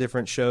kinds of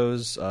different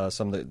shows,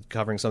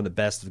 covering some of the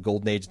best of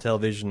Golden Age of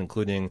television,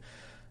 including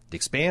The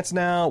Expanse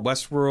now,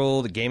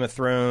 Westworld, Game of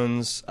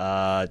Thrones,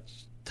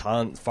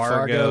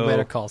 Fargo,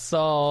 Better Call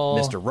Saul,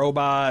 Mr.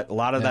 Robot, a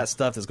lot of that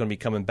stuff is going to be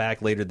coming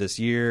back later this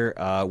year.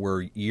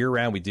 We're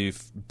year-round. We do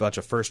a bunch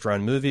of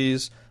first-run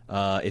movies.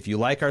 If you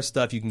like our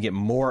stuff, you can get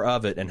more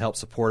of it and help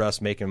support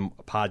us making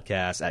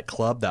podcasts at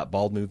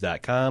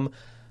club.baldmove.com.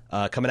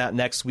 Coming out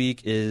next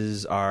week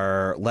is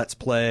our Let's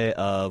Play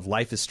of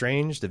Life is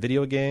Strange, the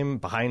video game,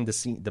 Behind the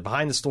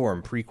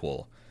Storm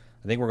prequel.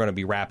 I think we're going to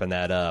be wrapping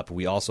that up.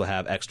 We also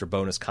have extra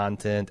bonus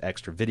content,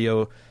 extra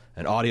video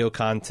and audio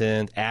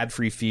content,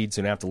 ad-free feeds,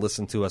 so you don't have to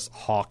listen to us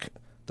hawk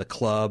the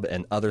club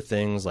and other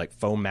things like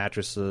foam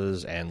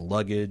mattresses and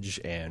luggage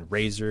and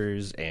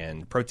razors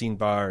and protein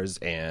bars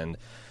and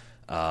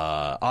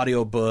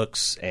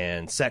audiobooks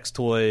and sex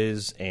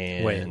toys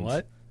and... Wait,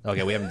 what?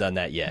 Okay, we haven't done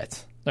that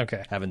yet.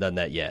 Okay. Haven't done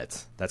that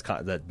yet.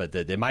 But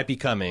it might be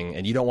coming,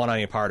 and you don't want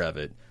any part of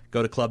it.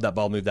 Go to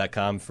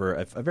club.baldmove.com for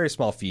a very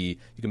small fee.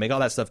 You can make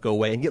all that stuff go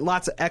away and get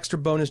lots of extra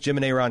bonus Jim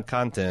and Aaron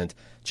content.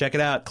 Check it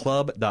out,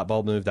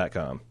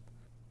 club.baldmove.com.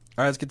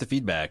 All right, let's get the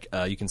feedback.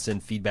 You can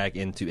send feedback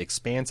into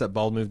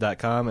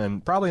expanse@baldmove.com,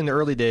 and probably in the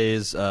early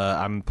days,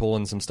 I'm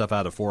pulling some stuff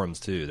out of forums,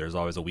 too. There's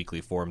always a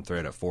weekly forum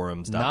thread at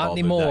forums.baldmove.com. Not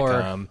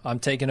anymore. I'm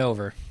taking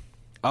over.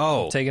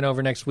 Oh. I'm taking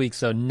over next week,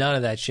 so none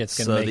of that shit's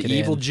going to make it in. So the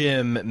evil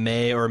Jim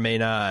may or may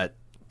not,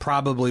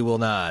 probably will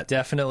not.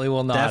 Definitely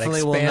will not.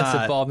 Definitely will not.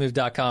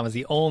 Expanse@baldmove.com is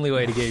the only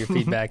way to get your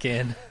feedback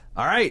in.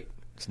 All right.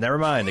 Never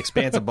mind.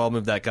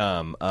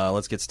 Expanse@baldmove.com.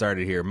 Let's get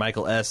started here.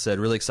 Michael S. said,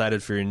 really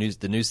excited for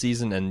the new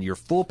season and your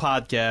full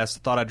podcast.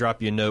 Thought I'd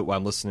drop you a note while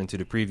I'm listening to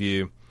the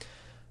preview.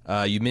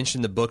 You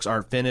mentioned the books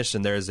aren't finished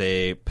and there's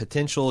a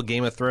potential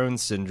Game of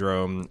Thrones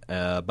syndrome,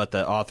 but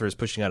the author is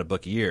pushing out a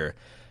book a year.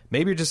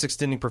 Maybe you're just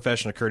extending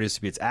professional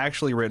courtesy. It's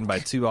actually written by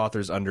two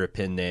authors under a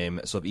pen name.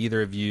 So if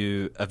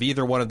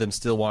either one of them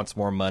still wants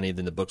more money,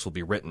 then the books will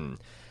be written.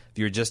 If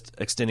you're just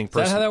extending Is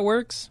that how that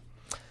works?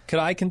 Could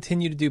I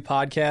continue to do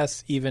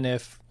podcasts even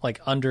if, like,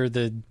 under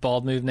the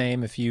Bald Move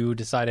name, if you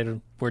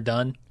decided we're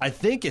done? I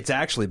think it's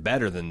actually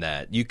better than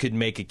that. You could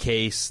make a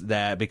case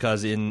that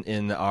because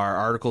in our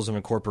articles of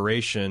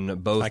incorporation,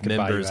 both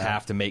members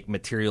have to make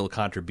material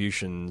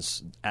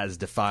contributions as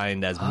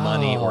defined as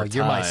money or time.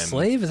 You're my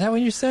slave? Is that what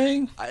you're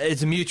saying?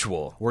 It's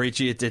mutual. We're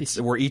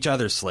each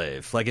other's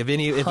slave. Like if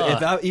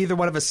either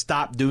one of us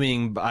stopped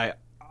doing,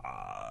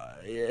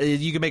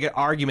 you could make an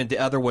argument the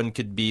other one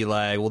could be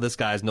like, well, this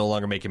guy's no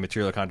longer making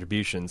material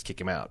contributions, kick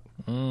him out.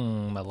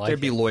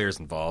 There'd be lawyers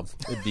involved.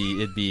 It'd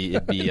be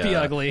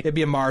ugly. It'd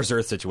be a Mars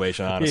Earth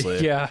situation,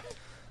 honestly. Yeah.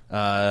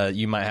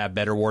 You might have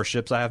better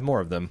warships. I have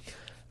more of them.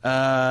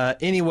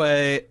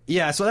 Anyway,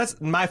 yeah, so that's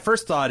my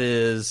first thought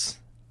is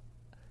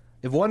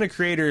if one of the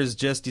creators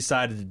just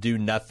decided to do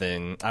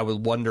nothing, I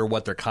would wonder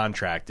what their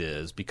contract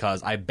is,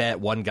 because I bet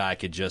one guy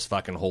could just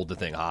fucking hold the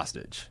thing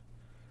hostage.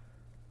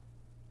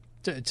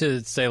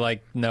 To say,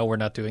 like, no, we're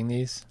not doing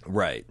these?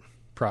 Right.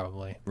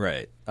 Probably.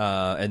 Right.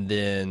 And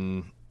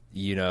then,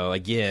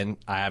 again,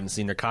 I haven't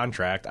seen their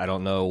contract. I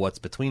don't know what's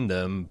between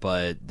them,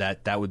 but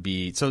that would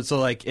be... So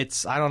like,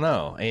 it's... I don't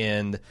know.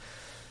 And,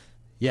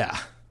 yeah.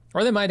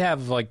 Or they might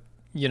have, like,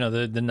 the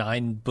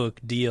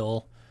 9-book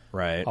deal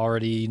right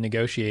already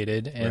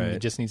negotiated, and it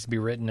just needs to be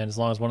written, and as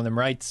long as one of them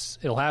writes,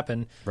 it'll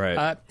happen.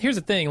 Right. Here's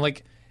the thing.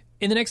 Like,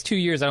 in the next 2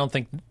 years, I don't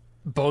think...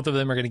 both of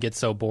them are going to get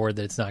so bored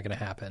that it's not going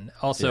to happen.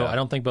 Also, I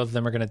don't think both of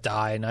them are going to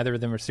die. Neither of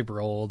them are super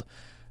old,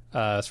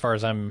 as far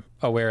as I'm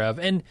aware of.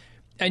 And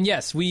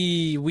yes,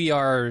 we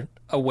are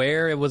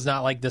aware it was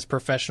not like this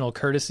professional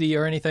courtesy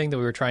or anything that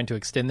we were trying to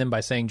extend them by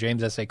saying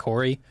James S.A.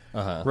 Corey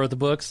wrote the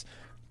books.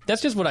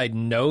 That's just what I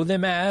know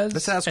them as.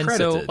 That's how it's credited.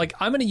 So, like,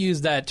 I'm going to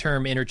use that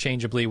term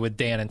interchangeably with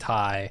Dan and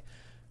Ty.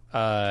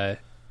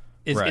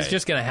 It's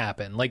just going to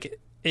happen. Like,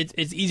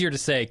 it's easier to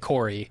say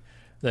Corey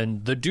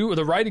than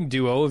the writing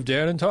duo of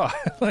Dan and Ty.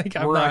 Like,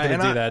 I'm not going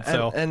to do that.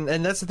 So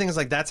and that's the thing is,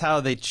 like, that's how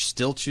they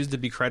still choose to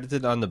be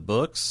credited on the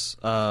books.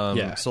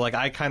 So like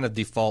I kind of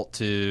default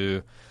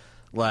to,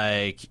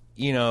 like,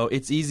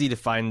 it's easy to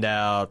find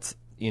out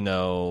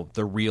the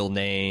real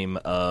name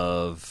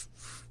of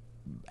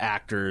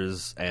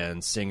actors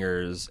and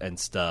singers and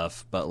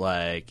stuff, but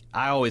like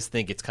I always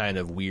think it's kind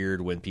of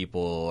weird when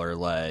people are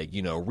like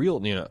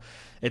real.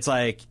 It's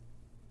like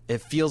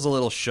it feels a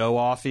little show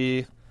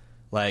offy.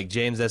 Like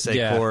James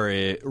S.A.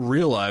 Corey,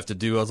 real life to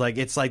do. I was like,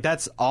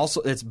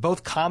 it's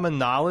both common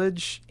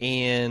knowledge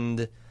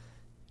and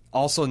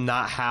also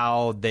not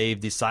how they've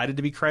decided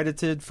to be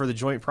credited for the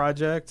joint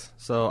project.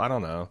 So I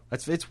don't know.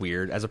 It's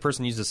weird. As a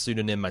person who uses a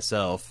pseudonym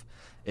myself,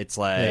 it's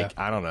like,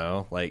 I don't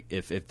know. Like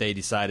if they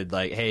decided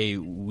like, hey,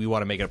 we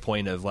want to make it a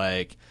point of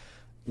like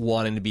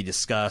wanting to be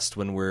discussed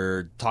when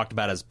we're talked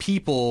about as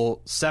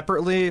people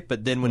separately,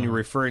 but then when you're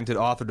referring to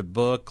the author of the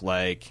book,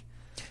 like...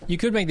 You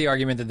could make the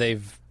argument that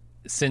they've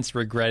since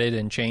regretted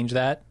and changed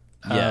that.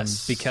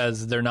 Yes.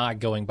 Because they're not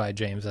going by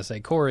James S.A.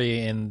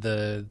 Corey in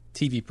the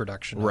TV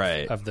production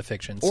of the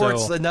fiction. Or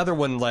it's another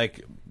one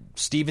like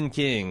Stephen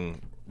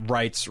King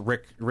writes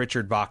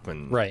Richard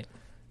Bachman. Right.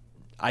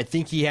 I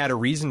think he had a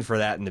reason for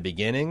that in the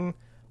beginning,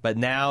 but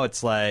now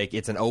it's like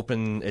it's an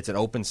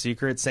open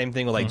secret. Same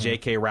thing with like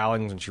J.K.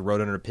 Rowling when she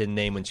wrote under a pen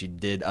name when she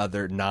did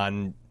other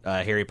non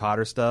Harry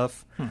Potter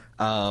stuff.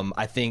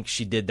 I think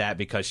she did that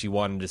because she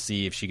wanted to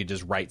see if she could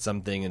just write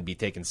something and be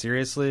taken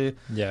seriously.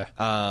 Yeah.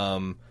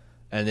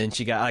 And then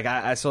she got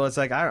like so it's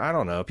like I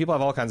don't know. People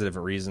have all kinds of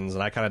different reasons,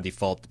 and I kind of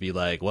default to be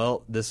like,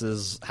 well, this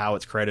is how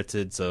it's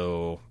credited.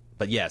 So,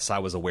 but yes, I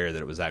was aware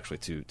that it was actually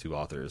two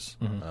authors.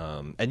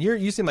 And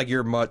you seem like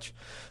you're much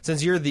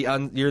since you're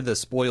the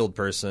spoiled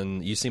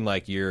person. You seem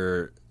like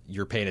you're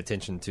paying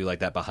attention to like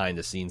that behind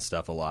the scenes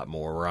stuff a lot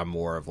more. Where I'm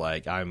more of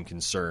like I'm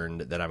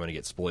concerned that I'm going to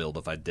get spoiled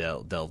if I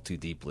delve too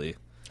deeply.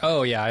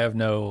 Oh yeah, I have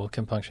no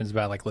compunctions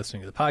about like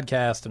listening to the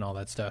podcast and all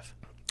that stuff.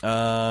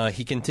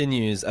 He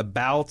continues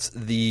about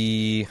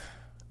the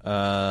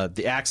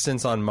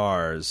accents on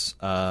Mars.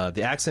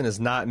 The accent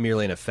is not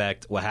merely an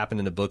effect. What happened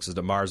in the books is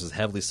that Mars is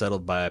heavily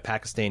settled by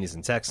Pakistanis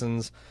and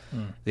Texans.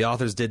 The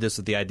authors did this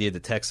with the idea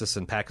that Texas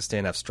and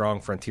Pakistan have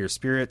strong frontier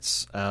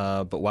spirits.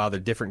 But while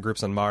they're different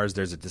groups on Mars,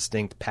 there's a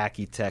distinct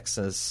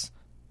Texas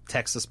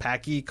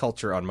Paki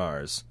culture on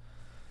Mars.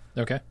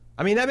 Okay.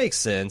 I mean, that makes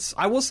sense.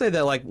 I will say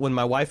that like when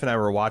my wife and I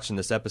were watching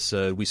this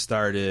episode, we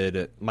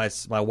started my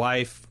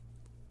wife,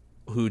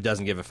 who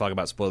doesn't give a fuck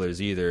about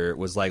spoilers either,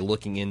 was like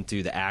looking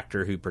into the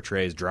actor who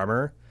portrays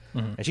Drummer,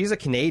 and she's a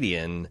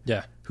Canadian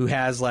who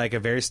has like a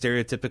very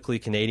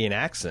stereotypically Canadian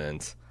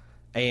accent,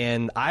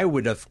 and I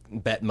would have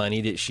bet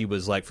money that she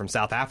was like from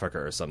South Africa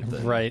or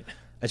something, right?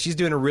 And she's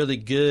doing a really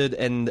good,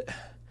 and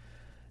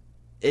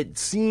it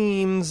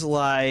seems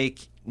like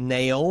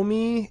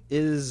Naomi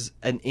is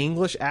an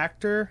English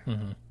actor,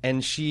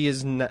 and she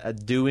is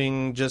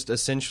doing just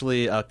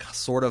essentially a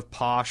sort of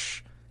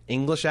posh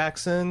English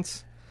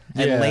accent.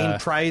 And Lane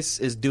Price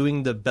is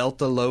doing the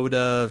Belta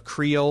Loda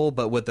Creole,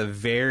 but with a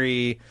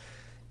very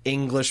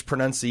English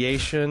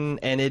pronunciation.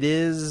 And it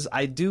is,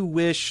 I do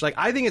wish, like,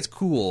 I think it's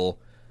cool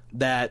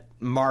that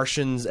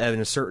Martians in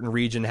a certain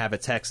region have a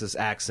Texas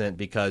accent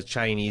because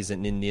Chinese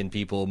and Indian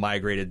people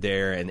migrated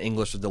there, and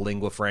English is the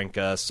lingua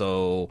franca,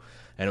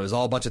 and it was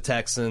all a bunch of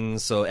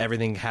Texans, so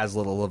everything has a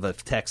little of a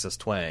Texas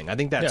twang. I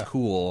think that's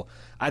cool.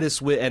 I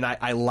just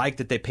I like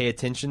that they pay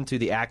attention to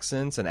the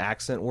accents and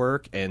accent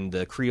work and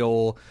the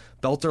Creole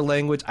Belter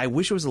language. I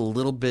wish it was a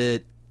little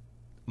bit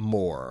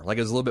more, like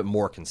it was a little bit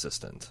more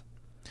consistent.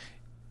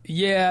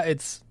 Yeah,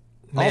 it's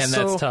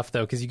Also, that's tough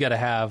though because you got to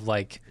have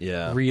like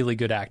really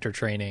good actor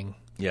training.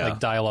 Yeah. Like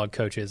dialogue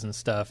coaches and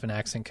stuff and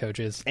accent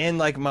coaches. And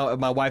like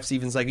my wife's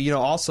even like,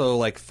 also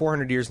like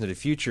 400 years into the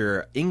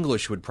future,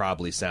 English would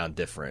probably sound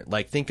different.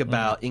 Like think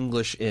about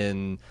English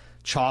in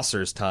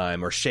Chaucer's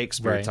time or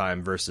Shakespeare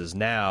time versus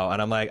now.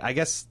 And I'm like, I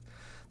guess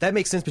that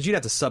makes sense, but you'd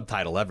have to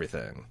subtitle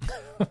everything.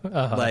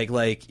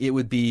 Like it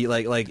would be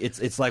like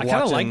it's like I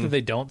kind of like that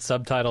they don't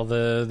subtitle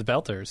the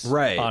Belters.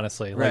 Right.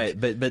 Honestly. Right.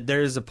 But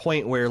there's a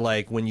point where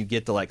like when you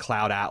get to like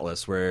Cloud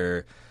Atlas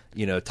where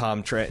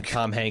Tom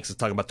Hanks is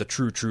talking about the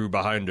true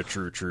behind the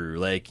true.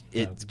 Like,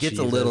 it gets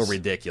a little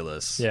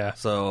ridiculous. Yeah.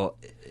 So,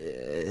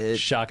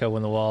 Shaka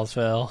when the walls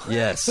fell.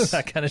 Yes.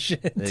 That kind of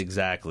shit.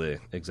 Exactly.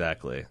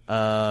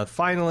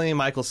 Finally,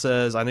 Michael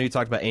says, I know you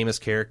talked about Amos'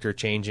 character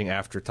changing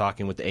after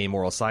talking with the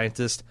amoral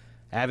scientist.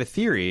 I have a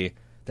theory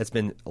that's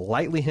been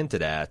lightly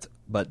hinted at,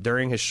 but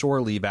during his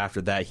shore leave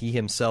after that, he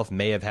himself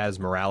may have had his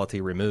morality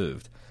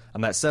removed. I'm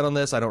not set on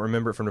this. I don't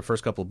remember it from the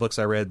first couple of books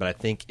I read, but I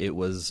think it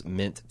was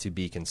meant to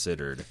be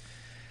considered.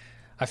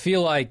 I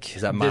feel like...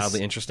 Is that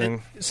mildly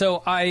interesting?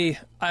 So I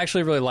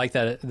actually really like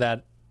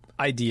that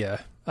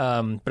idea,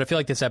 but I feel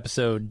like this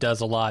episode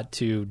does a lot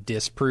to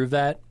disprove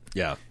that.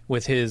 Yeah.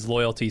 With his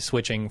loyalty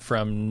switching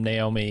from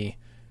Naomi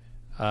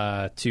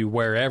to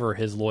wherever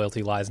his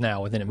loyalty lies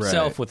now, within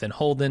himself, within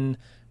Holden,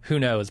 who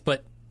knows.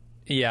 But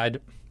yeah,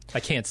 I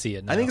can't see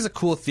it now. I think it's a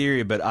cool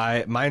theory,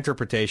 but my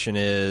interpretation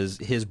is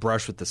his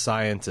brush with the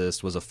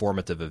scientist was a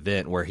formative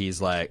event where he's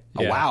like,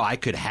 oh, wow, I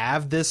could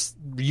have this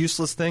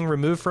useless thing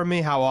removed from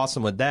me? How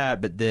awesome would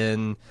that? But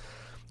then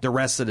the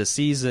rest of the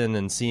season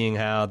and seeing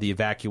how the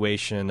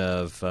evacuation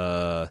of,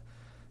 what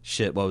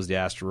was the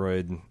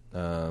asteroid?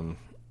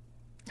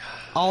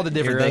 All the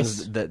different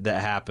things that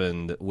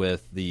happened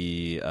with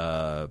the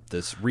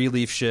this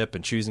relief ship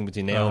and choosing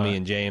between Naomi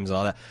and James and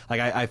all that. Like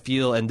I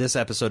feel in this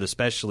episode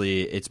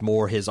especially, it's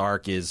more his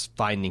arc is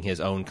finding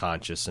his own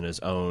conscience and his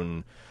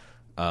own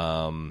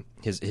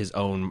his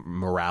own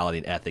morality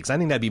and ethics. I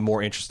think that'd be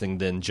more interesting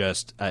than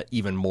just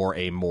even more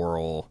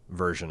amoral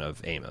version of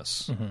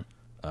Amos.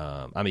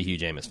 I'm a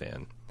huge Amos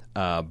fan.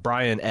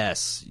 Brian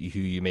S., who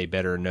you may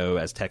better know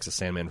as Texas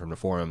Sandman from the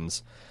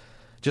forums,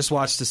 just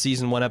watched the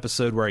season 1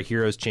 episode where our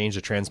heroes changed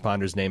the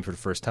transponder's name for the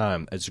first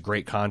time. It's a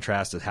great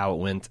contrast to how it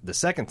went the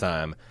second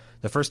time.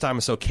 The first time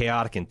was so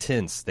chaotic and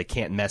tense, they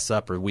can't mess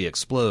up or we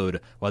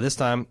explode, while this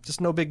time, just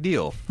no big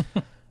deal.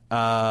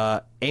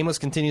 Amos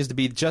continues to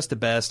be just the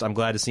best. I'm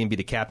glad to see him be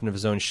the captain of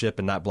his own ship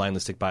and not blindly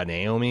stick by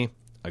Naomi.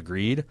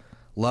 Agreed.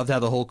 Loved how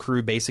the whole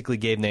crew basically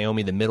gave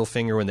Naomi the middle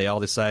finger when they all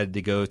decided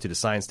to go to the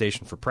science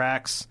station for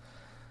Prax.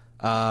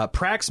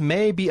 Prax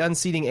may be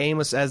unseating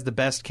Amos as the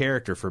best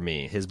character for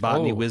me. His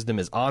botany wisdom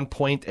is on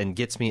point and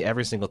gets me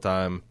every single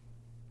time.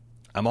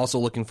 I'm also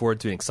looking forward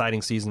to an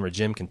exciting season where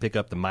Jim can pick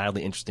up the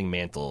mildly interesting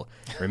mantle.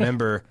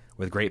 Remember,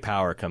 with great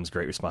power comes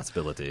great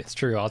responsibility. It's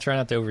true. I'll try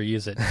not to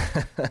overuse it.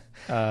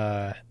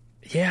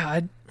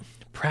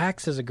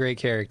 Prax is a great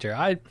character.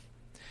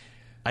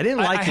 I didn't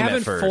like him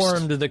at first. I haven't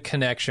formed the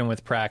connection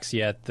with Prax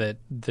yet that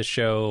the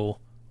show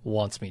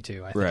wants me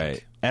to, I think.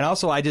 Right. And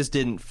also I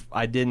didn't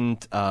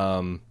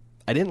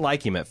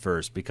like him at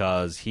first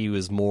because he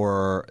was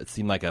more, it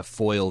seemed like a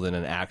foil than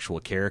an actual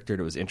character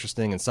that was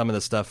interesting. And some of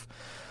the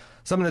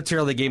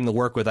material they gave him to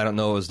work with, I don't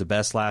know, it was the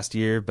best last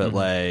year, but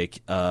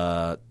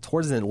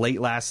towards the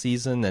late last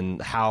season and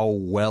how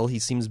well he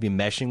seems to be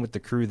meshing with the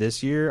crew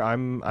this year,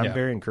 I'm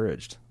very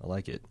encouraged. I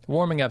like it.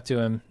 Warming up to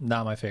him,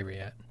 not my favorite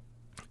yet.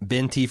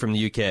 Ben T from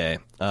the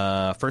UK.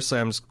 Firstly,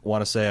 I just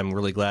want to say I'm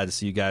really glad to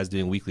see you guys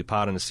doing weekly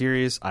pod in a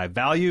series. I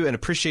value and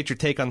appreciate your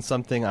take on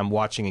something I'm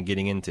watching and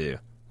getting into.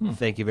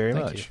 Thank you very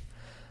much.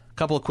 A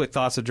couple of quick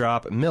thoughts to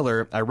drop.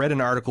 Miller, I read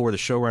an article where the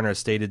showrunner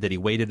stated that he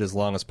waited as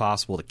long as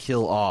possible to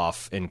kill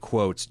off, in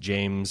quotes,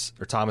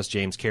 Thomas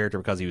James' character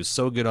because he was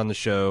so good on the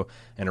show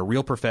and a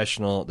real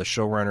professional. The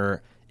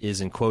showrunner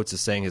is, in quotes,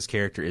 is saying his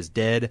character is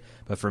dead.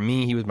 But for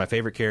me, he was my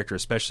favorite character,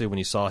 especially when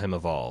you saw him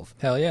evolve.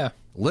 Hell yeah.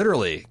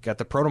 Literally, got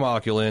the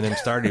protomolecule in and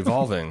started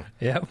evolving.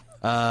 Yep.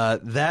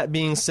 That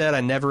being said, I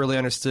never really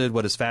understood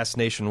what his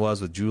fascination was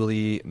with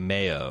Julie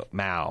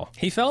Mao.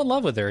 He fell in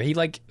love with her. He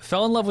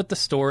fell in love with the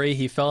story.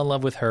 He fell in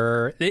love with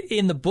her.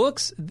 In the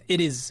books,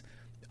 it is,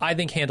 I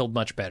think, handled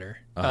much better.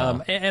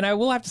 And I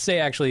will have to say,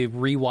 actually,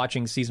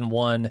 rewatching season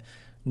 1,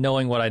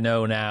 knowing what I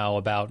know now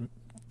about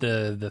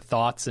the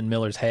thoughts in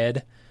Miller's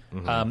head,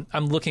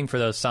 I'm looking for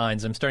those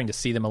signs. I'm starting to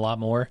see them a lot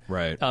more.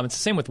 Right. It's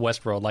the same with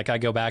Westworld. Like, I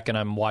go back and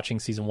I'm watching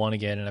season 1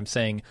 again, and I'm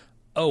saying,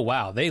 oh,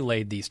 wow, they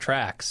laid these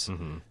tracks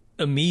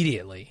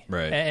immediately.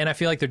 Right. And I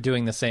feel like they're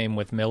doing the same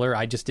with Miller.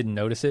 I just didn't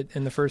notice it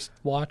in the first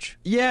watch.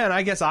 Yeah, and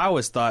I guess I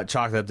always thought,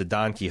 chalked up to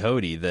Don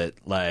Quixote, that,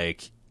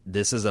 like,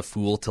 this is a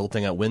fool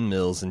tilting at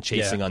windmills and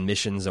chasing on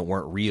missions that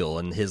weren't real.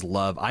 And his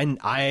love,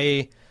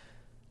 I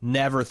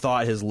never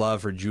thought his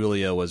love for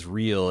Julia was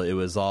real. It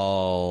was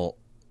all,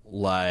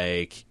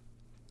 like,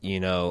 you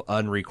know,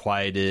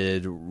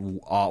 unrequited,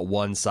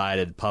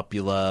 one-sided puppy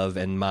love.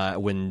 And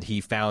when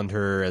he found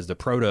her as the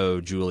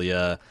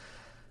proto-Julia,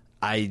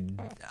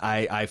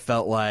 I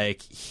felt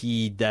like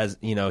he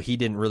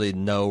didn't really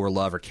know or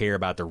love or care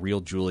about the real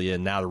Julia,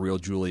 and now the real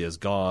Julia is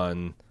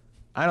gone.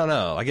 I don't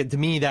know. To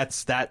me,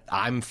 that's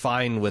I'm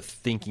fine with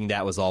thinking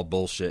that was all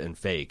bullshit and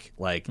fake.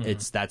 Like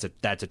that's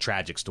a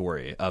tragic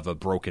story of a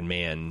broken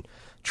man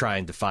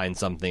trying to find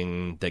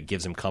something that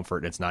gives him comfort,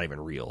 and it's not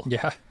even real.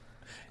 Yeah,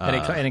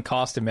 and it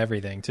cost him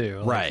everything too.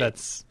 Like, right.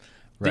 That's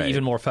the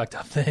even more fucked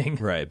up thing.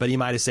 Right, but he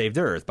might have saved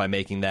Earth by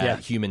making that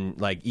human,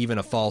 like, even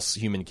a false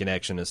human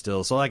connection is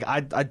still. So, like,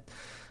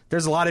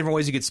 there's a lot of different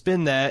ways you could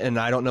spin that, and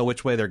I don't know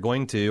which way they're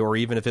going to, or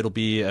even if it'll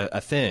be a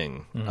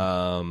thing.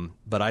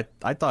 But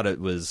I thought it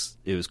was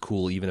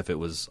cool, even if it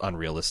was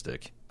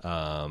unrealistic.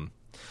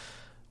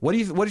 What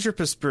is your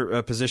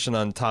position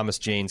on Thomas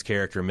Jane's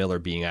character Miller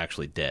being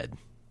actually dead?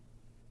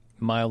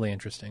 Mildly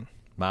interesting.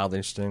 Mildly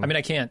interesting. I mean,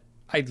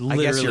 I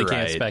literally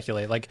can't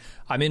speculate. Like,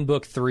 I'm in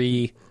book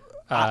 3.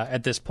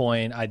 At this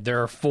point,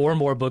 there are 4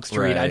 more books to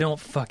read. I don't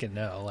fucking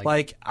know.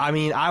 I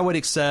mean, I would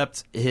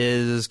accept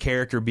his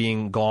character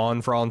being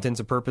gone for all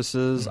intents and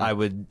purposes. I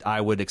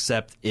would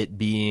accept it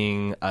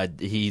being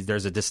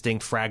there's a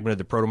distinct fragment of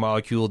the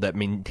protomolecule that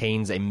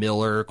maintains a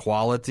Miller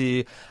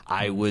quality.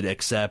 I would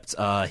accept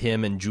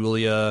him and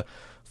Julia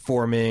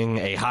forming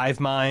a hive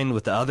mind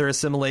with the other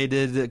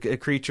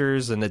assimilated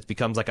creatures, and it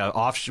becomes like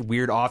a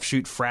weird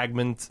offshoot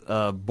fragment,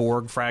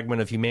 Borg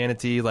fragment of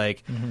humanity.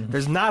 Like,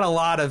 there's not a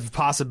lot of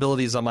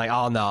possibilities. I'm like,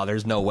 oh no,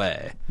 there's no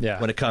way.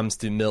 Yeah. When it comes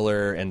to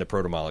Miller and the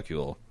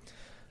protomolecule.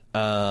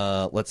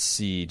 Let's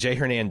see. Jay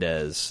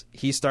Hernandez.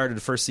 He started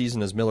the first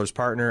season as Miller's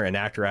partner, an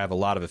actor I have a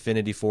lot of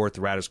affinity for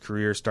throughout his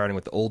career, starting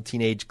with the old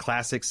teenage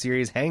classic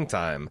series Hang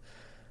Time.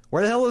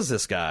 Where the hell is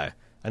this guy?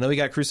 I know he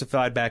got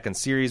crucified back in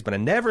series, but I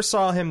never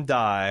saw him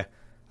die.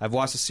 I've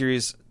watched the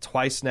series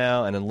twice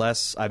now, and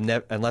unless I've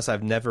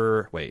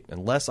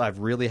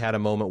really had a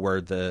moment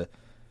where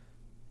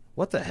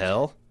what the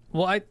hell?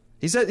 Well,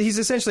 he's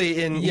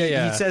essentially in. He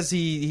says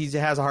he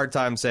has a hard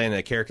time saying that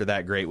a character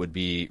that great would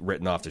be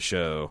written off the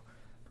show.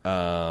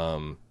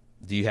 Do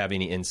you have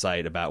any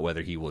insight about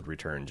whether he would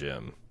return,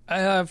 Jim?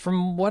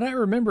 From what I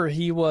remember,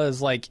 he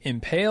was like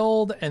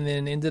impaled and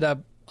then ended up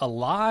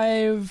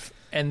alive,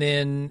 and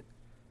then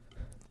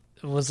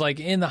was like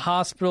in the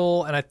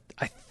hospital, and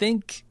I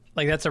think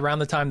like that's around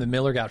the time that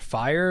Miller got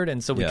fired,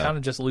 and so we kind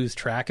of just lose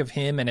track of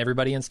him and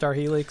everybody in Star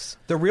Helix.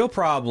 The real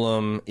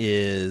problem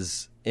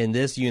is, in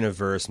this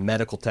universe,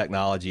 medical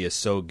technology is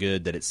so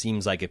good that it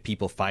seems like if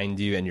people find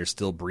you and you're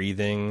still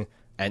breathing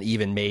and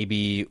even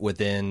maybe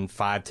within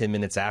 5-10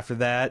 minutes after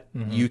that,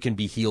 you can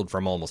be healed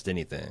from almost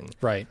anything.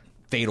 Right.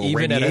 Fatal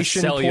even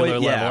radiation, at a cellular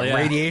level, yeah.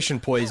 Radiation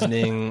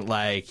poisoning.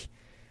 Like,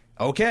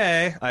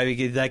 okay, I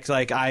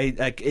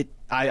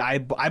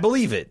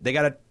believe it. They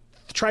got a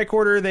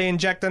tricorder they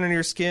inject under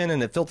your skin,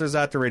 and it filters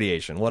out the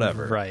radiation.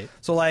 Whatever. Right.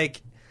 So,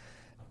 like,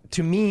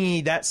 to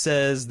me, that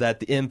says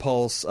that the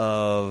impulse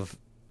of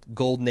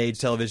golden age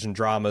television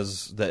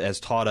dramas that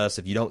has taught us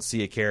if you don't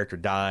see a character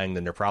dying,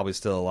 then they're probably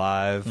still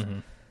alive.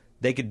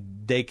 They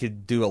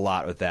could do a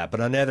lot with that.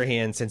 But on the other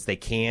hand, since they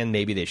can,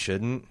 maybe they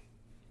shouldn't.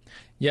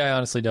 Yeah, I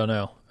honestly don't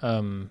know.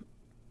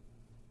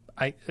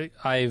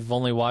 I've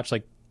only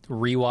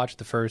rewatched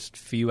the first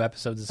few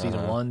episodes of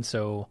season 1,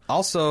 so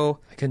also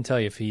I couldn't tell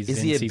you if he's in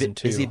season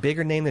 2. Is he a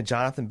bigger name than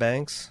Jonathan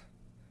Banks?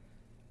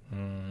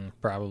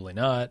 Probably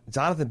not.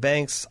 Jonathan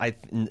Banks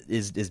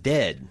is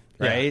dead,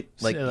 right?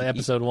 Yeah. Like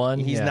episode 1,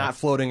 he's not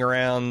floating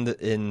around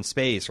in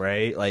space,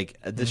 right? Like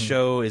this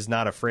show is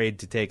not afraid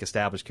to take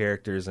established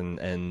characters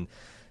and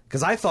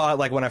because I thought,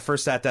 like, when I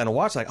first sat down to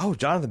watch, like, oh,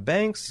 Jonathan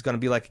Banks is going to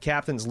be like a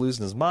captain who's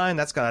losing his mind.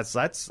 That's a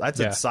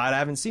side I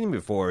haven't seen him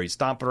before. He's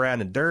stomping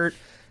around in dirt,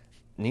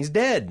 and he's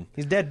dead.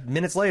 He's dead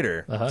minutes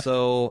later.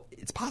 So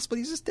it's possible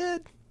he's just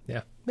dead.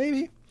 Yeah,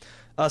 maybe.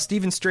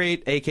 Stephen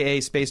Strait,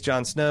 a.k.a. Space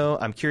Jon Snow.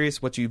 I'm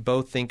curious what you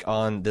both think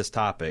on this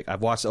topic.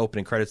 I've watched the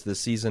opening credits of this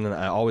season, and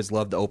I always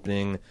loved the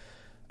opening.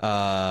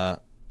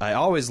 Watching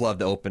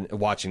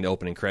the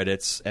opening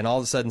credits, and all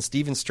of a sudden,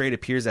 Stephen Strait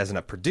appears as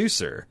a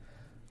producer.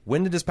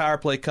 When did this power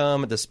play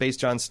come? Does Space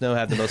Jon Snow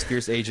have the most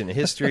fierce agent in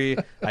history?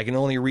 I can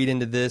only read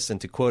into this,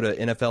 and to quote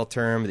an NFL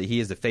term, that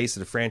he is the face of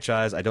the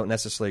franchise. I don't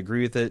necessarily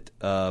agree with it,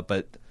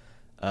 but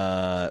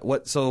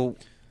what? So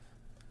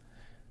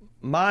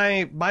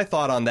my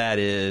thought on that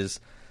is,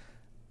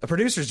 a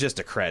producer's just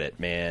a credit,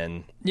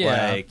 man.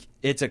 Yeah. Like,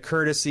 it's a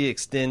courtesy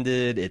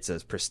extended. It's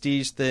a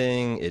prestige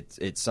thing.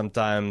 It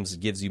sometimes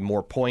gives you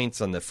more points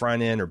on the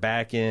front end or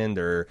back end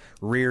or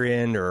rear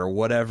end or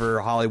whatever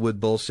Hollywood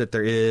bullshit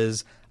there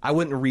is. I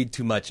wouldn't read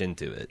too much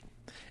into it.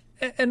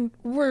 And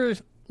we're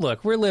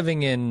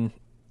living in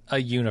a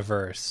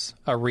universe,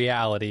 a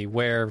reality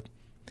where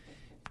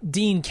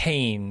Dean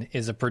Cain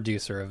is a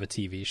producer of a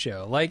TV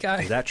show. Like,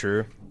 is that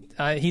true?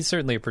 He's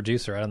certainly a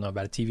producer. I don't know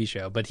about a TV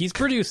show, but he's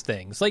produced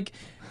things. Like,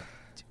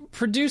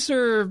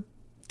 producer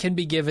can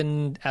be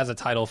given as a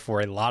title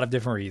for a lot of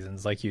different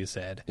reasons, like you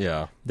said.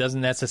 Yeah.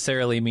 Doesn't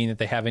necessarily mean that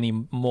they have any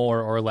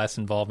more or less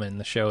involvement in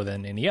the show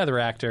than any other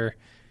actor.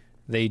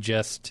 They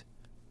just,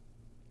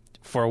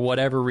 for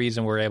whatever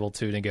reason, were able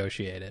to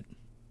negotiate it.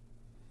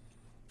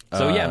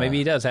 So, yeah, maybe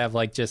he does have,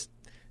 like, just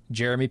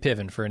Jeremy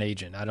Piven for an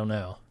agent. I don't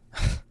know.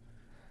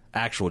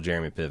 Actual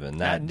Jeremy Piven.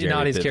 Not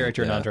his Piven,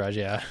 character in Entourage,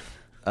 yeah.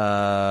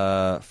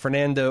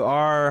 Fernando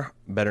R.,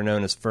 better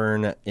known as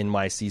Fern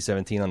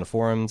NYC17 on the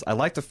forums. I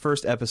liked the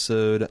first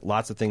episode.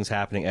 Lots of things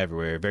happening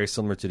everywhere. Very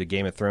similar to the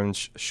Game of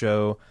Thrones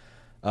show.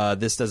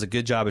 This does a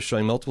good job of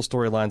showing multiple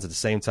storylines at the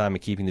same time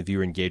and keeping the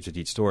viewer engaged with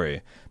each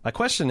story. My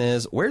question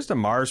is, where's the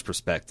Mars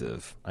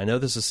perspective? I know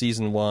this is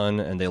season 1,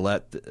 and they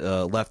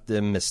left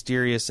them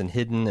mysterious and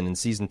hidden, and in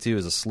season 2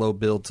 is a slow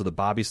build to the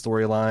Bobby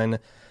storyline.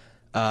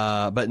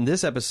 But in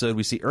this episode,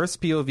 we see Earth's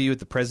POV with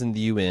the president of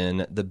the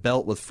UN, the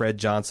Belt with Fred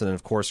Johnson, and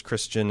of course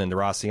Christian and the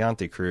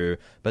Rocinante crew,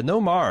 but no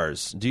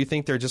Mars. Do you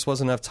think there just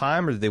wasn't enough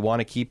time, or do they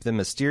want to keep them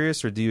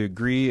mysterious, or do you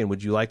agree, and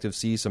would you like to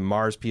see some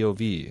Mars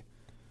POV?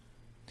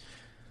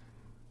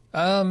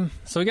 So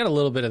we got a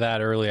little bit of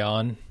that early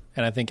on,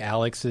 and I think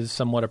Alex is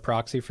somewhat a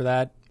proxy for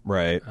that.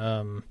 Right.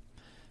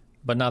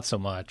 But not so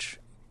much.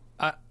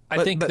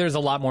 I think there's a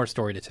lot more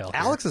story to tell.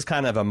 Alex is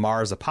kind of a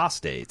Mars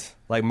apostate.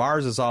 Like,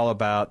 Mars is all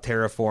about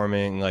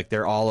terraforming. Like,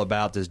 they're all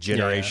about this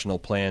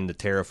generational plan to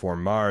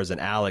terraform Mars,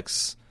 and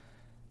Alex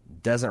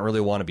doesn't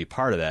really want to be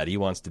part of that. He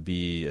wants to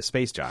be a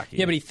space jockey.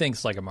 Yeah, but he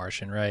thinks like a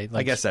Martian, right?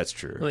 Like, I guess that's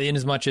true. In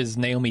as much as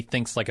Naomi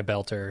thinks like a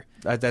Belter.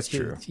 That's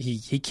true.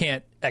 He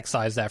can't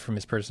excise that from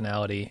his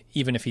personality,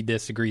 even if he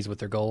disagrees with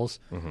their goals.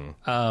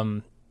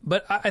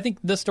 But I think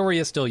the story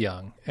is still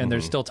young, and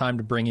there's still time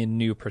to bring in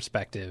new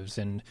perspectives,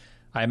 and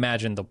I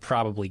imagine they'll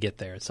probably get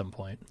there at some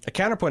point. A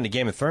counterpoint to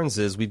Game of Thrones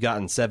is we've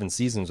gotten 7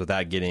 seasons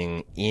without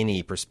getting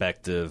any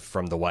perspective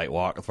from the White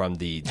Walker. From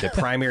the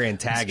primary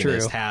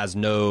antagonist has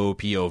no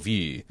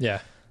POV.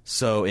 Yeah.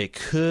 So it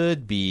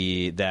could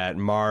be that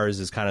Mars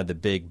is kind of the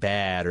big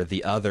bad or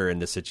the other in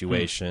the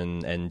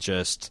situation, and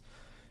just,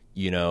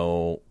 you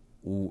know,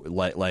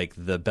 like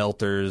the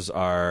Belters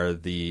are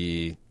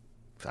the,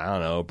 I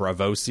don't know,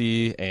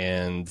 Bravosi,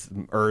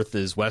 and Earth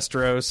is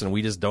Westeros, and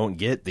we just don't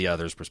get the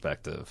other's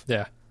perspective.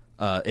 Yeah.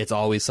 It's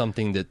always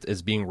something that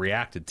is being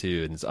reacted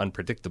to, and it's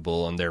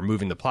unpredictable, and they're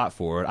moving the plot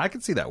forward. I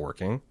could see that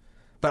working,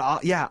 but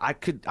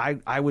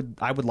I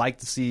would like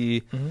to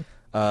see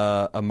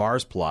a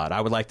Mars plot. I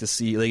would like to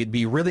see, like, it'd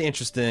be really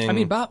interesting. I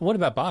mean, what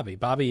about Bobby?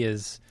 Bobby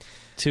is,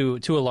 to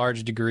a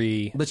large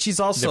degree. But she's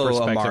also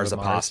a Mars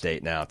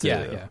apostate now, too.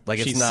 Yeah. Like,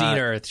 she's seen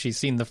Earth. She's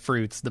seen the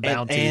fruits, the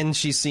bounty. And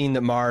she's seen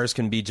that Mars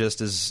can be just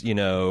as,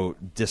 dishonorable,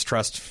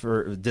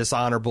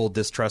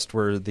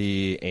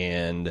 distrustworthy,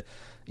 and,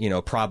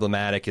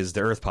 problematic as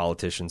the Earth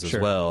politicians as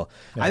well.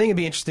 Yeah. I think it'd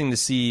be interesting to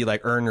see,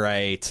 like,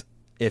 Ehrenreich,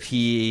 if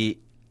he,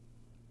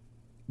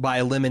 by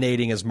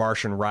eliminating his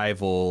Martian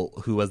rival,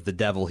 who was the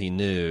devil he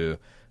knew,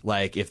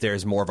 like, if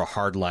there's more of a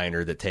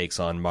hardliner that takes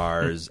on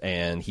Mars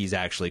and he's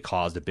actually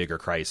caused a bigger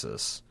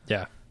crisis.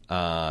 Yeah.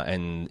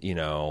 And,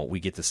 we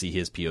get to see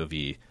his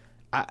POV.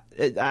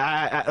 Like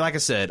I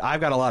said,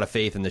 I've got a lot of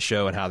faith in the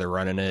show and how they're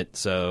running it.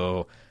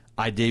 So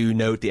I do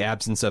note the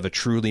absence of a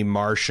truly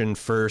Martian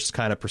first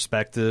kind of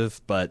perspective,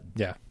 but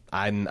yeah,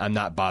 I'm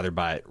not bothered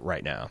by it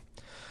right now.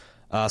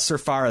 Sir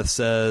Farah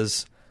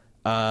says,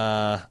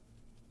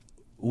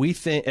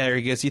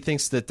 he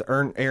thinks that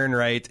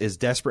Ehrenreich is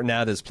desperate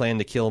now that his plan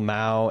to kill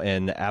Mao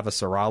and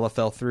Avasarala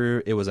fell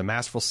through. It was a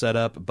masterful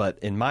setup, but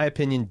in my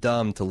opinion,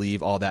 dumb to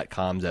leave all that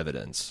comms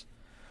evidence.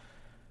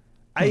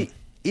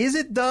 Is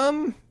it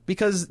dumb?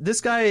 Because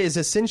this guy is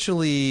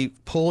essentially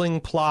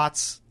pulling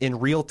plots in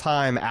real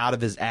time out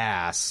of his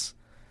ass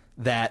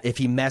that if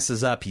he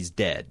messes up, he's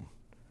dead.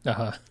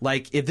 Uh-huh.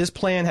 Like, if this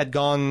plan had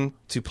gone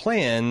to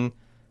plan,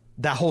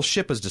 that whole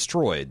ship is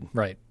destroyed.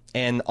 Right.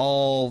 And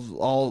all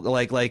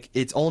like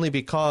it's only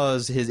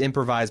because his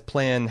improvised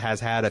plan has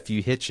had a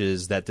few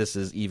hitches that this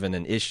is even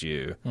an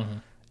issue. Mm-hmm.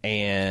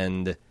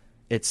 And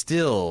it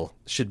still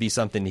should be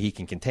something that he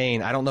can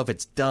contain. I don't know if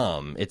it's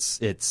dumb.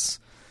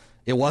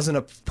 It wasn't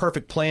a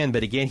perfect plan,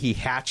 but again, he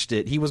hatched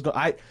it.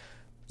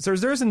 So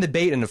there's a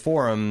debate in the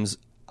forums.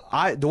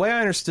 The way I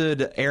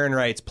understood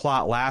Ehrenreich's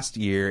plot last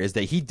year is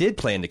that he did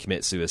plan to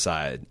commit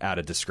suicide out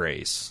of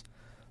disgrace,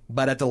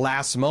 but at the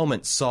last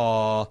moment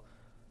saw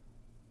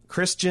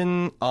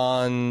Christian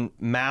on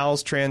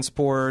Mao's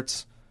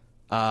transport,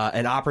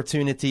 an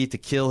opportunity to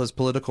kill his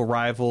political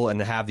rival and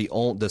to have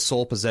the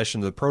sole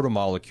possession of the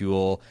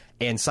protomolecule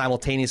and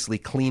simultaneously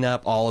clean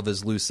up all of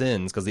his loose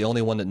ends, because the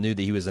only one that knew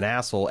that he was an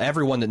asshole,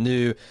 everyone that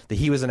knew that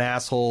he was an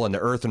asshole and the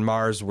Earth and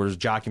Mars was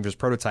jockeying for his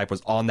prototype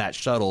was on that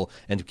shuttle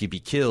and could be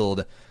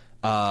killed.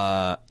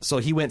 So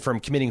he went from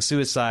committing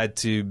suicide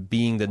to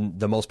being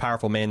the most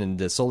powerful man in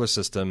the solar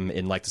system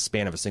in like the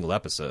span of a single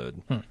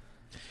episode.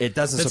 It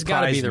doesn't surprise me. That's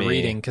got to be the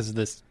reading, because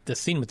the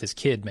scene with this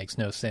kid makes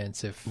no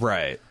sense if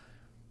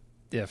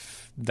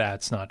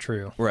that's not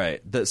true.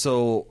 Right.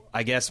 So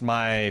I guess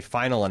my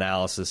final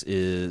analysis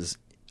is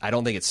I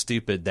don't think it's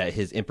stupid that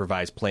his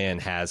improvised plan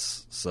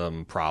has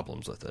some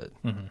problems with it.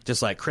 Mm-hmm.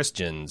 Just like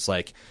Christian's.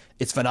 Like,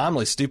 it's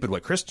phenomenally stupid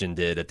what Christian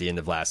did at the end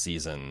of last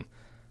season,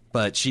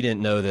 but she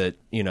didn't know that,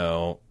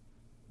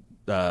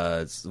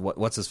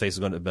 what's his face is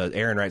going to, but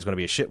Ehrenreich's going to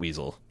be a shit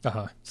weasel.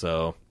 Uh-huh.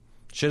 So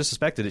should have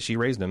suspected it. She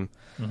raised him.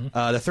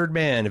 Mm-hmm. The Third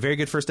Man, a very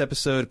good first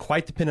episode,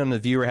 quite dependent on the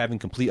viewer having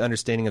complete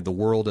understanding of the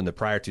world in the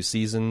prior two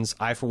seasons.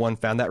 I, for one,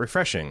 found that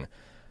refreshing.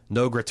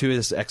 No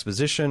gratuitous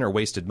exposition or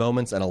wasted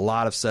moments, and a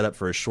lot of setup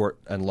for a short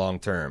and long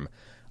term.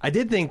 I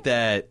did think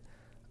that,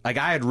 like,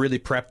 I had really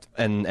prepped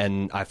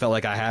and I felt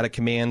like I had a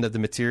command of the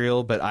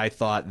material, but I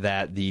thought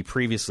that the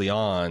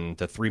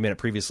 3-minute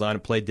previously on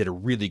play did a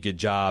really good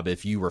job.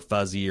 If you were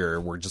fuzzy or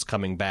were just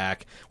coming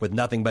back with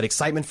nothing but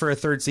excitement for a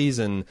third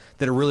season,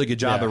 did a really good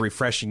job of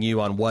refreshing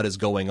you on what is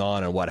going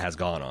on and what has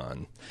gone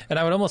on. And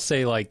I would almost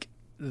say, like,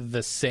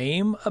 the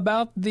same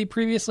about the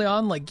previously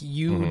on. Like,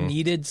 you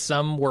needed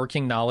some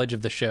working knowledge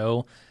of the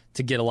show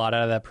to get a lot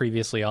out of that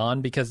previously on,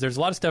 because there's a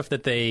lot of stuff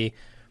that they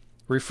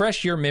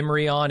refresh your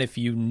memory on if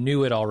you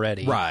knew it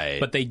already,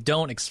 right? But they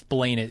don't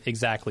explain it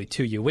exactly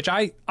to you, which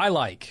I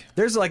like.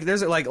 There's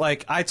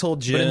I told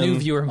Jim, but a new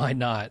viewer might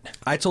not.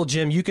 I told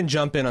Jim you can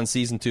jump in on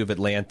season 2 of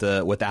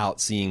Atlanta without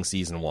seeing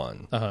season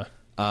 1.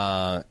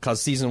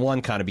 Because season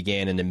 1 kind of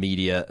began in the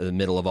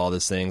middle of all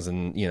these things,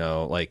 and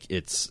like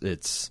it's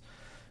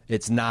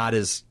not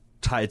as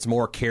it's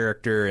more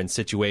character and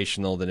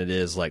situational than it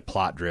is like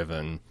plot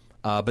driven.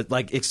 But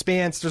like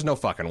Expanse, there's no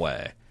fucking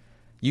way.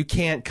 You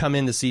can't come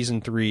into season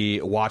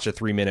 3, watch a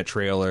 3-minute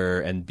trailer,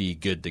 and be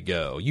good to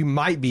go. You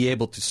might be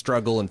able to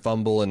struggle and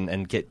fumble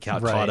and get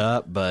caught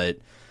up, but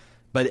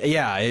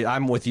yeah,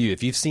 I'm with you.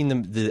 If you've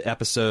seen the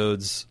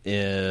episodes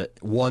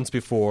once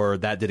before,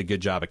 that did a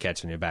good job of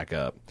catching you back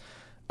up.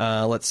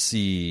 Let's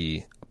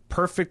see.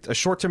 A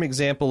short-term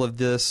example of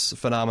this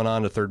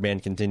phenomenon, the Third Man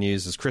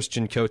continues, is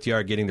Christian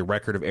Cotillard getting the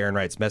record of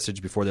Ehrenreich's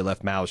message before they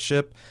left Mao's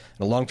ship,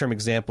 and a long-term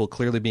example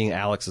clearly being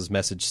Alex's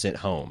message sent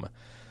home.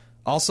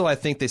 Also, I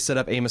think they set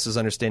up Amos's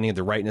understanding of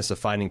the rightness of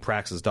finding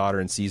Prax's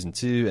daughter in Season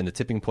 2, and the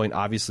tipping point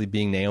obviously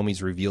being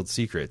Naomi's revealed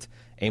secret.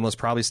 Amos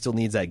probably still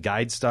needs that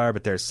guide star,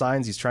 but there are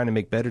signs he's trying to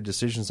make better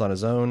decisions on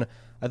his own.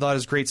 I thought it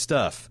was great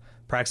stuff.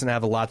 Prax going to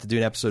have a lot to do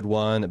in Episode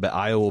 1, but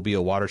Io will be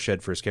a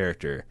watershed for his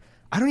character.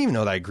 I don't even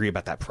know that I agree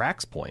about that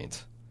Prax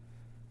point.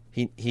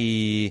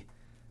 He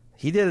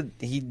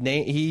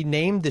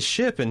named the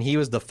ship, and he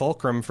was the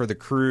fulcrum for the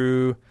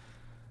crew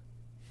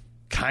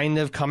kind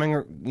of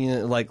coming,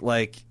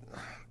 like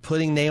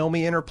putting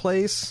Naomi in her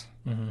place.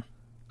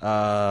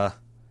 Mm-hmm.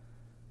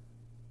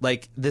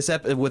 like this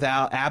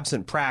without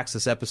absent Prax,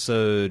 this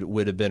episode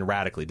would have been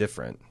radically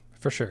different.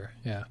 For sure,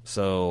 yeah.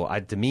 So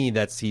to me,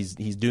 that's he's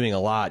doing a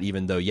lot.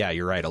 Even though, yeah,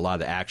 you're right. A lot of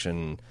the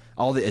action,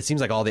 it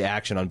seems like all the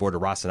action on board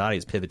of Rocinante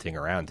is pivoting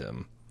around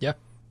him. Yeah.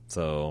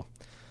 So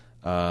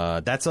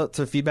that's up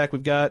to feedback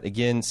we've got.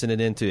 Again, send it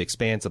in to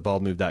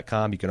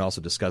expanse@baldmove.com. You can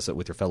also discuss it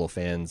with your fellow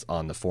fans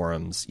on the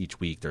forums each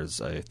week.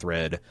 There's a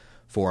thread,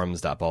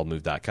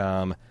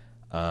 forums.baldmove.com.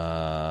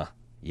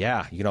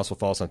 Yeah, you can also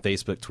follow us on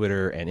Facebook,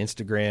 Twitter, and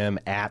Instagram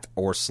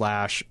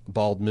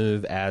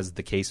 @/baldmove, as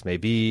the case may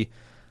be.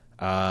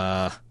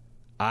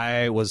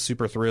 I was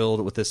super thrilled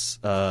with this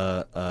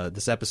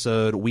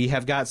episode. We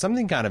have got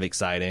something kind of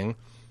exciting.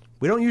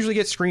 We don't usually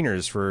get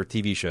screeners for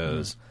TV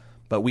shows,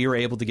 but we were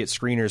able to get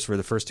screeners for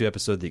the first 2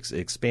 episodes of The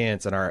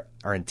Expanse, and our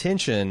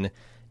intention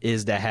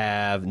is to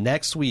have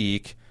next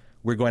week,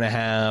 we're going to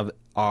have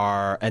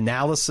our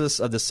analysis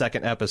of the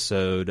second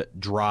episode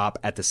drop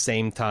at the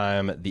same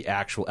time the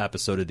actual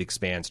episode of The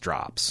Expanse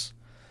drops.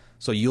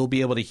 So you'll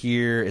be able to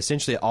hear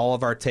essentially all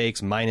of our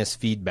takes minus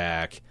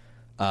feedback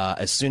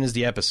as soon as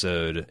the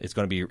episode it's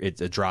going to be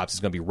it drops. It's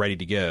going to be ready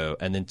to go,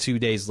 and then 2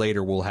 days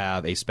later we'll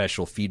have a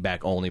special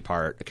feedback only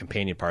part, a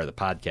companion part of the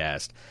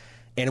podcast.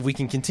 And if we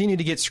can continue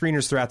to get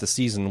screeners throughout the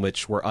season,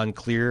 which we're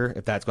unclear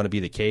if that's going to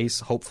be the case,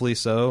 hopefully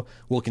so,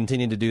 we'll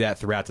continue to do that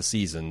throughout the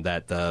season.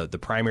 That the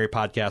primary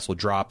podcast will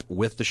drop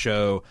with the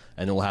show,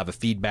 and then we'll have a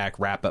feedback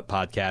wrap-up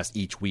podcast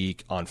each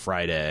week on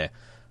Friday.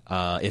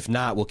 If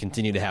not, we'll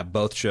continue to have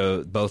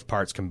both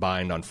parts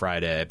combined on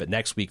Friday, but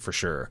next week for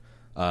sure.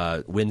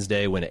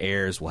 Wednesday when it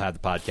airs, we'll have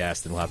the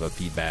podcast and we'll have a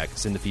feedback.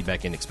 Send the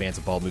feedback in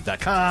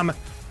expanse@baldmove.com.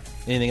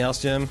 Anything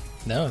else, Jim?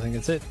 No, I think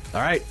that's it.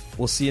 All right.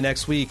 We'll see you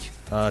next week.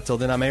 Till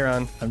then, I'm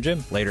Aaron. I'm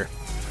Jim. Later.